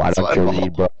science. Why don't you my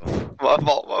read both?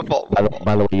 fault. My fault.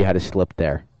 By the way, you had a slip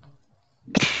there.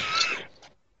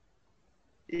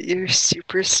 You're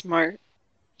super smart.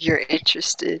 Your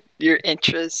interest in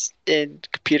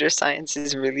computer science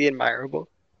is really admirable.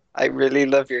 I really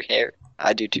love your hair.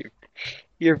 I do too.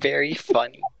 You're very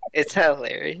funny. It's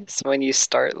hilarious when you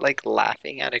start like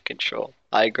laughing out of control.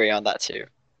 I agree on that too.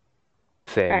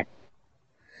 Same.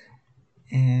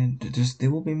 And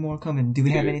there will be more coming. Do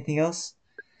we have Dude. anything else?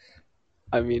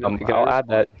 I mean, I'll add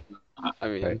that. I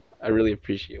mean, I really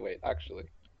appreciate. Wait, actually,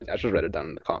 I just read it down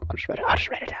in the comment. I'll just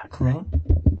write it down.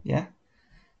 Cologne? Yeah.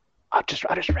 I'll just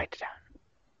write it down.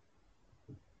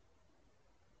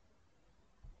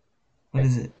 What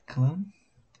is it? Cologne?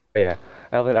 Yeah,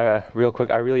 Alvin, real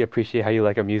quick, I really appreciate how you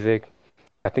like our music.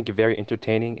 I think you're very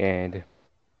entertaining and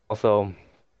also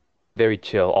very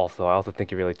chill. Also, I also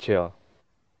think you're really chill.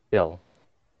 Chill.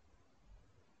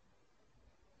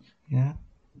 Yeah.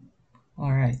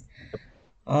 All right.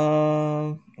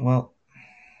 Well,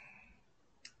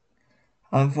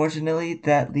 unfortunately,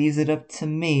 that leaves it up to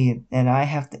me, and I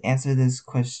have to answer this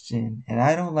question. And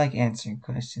I don't like answering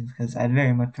questions because I'd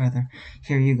very much rather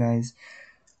hear you guys.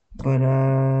 But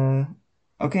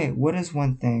okay. What is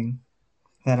one thing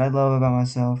that I love about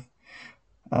myself?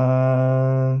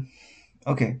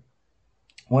 Okay.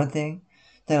 One thing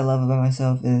that I love about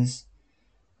myself is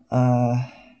how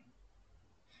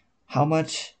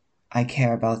much I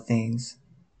care about things,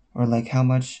 or like how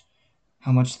much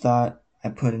thought I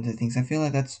put into things. I feel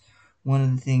like that's one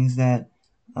of the things that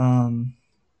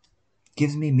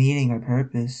gives me meaning or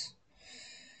purpose.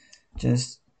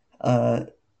 Just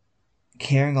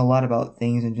caring a lot about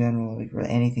things in general, like or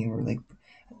anything, or like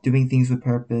doing things with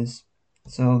purpose.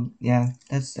 So yeah,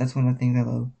 that's one of the things I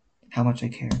love. How much I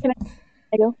care. Can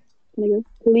I go? Can I go?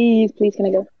 Please, can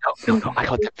I go? No, I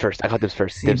got this first. Dibs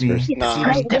first.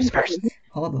 CB. Dibs first.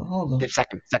 Hold on. Dibs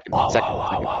second.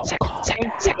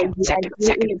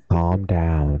 Calm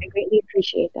down. I greatly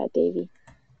appreciate that, Davey.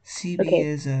 CB Okay.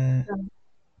 is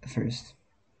first.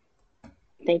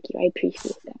 Thank you. I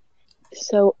appreciate that.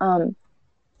 So, I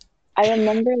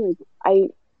remember like I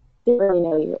didn't really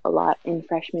know you a lot in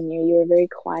freshman year. You were very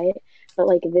quiet, but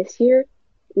like this year,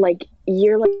 like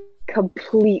you're like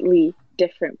completely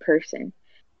different person,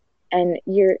 and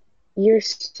you're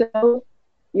so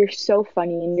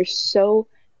funny and you're so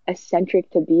eccentric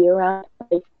to be around.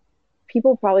 Like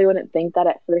people probably wouldn't think that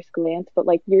at first glance, but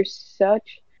like you're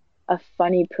such a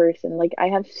funny person. Like I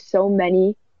have so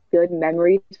many good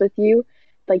memories with you,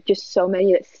 like just so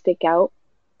many that stick out,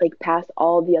 like past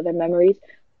all the other memories.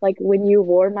 Like when you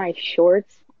wore my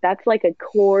shorts, that's like a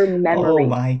core memory Oh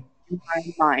my. in my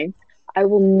mind. I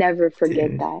will never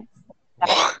forget Dude. that.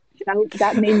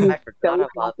 That made me I forgot so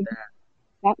about happy. that.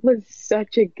 That was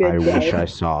such a good I day. wish I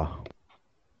saw.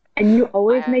 And you I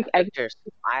always make have everything pictures.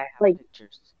 I have like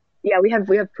pictures. yeah, we have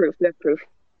proof. We have proof.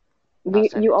 I'll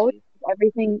send You it to always you. make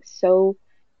everything so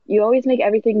you always make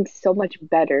everything so much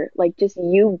better. Like just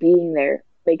you being there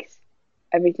makes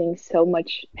everything so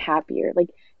much happier. Like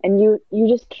and you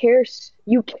just care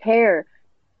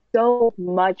so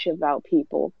much about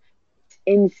people. It's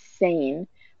insane.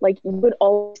 like you would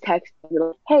always text me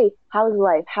like, "Hey, how's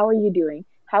life? How are you doing?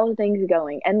 How are things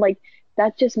going?" And like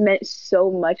that just meant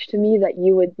so much to me that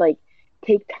you would like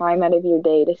take time out of your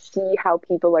day to see how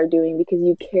people are doing because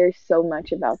you care so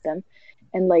much about them.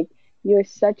 And like you're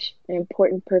such an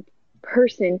important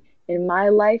person in my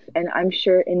life, and I'm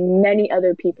sure in many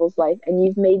other people's life, and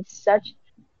you've made such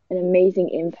an amazing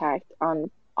impact on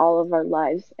all of our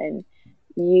lives, and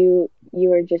you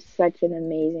are just such an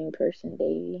amazing person,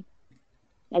 Davey.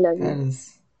 I love That you.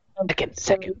 is.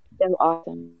 So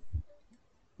awesome.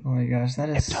 Oh my gosh, that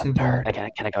is Turn. super.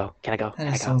 Can I go? Can I go? That Can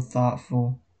I is go? so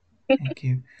thoughtful. Thank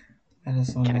you. That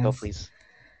is so Can I go, nice. please?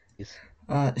 Please.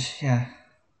 Yeah.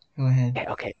 Go ahead.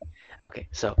 Okay.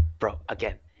 So, bro,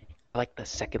 again, you're like the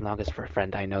second longest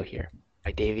friend I know here,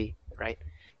 right, Davey? Right?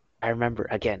 I remember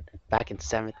again back in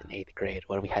 7th and 8th grade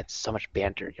when we had so much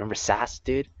banter. You remember Sass,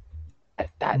 dude?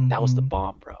 That was the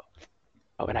bomb, bro.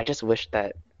 Oh, and I just wish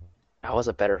that I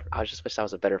just wish I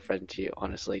was a better friend to you.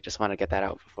 Honestly, just want to get that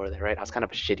out before that, right? I was kind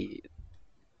of a shitty.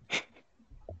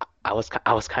 I was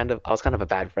kind of a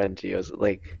bad friend to you. I was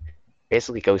like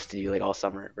basically ghosted you like all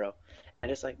summer, bro.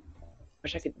 And it's like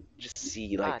wish I could just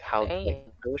see like God how dang. like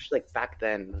I wish like back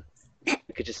then I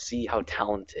could just see how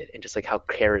talented and just like how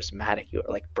charismatic you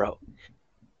are. Like, bro,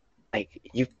 like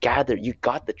you got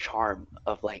the charm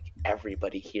of like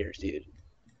everybody here, dude.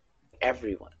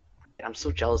 Everyone. And I'm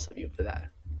so jealous of you for that.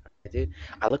 Right, dude?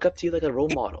 I look up to you like a role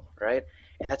model, right?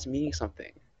 And that's meaning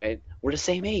something, right? We're the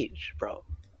same age, bro.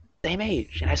 Same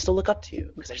age. And I still look up to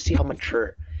you because I see how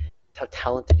mature, how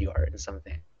talented you are in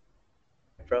something.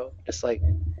 Bro. Just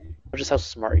how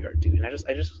smart you are, dude. And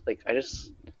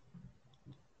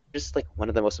just like one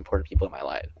of the most important people in my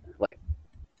life. Like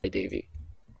hey Davey.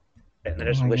 And I Oh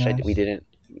just my wish gosh. we didn't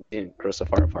grow so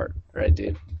far apart, right,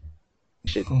 dude?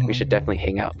 We should definitely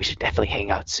hang out. We should definitely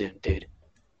hang out soon, dude.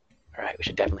 All right, we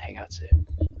should definitely hang out soon,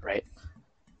 right?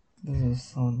 This is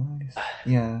so nice.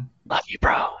 Yeah. Love you,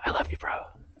 bro. I love you, bro.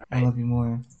 I love you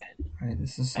more. Right.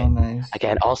 This is so nice.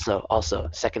 Again, also,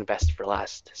 second best for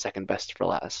last. Second best for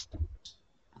last.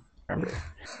 Remember,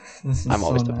 This is I'm so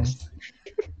always the nice. best.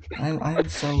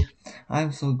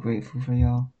 I'm so grateful for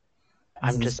y'all.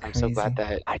 I'm so glad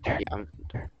that I'm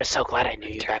so glad I knew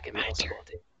you back in middle school,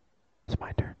 dude. It's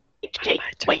my turn.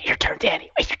 Wait, your turn, Danny.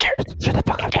 Wait, your turn. Shut the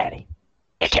fuck up, Danny.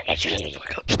 Shut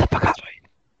the fuck up.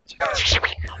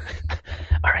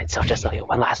 All right, so just okay,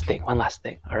 one last thing. All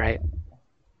right.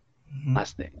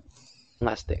 Last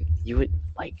thing. You would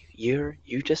like you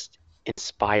just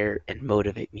inspire and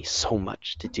motivate me so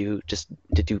much to do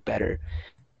better.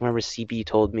 Remember CB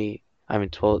told me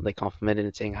like complimented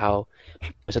and saying how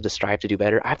I have to strive to do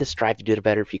better. I have to strive to do it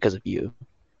better because of you.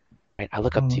 Right? I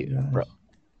look up to you, bro.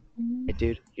 Right,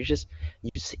 dude, you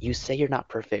say you're not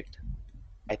perfect.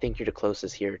 I think you're the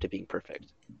closest here to being perfect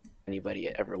anybody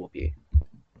ever will be.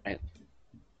 Right?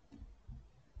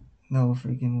 No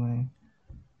freaking way.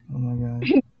 Oh my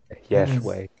god. Yes,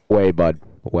 way. Way, bud.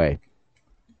 Way.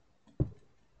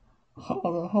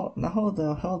 Hold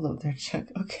up there, Chuck.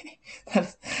 Okay.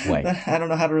 Way. I don't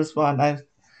know how to respond.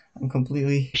 I'm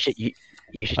completely. You should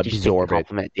just Absorb take the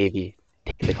compliment, Davey.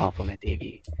 Take the compliment,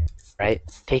 Davey. Right?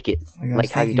 Take it. Oh my gosh, Like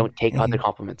how thank you you. don't take Thank other you.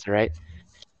 compliments, alright?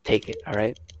 Take it,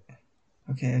 alright?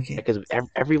 Okay. Because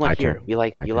everyone My here, turn. we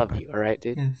love you, alright,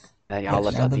 dude? Yes. I'll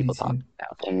let I other love you people talk too. now.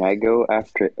 Can I go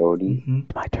after Odie?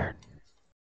 My turn.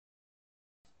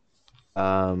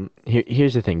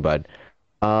 Here's the thing, bud.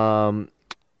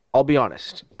 I'll be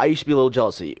honest. I used to be a little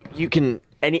jealous of you. You can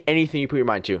anything you put your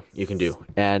mind to, you can do,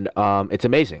 and it's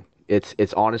amazing.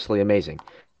 It's honestly amazing,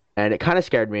 and it kind of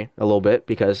scared me a little bit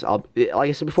because like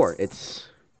I said before, it's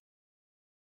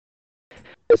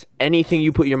anything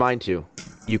you put your mind to,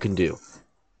 you can do.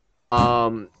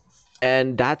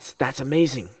 And that's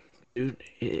amazing, dude.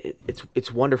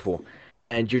 It's wonderful,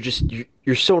 and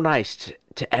you're so nice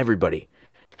to everybody,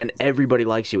 and everybody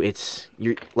likes you.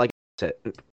 You're like I said,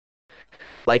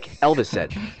 like Elvis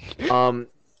said,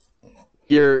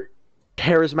 you're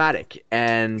charismatic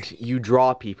and you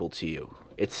draw people to you.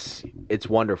 It's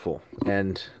wonderful,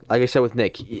 and like I said with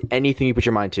Nick, anything you put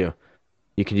your mind to,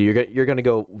 you can do. You're gonna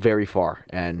go very far,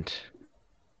 and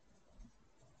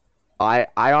I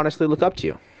honestly look up to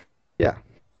you. Yeah.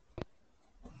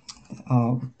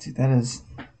 Oh, dude, that's.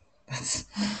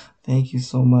 Thank you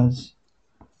so much.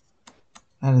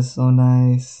 That is so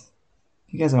nice.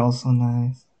 You guys are all so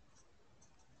nice.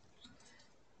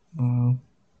 Wow.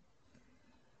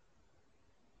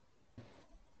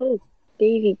 Oh,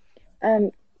 Davey,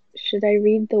 should I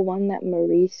read the one that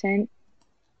Marie sent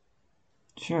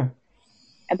Sure.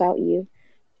 about you?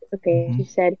 Okay, she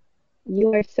said,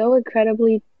 "You are so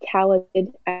incredibly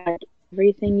talented at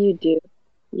everything you do.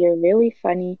 You're really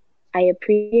funny. I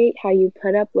appreciate how you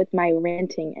put up with my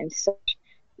ranting and such.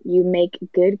 You make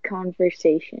good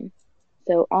conversation.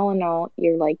 So all in all,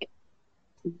 you're like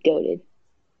goated.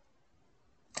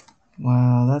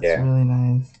 Wow, that's Yeah. really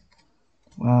nice.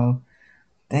 Wow.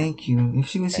 Thank you. If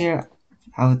she was here,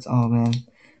 I would. Oh man.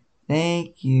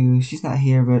 Thank you. She's not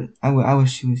here, but I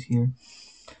wish she was here.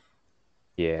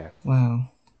 Yeah. Wow.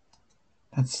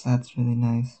 That's really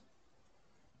nice.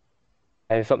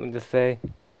 I have something to say,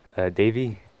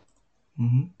 Davey.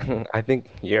 Mm-hmm. I think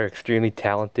you're extremely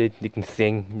talented. You can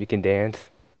sing, you can dance.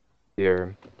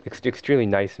 You're extremely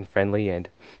nice and friendly, and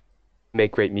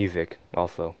make great music.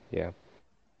 Also, yeah.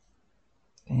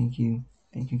 Thank you.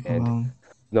 Thank you, And Cologne.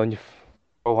 known you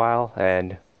for a while,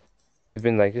 and you've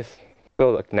been like just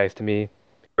so like nice to me.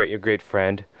 You're a great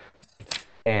friend,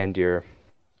 and you're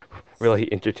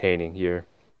really entertaining.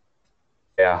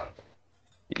 Yeah.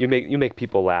 You make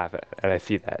people laugh, and I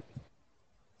see that.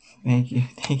 Thank you.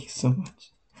 Thank you so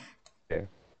much. Yeah.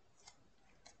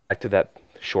 Back to that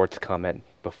shorts comment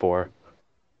before.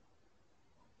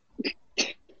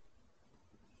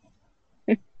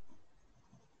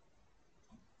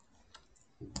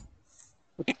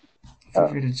 Feel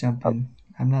free to jump in.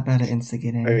 I'm not about to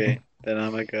instigate anything. Okay, then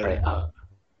I'm a good.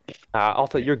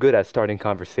 Also, you're good at starting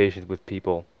conversations with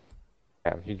people.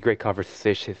 Yeah, you're a great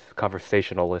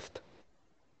conversationalist.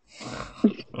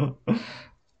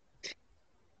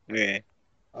 Okay.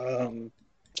 How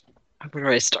do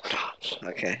I start off?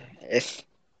 Okay. If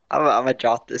I'm gonna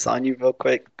drop this on you real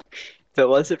quick. If it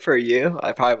wasn't for you,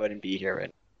 I probably wouldn't be here right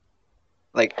now.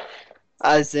 Like,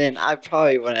 as in, I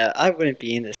wouldn't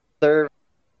be in this server,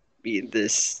 be in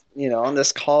this, on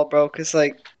this call, bro. Cause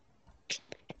like,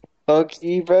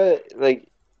 okay, bro, like,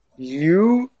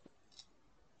 you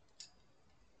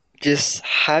just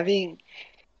having,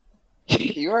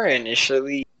 you are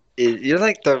initially, you're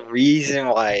like the reason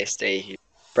why I stay here.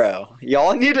 Bro,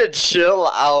 y'all need to chill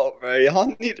out, bro.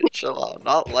 Y'all need to chill out.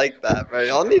 Not like that, bro.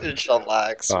 Y'all need to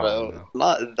chillax, bro. No.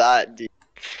 Not that deep,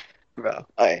 bro.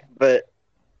 Alright, but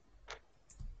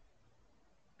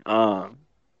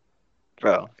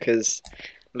bro, cause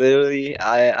literally, bro.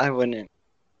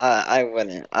 I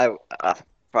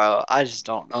just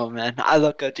don't know, man. I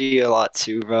look up to you a lot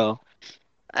too, bro.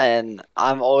 And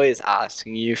I'm always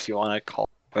asking you if you want to call,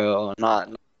 bro. Not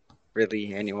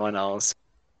really anyone else.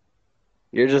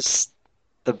 You're just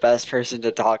the best person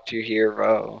to talk to here,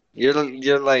 bro.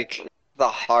 You're like the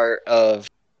heart of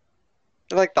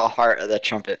the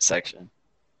trumpet section.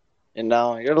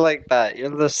 You're like that.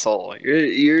 You're the soul.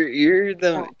 You're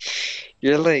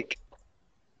like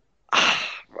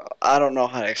I don't know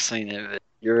how to explain it, but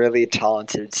you're really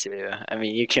talented too. I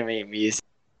mean, you can make music.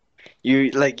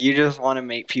 You just want to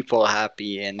make people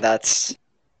happy, and that's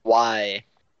why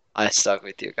I stuck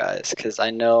with you guys. Because I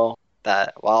know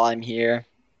that while I'm here,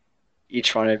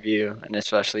 each one of you, and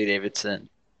especially Davidson,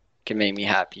 can make me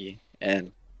happy,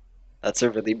 and that's a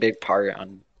really big part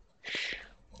on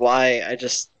why I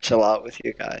just chill out with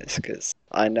you guys. Because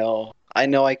I know I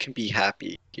can be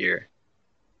happy here.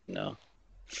 Thank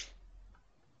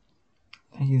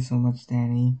you so much,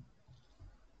 Danny.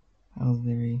 That was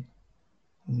very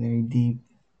deep.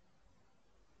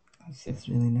 That's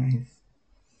really nice.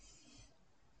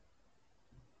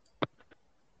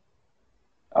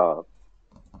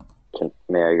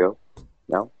 May I go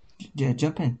now? Yeah,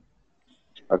 jump in.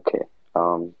 Okay.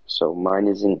 So mine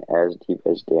isn't as deep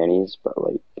as Danny's, but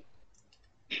like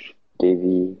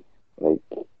Davey, like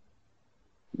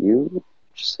you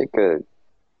just like a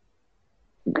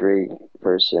great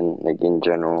person, like in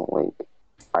general. Like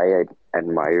I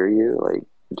admire you, like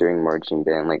during marching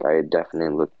band, like I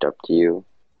definitely looked up to you.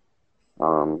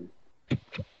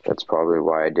 That's probably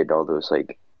why I did all those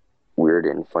like weird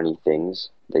and funny things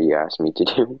that you asked me to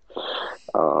do.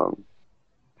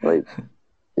 Like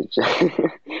it's just,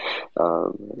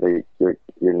 like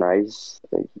you're nice,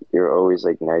 like you're always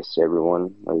like nice to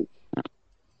everyone, like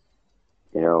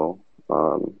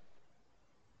um,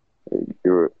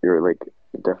 you're like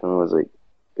definitely was like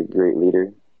a great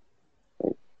leader,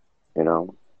 like you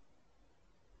know.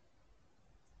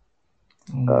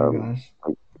 Oh my gosh.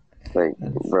 Like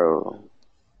bro,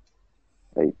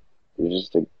 like you're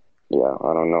just a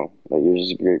I don't know, like you're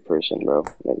just a great person, bro.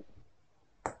 Like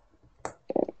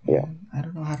yeah. I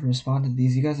don't know how to respond to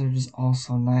these. You guys are just all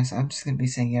so nice. I'm just gonna be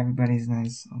saying everybody's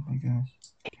nice. Oh my gosh.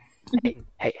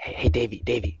 Hey,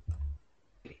 Davey.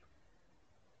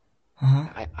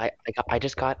 Uh-huh. I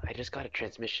just got a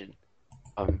transmission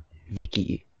from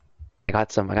Vicky. I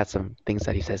got some things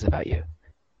that he says about you.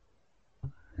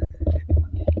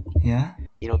 Yeah?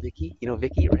 You know Vicky,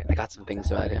 right? I got some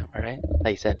things about him, all right? That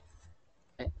he said.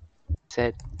 Right?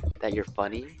 said that you're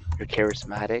funny, you're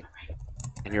charismatic,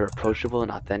 and you're approachable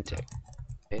and authentic.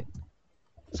 Okay?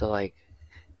 So like,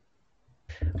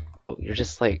 you're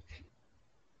just like,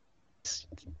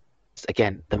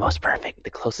 again, the most perfect, the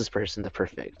closest person to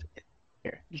perfect.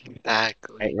 Here.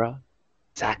 Exactly. Right, bro?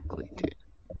 Exactly, dude.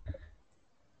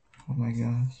 Oh my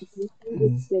gosh.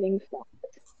 Spitting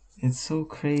It's so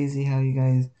crazy how you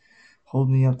guys hold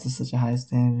me up to such a high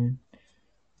standard.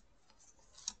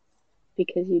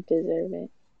 because you deserve it.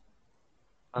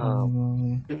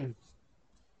 I'm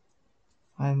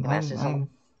Can I say something?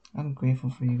 I'm grateful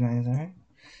for you guys, alright?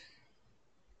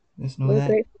 Just know We're that.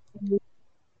 grateful for you.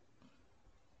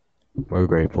 We're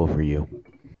grateful for you.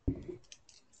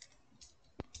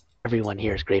 Everyone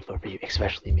here is grateful for you,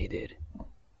 especially me, dude.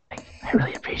 I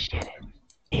really appreciate it.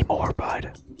 Need more,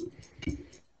 bud.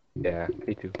 Yeah,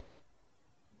 me too.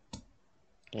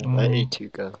 Yeah, let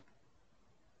A2 go.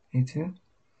 A2?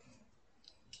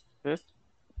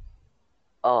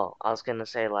 Oh, I was gonna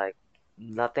say like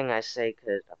nothing I say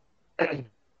could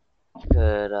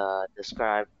could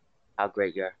describe how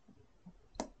great you are.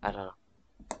 I don't know.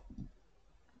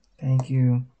 Thank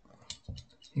you.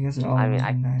 You guys are all I mean,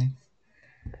 really nice.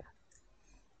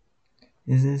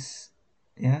 Is this...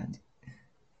 Yeah?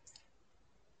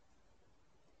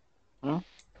 Hmm?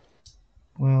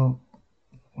 Well,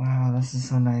 wow, this is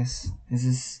so nice. Is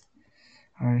this...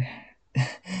 Alright.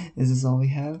 Is this all we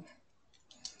have?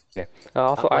 Yeah.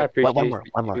 Also, I Wait, appreciate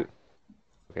one more. you.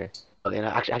 Okay. Okay, no,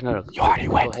 actually, no. You already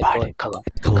went, bud. Cologne.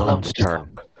 Cologne's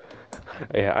turn.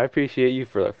 Yeah, I appreciate you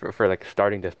for like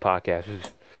starting this podcast.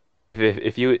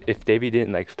 If Davey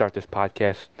didn't like start this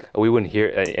podcast, we wouldn't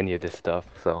hear any of this stuff.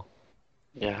 So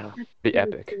Yeah. be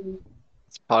epic.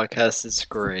 This podcast is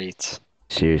great.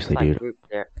 Seriously, like dude. group,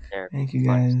 they're Thank you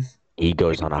guys.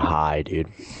 Ego's on a high, dude.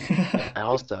 And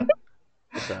also,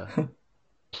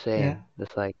 saying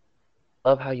this like,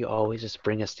 love how you always just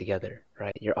bring us together,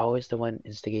 right? You're always the one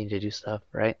instigating to do stuff,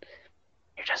 right?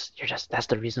 You're just. That's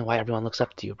the reason why everyone looks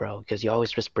up to you, bro. Because you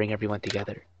always just bring everyone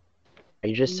together.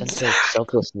 Your just sense of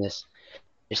selflessness.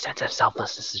 Your sense of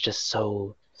selflessness is just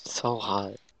so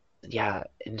hot. Yeah,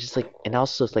 and just like, and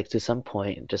also it's like to some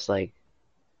point, just like,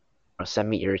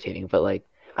 semi-irritating, but like,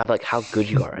 I'm like how good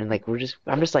you are, and like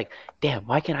I'm just like, damn,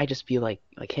 why can't I just be like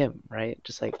him, right?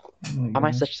 Just like, why am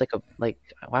I such like a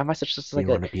why am I such just like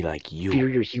You a wanna be like you,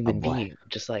 inferior human boy. being?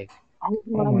 Just like, Oh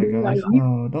my gosh,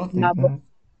 no, don't think that.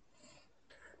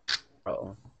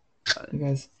 bro. You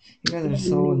guys are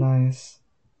so nice.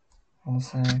 I'll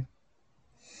say.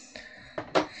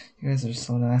 You guys are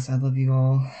so nice. I love you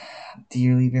all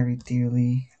dearly, very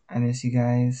dearly. I miss you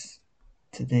guys.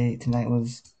 Tonight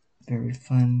was very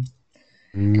fun.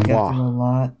 We got through a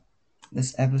lot.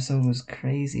 This episode was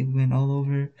crazy. We went all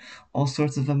over all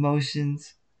sorts of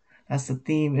emotions. That's the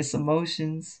theme. It's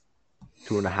emotions.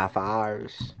 2.5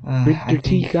 hours. Drink your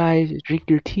tea, guys. Drink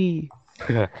your tea.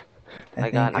 I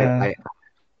got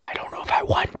don't know if I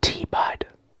want tea, bud.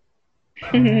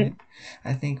 Alright.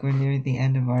 I think we're near the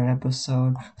end of our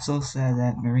episode. So sad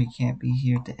that Marie can't be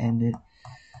here to end it.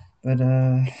 But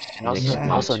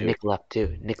And also Nick left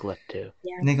too. Nick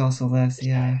also left,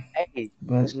 yeah. Hey,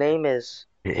 But his name is.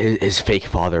 His fake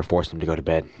father forced him to go to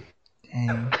bed.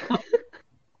 Dang.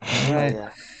 Alright.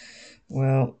 Yeah.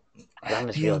 Well, I'm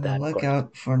his be real on the dad, of course.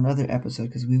 lookout for another episode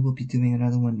because we will be doing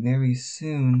another one very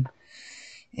soon.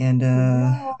 And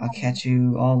I'll catch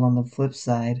you all on the flip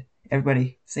side.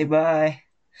 Everybody, say bye.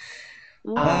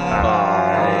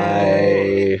 Bye.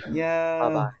 Yeah.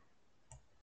 Bye-bye.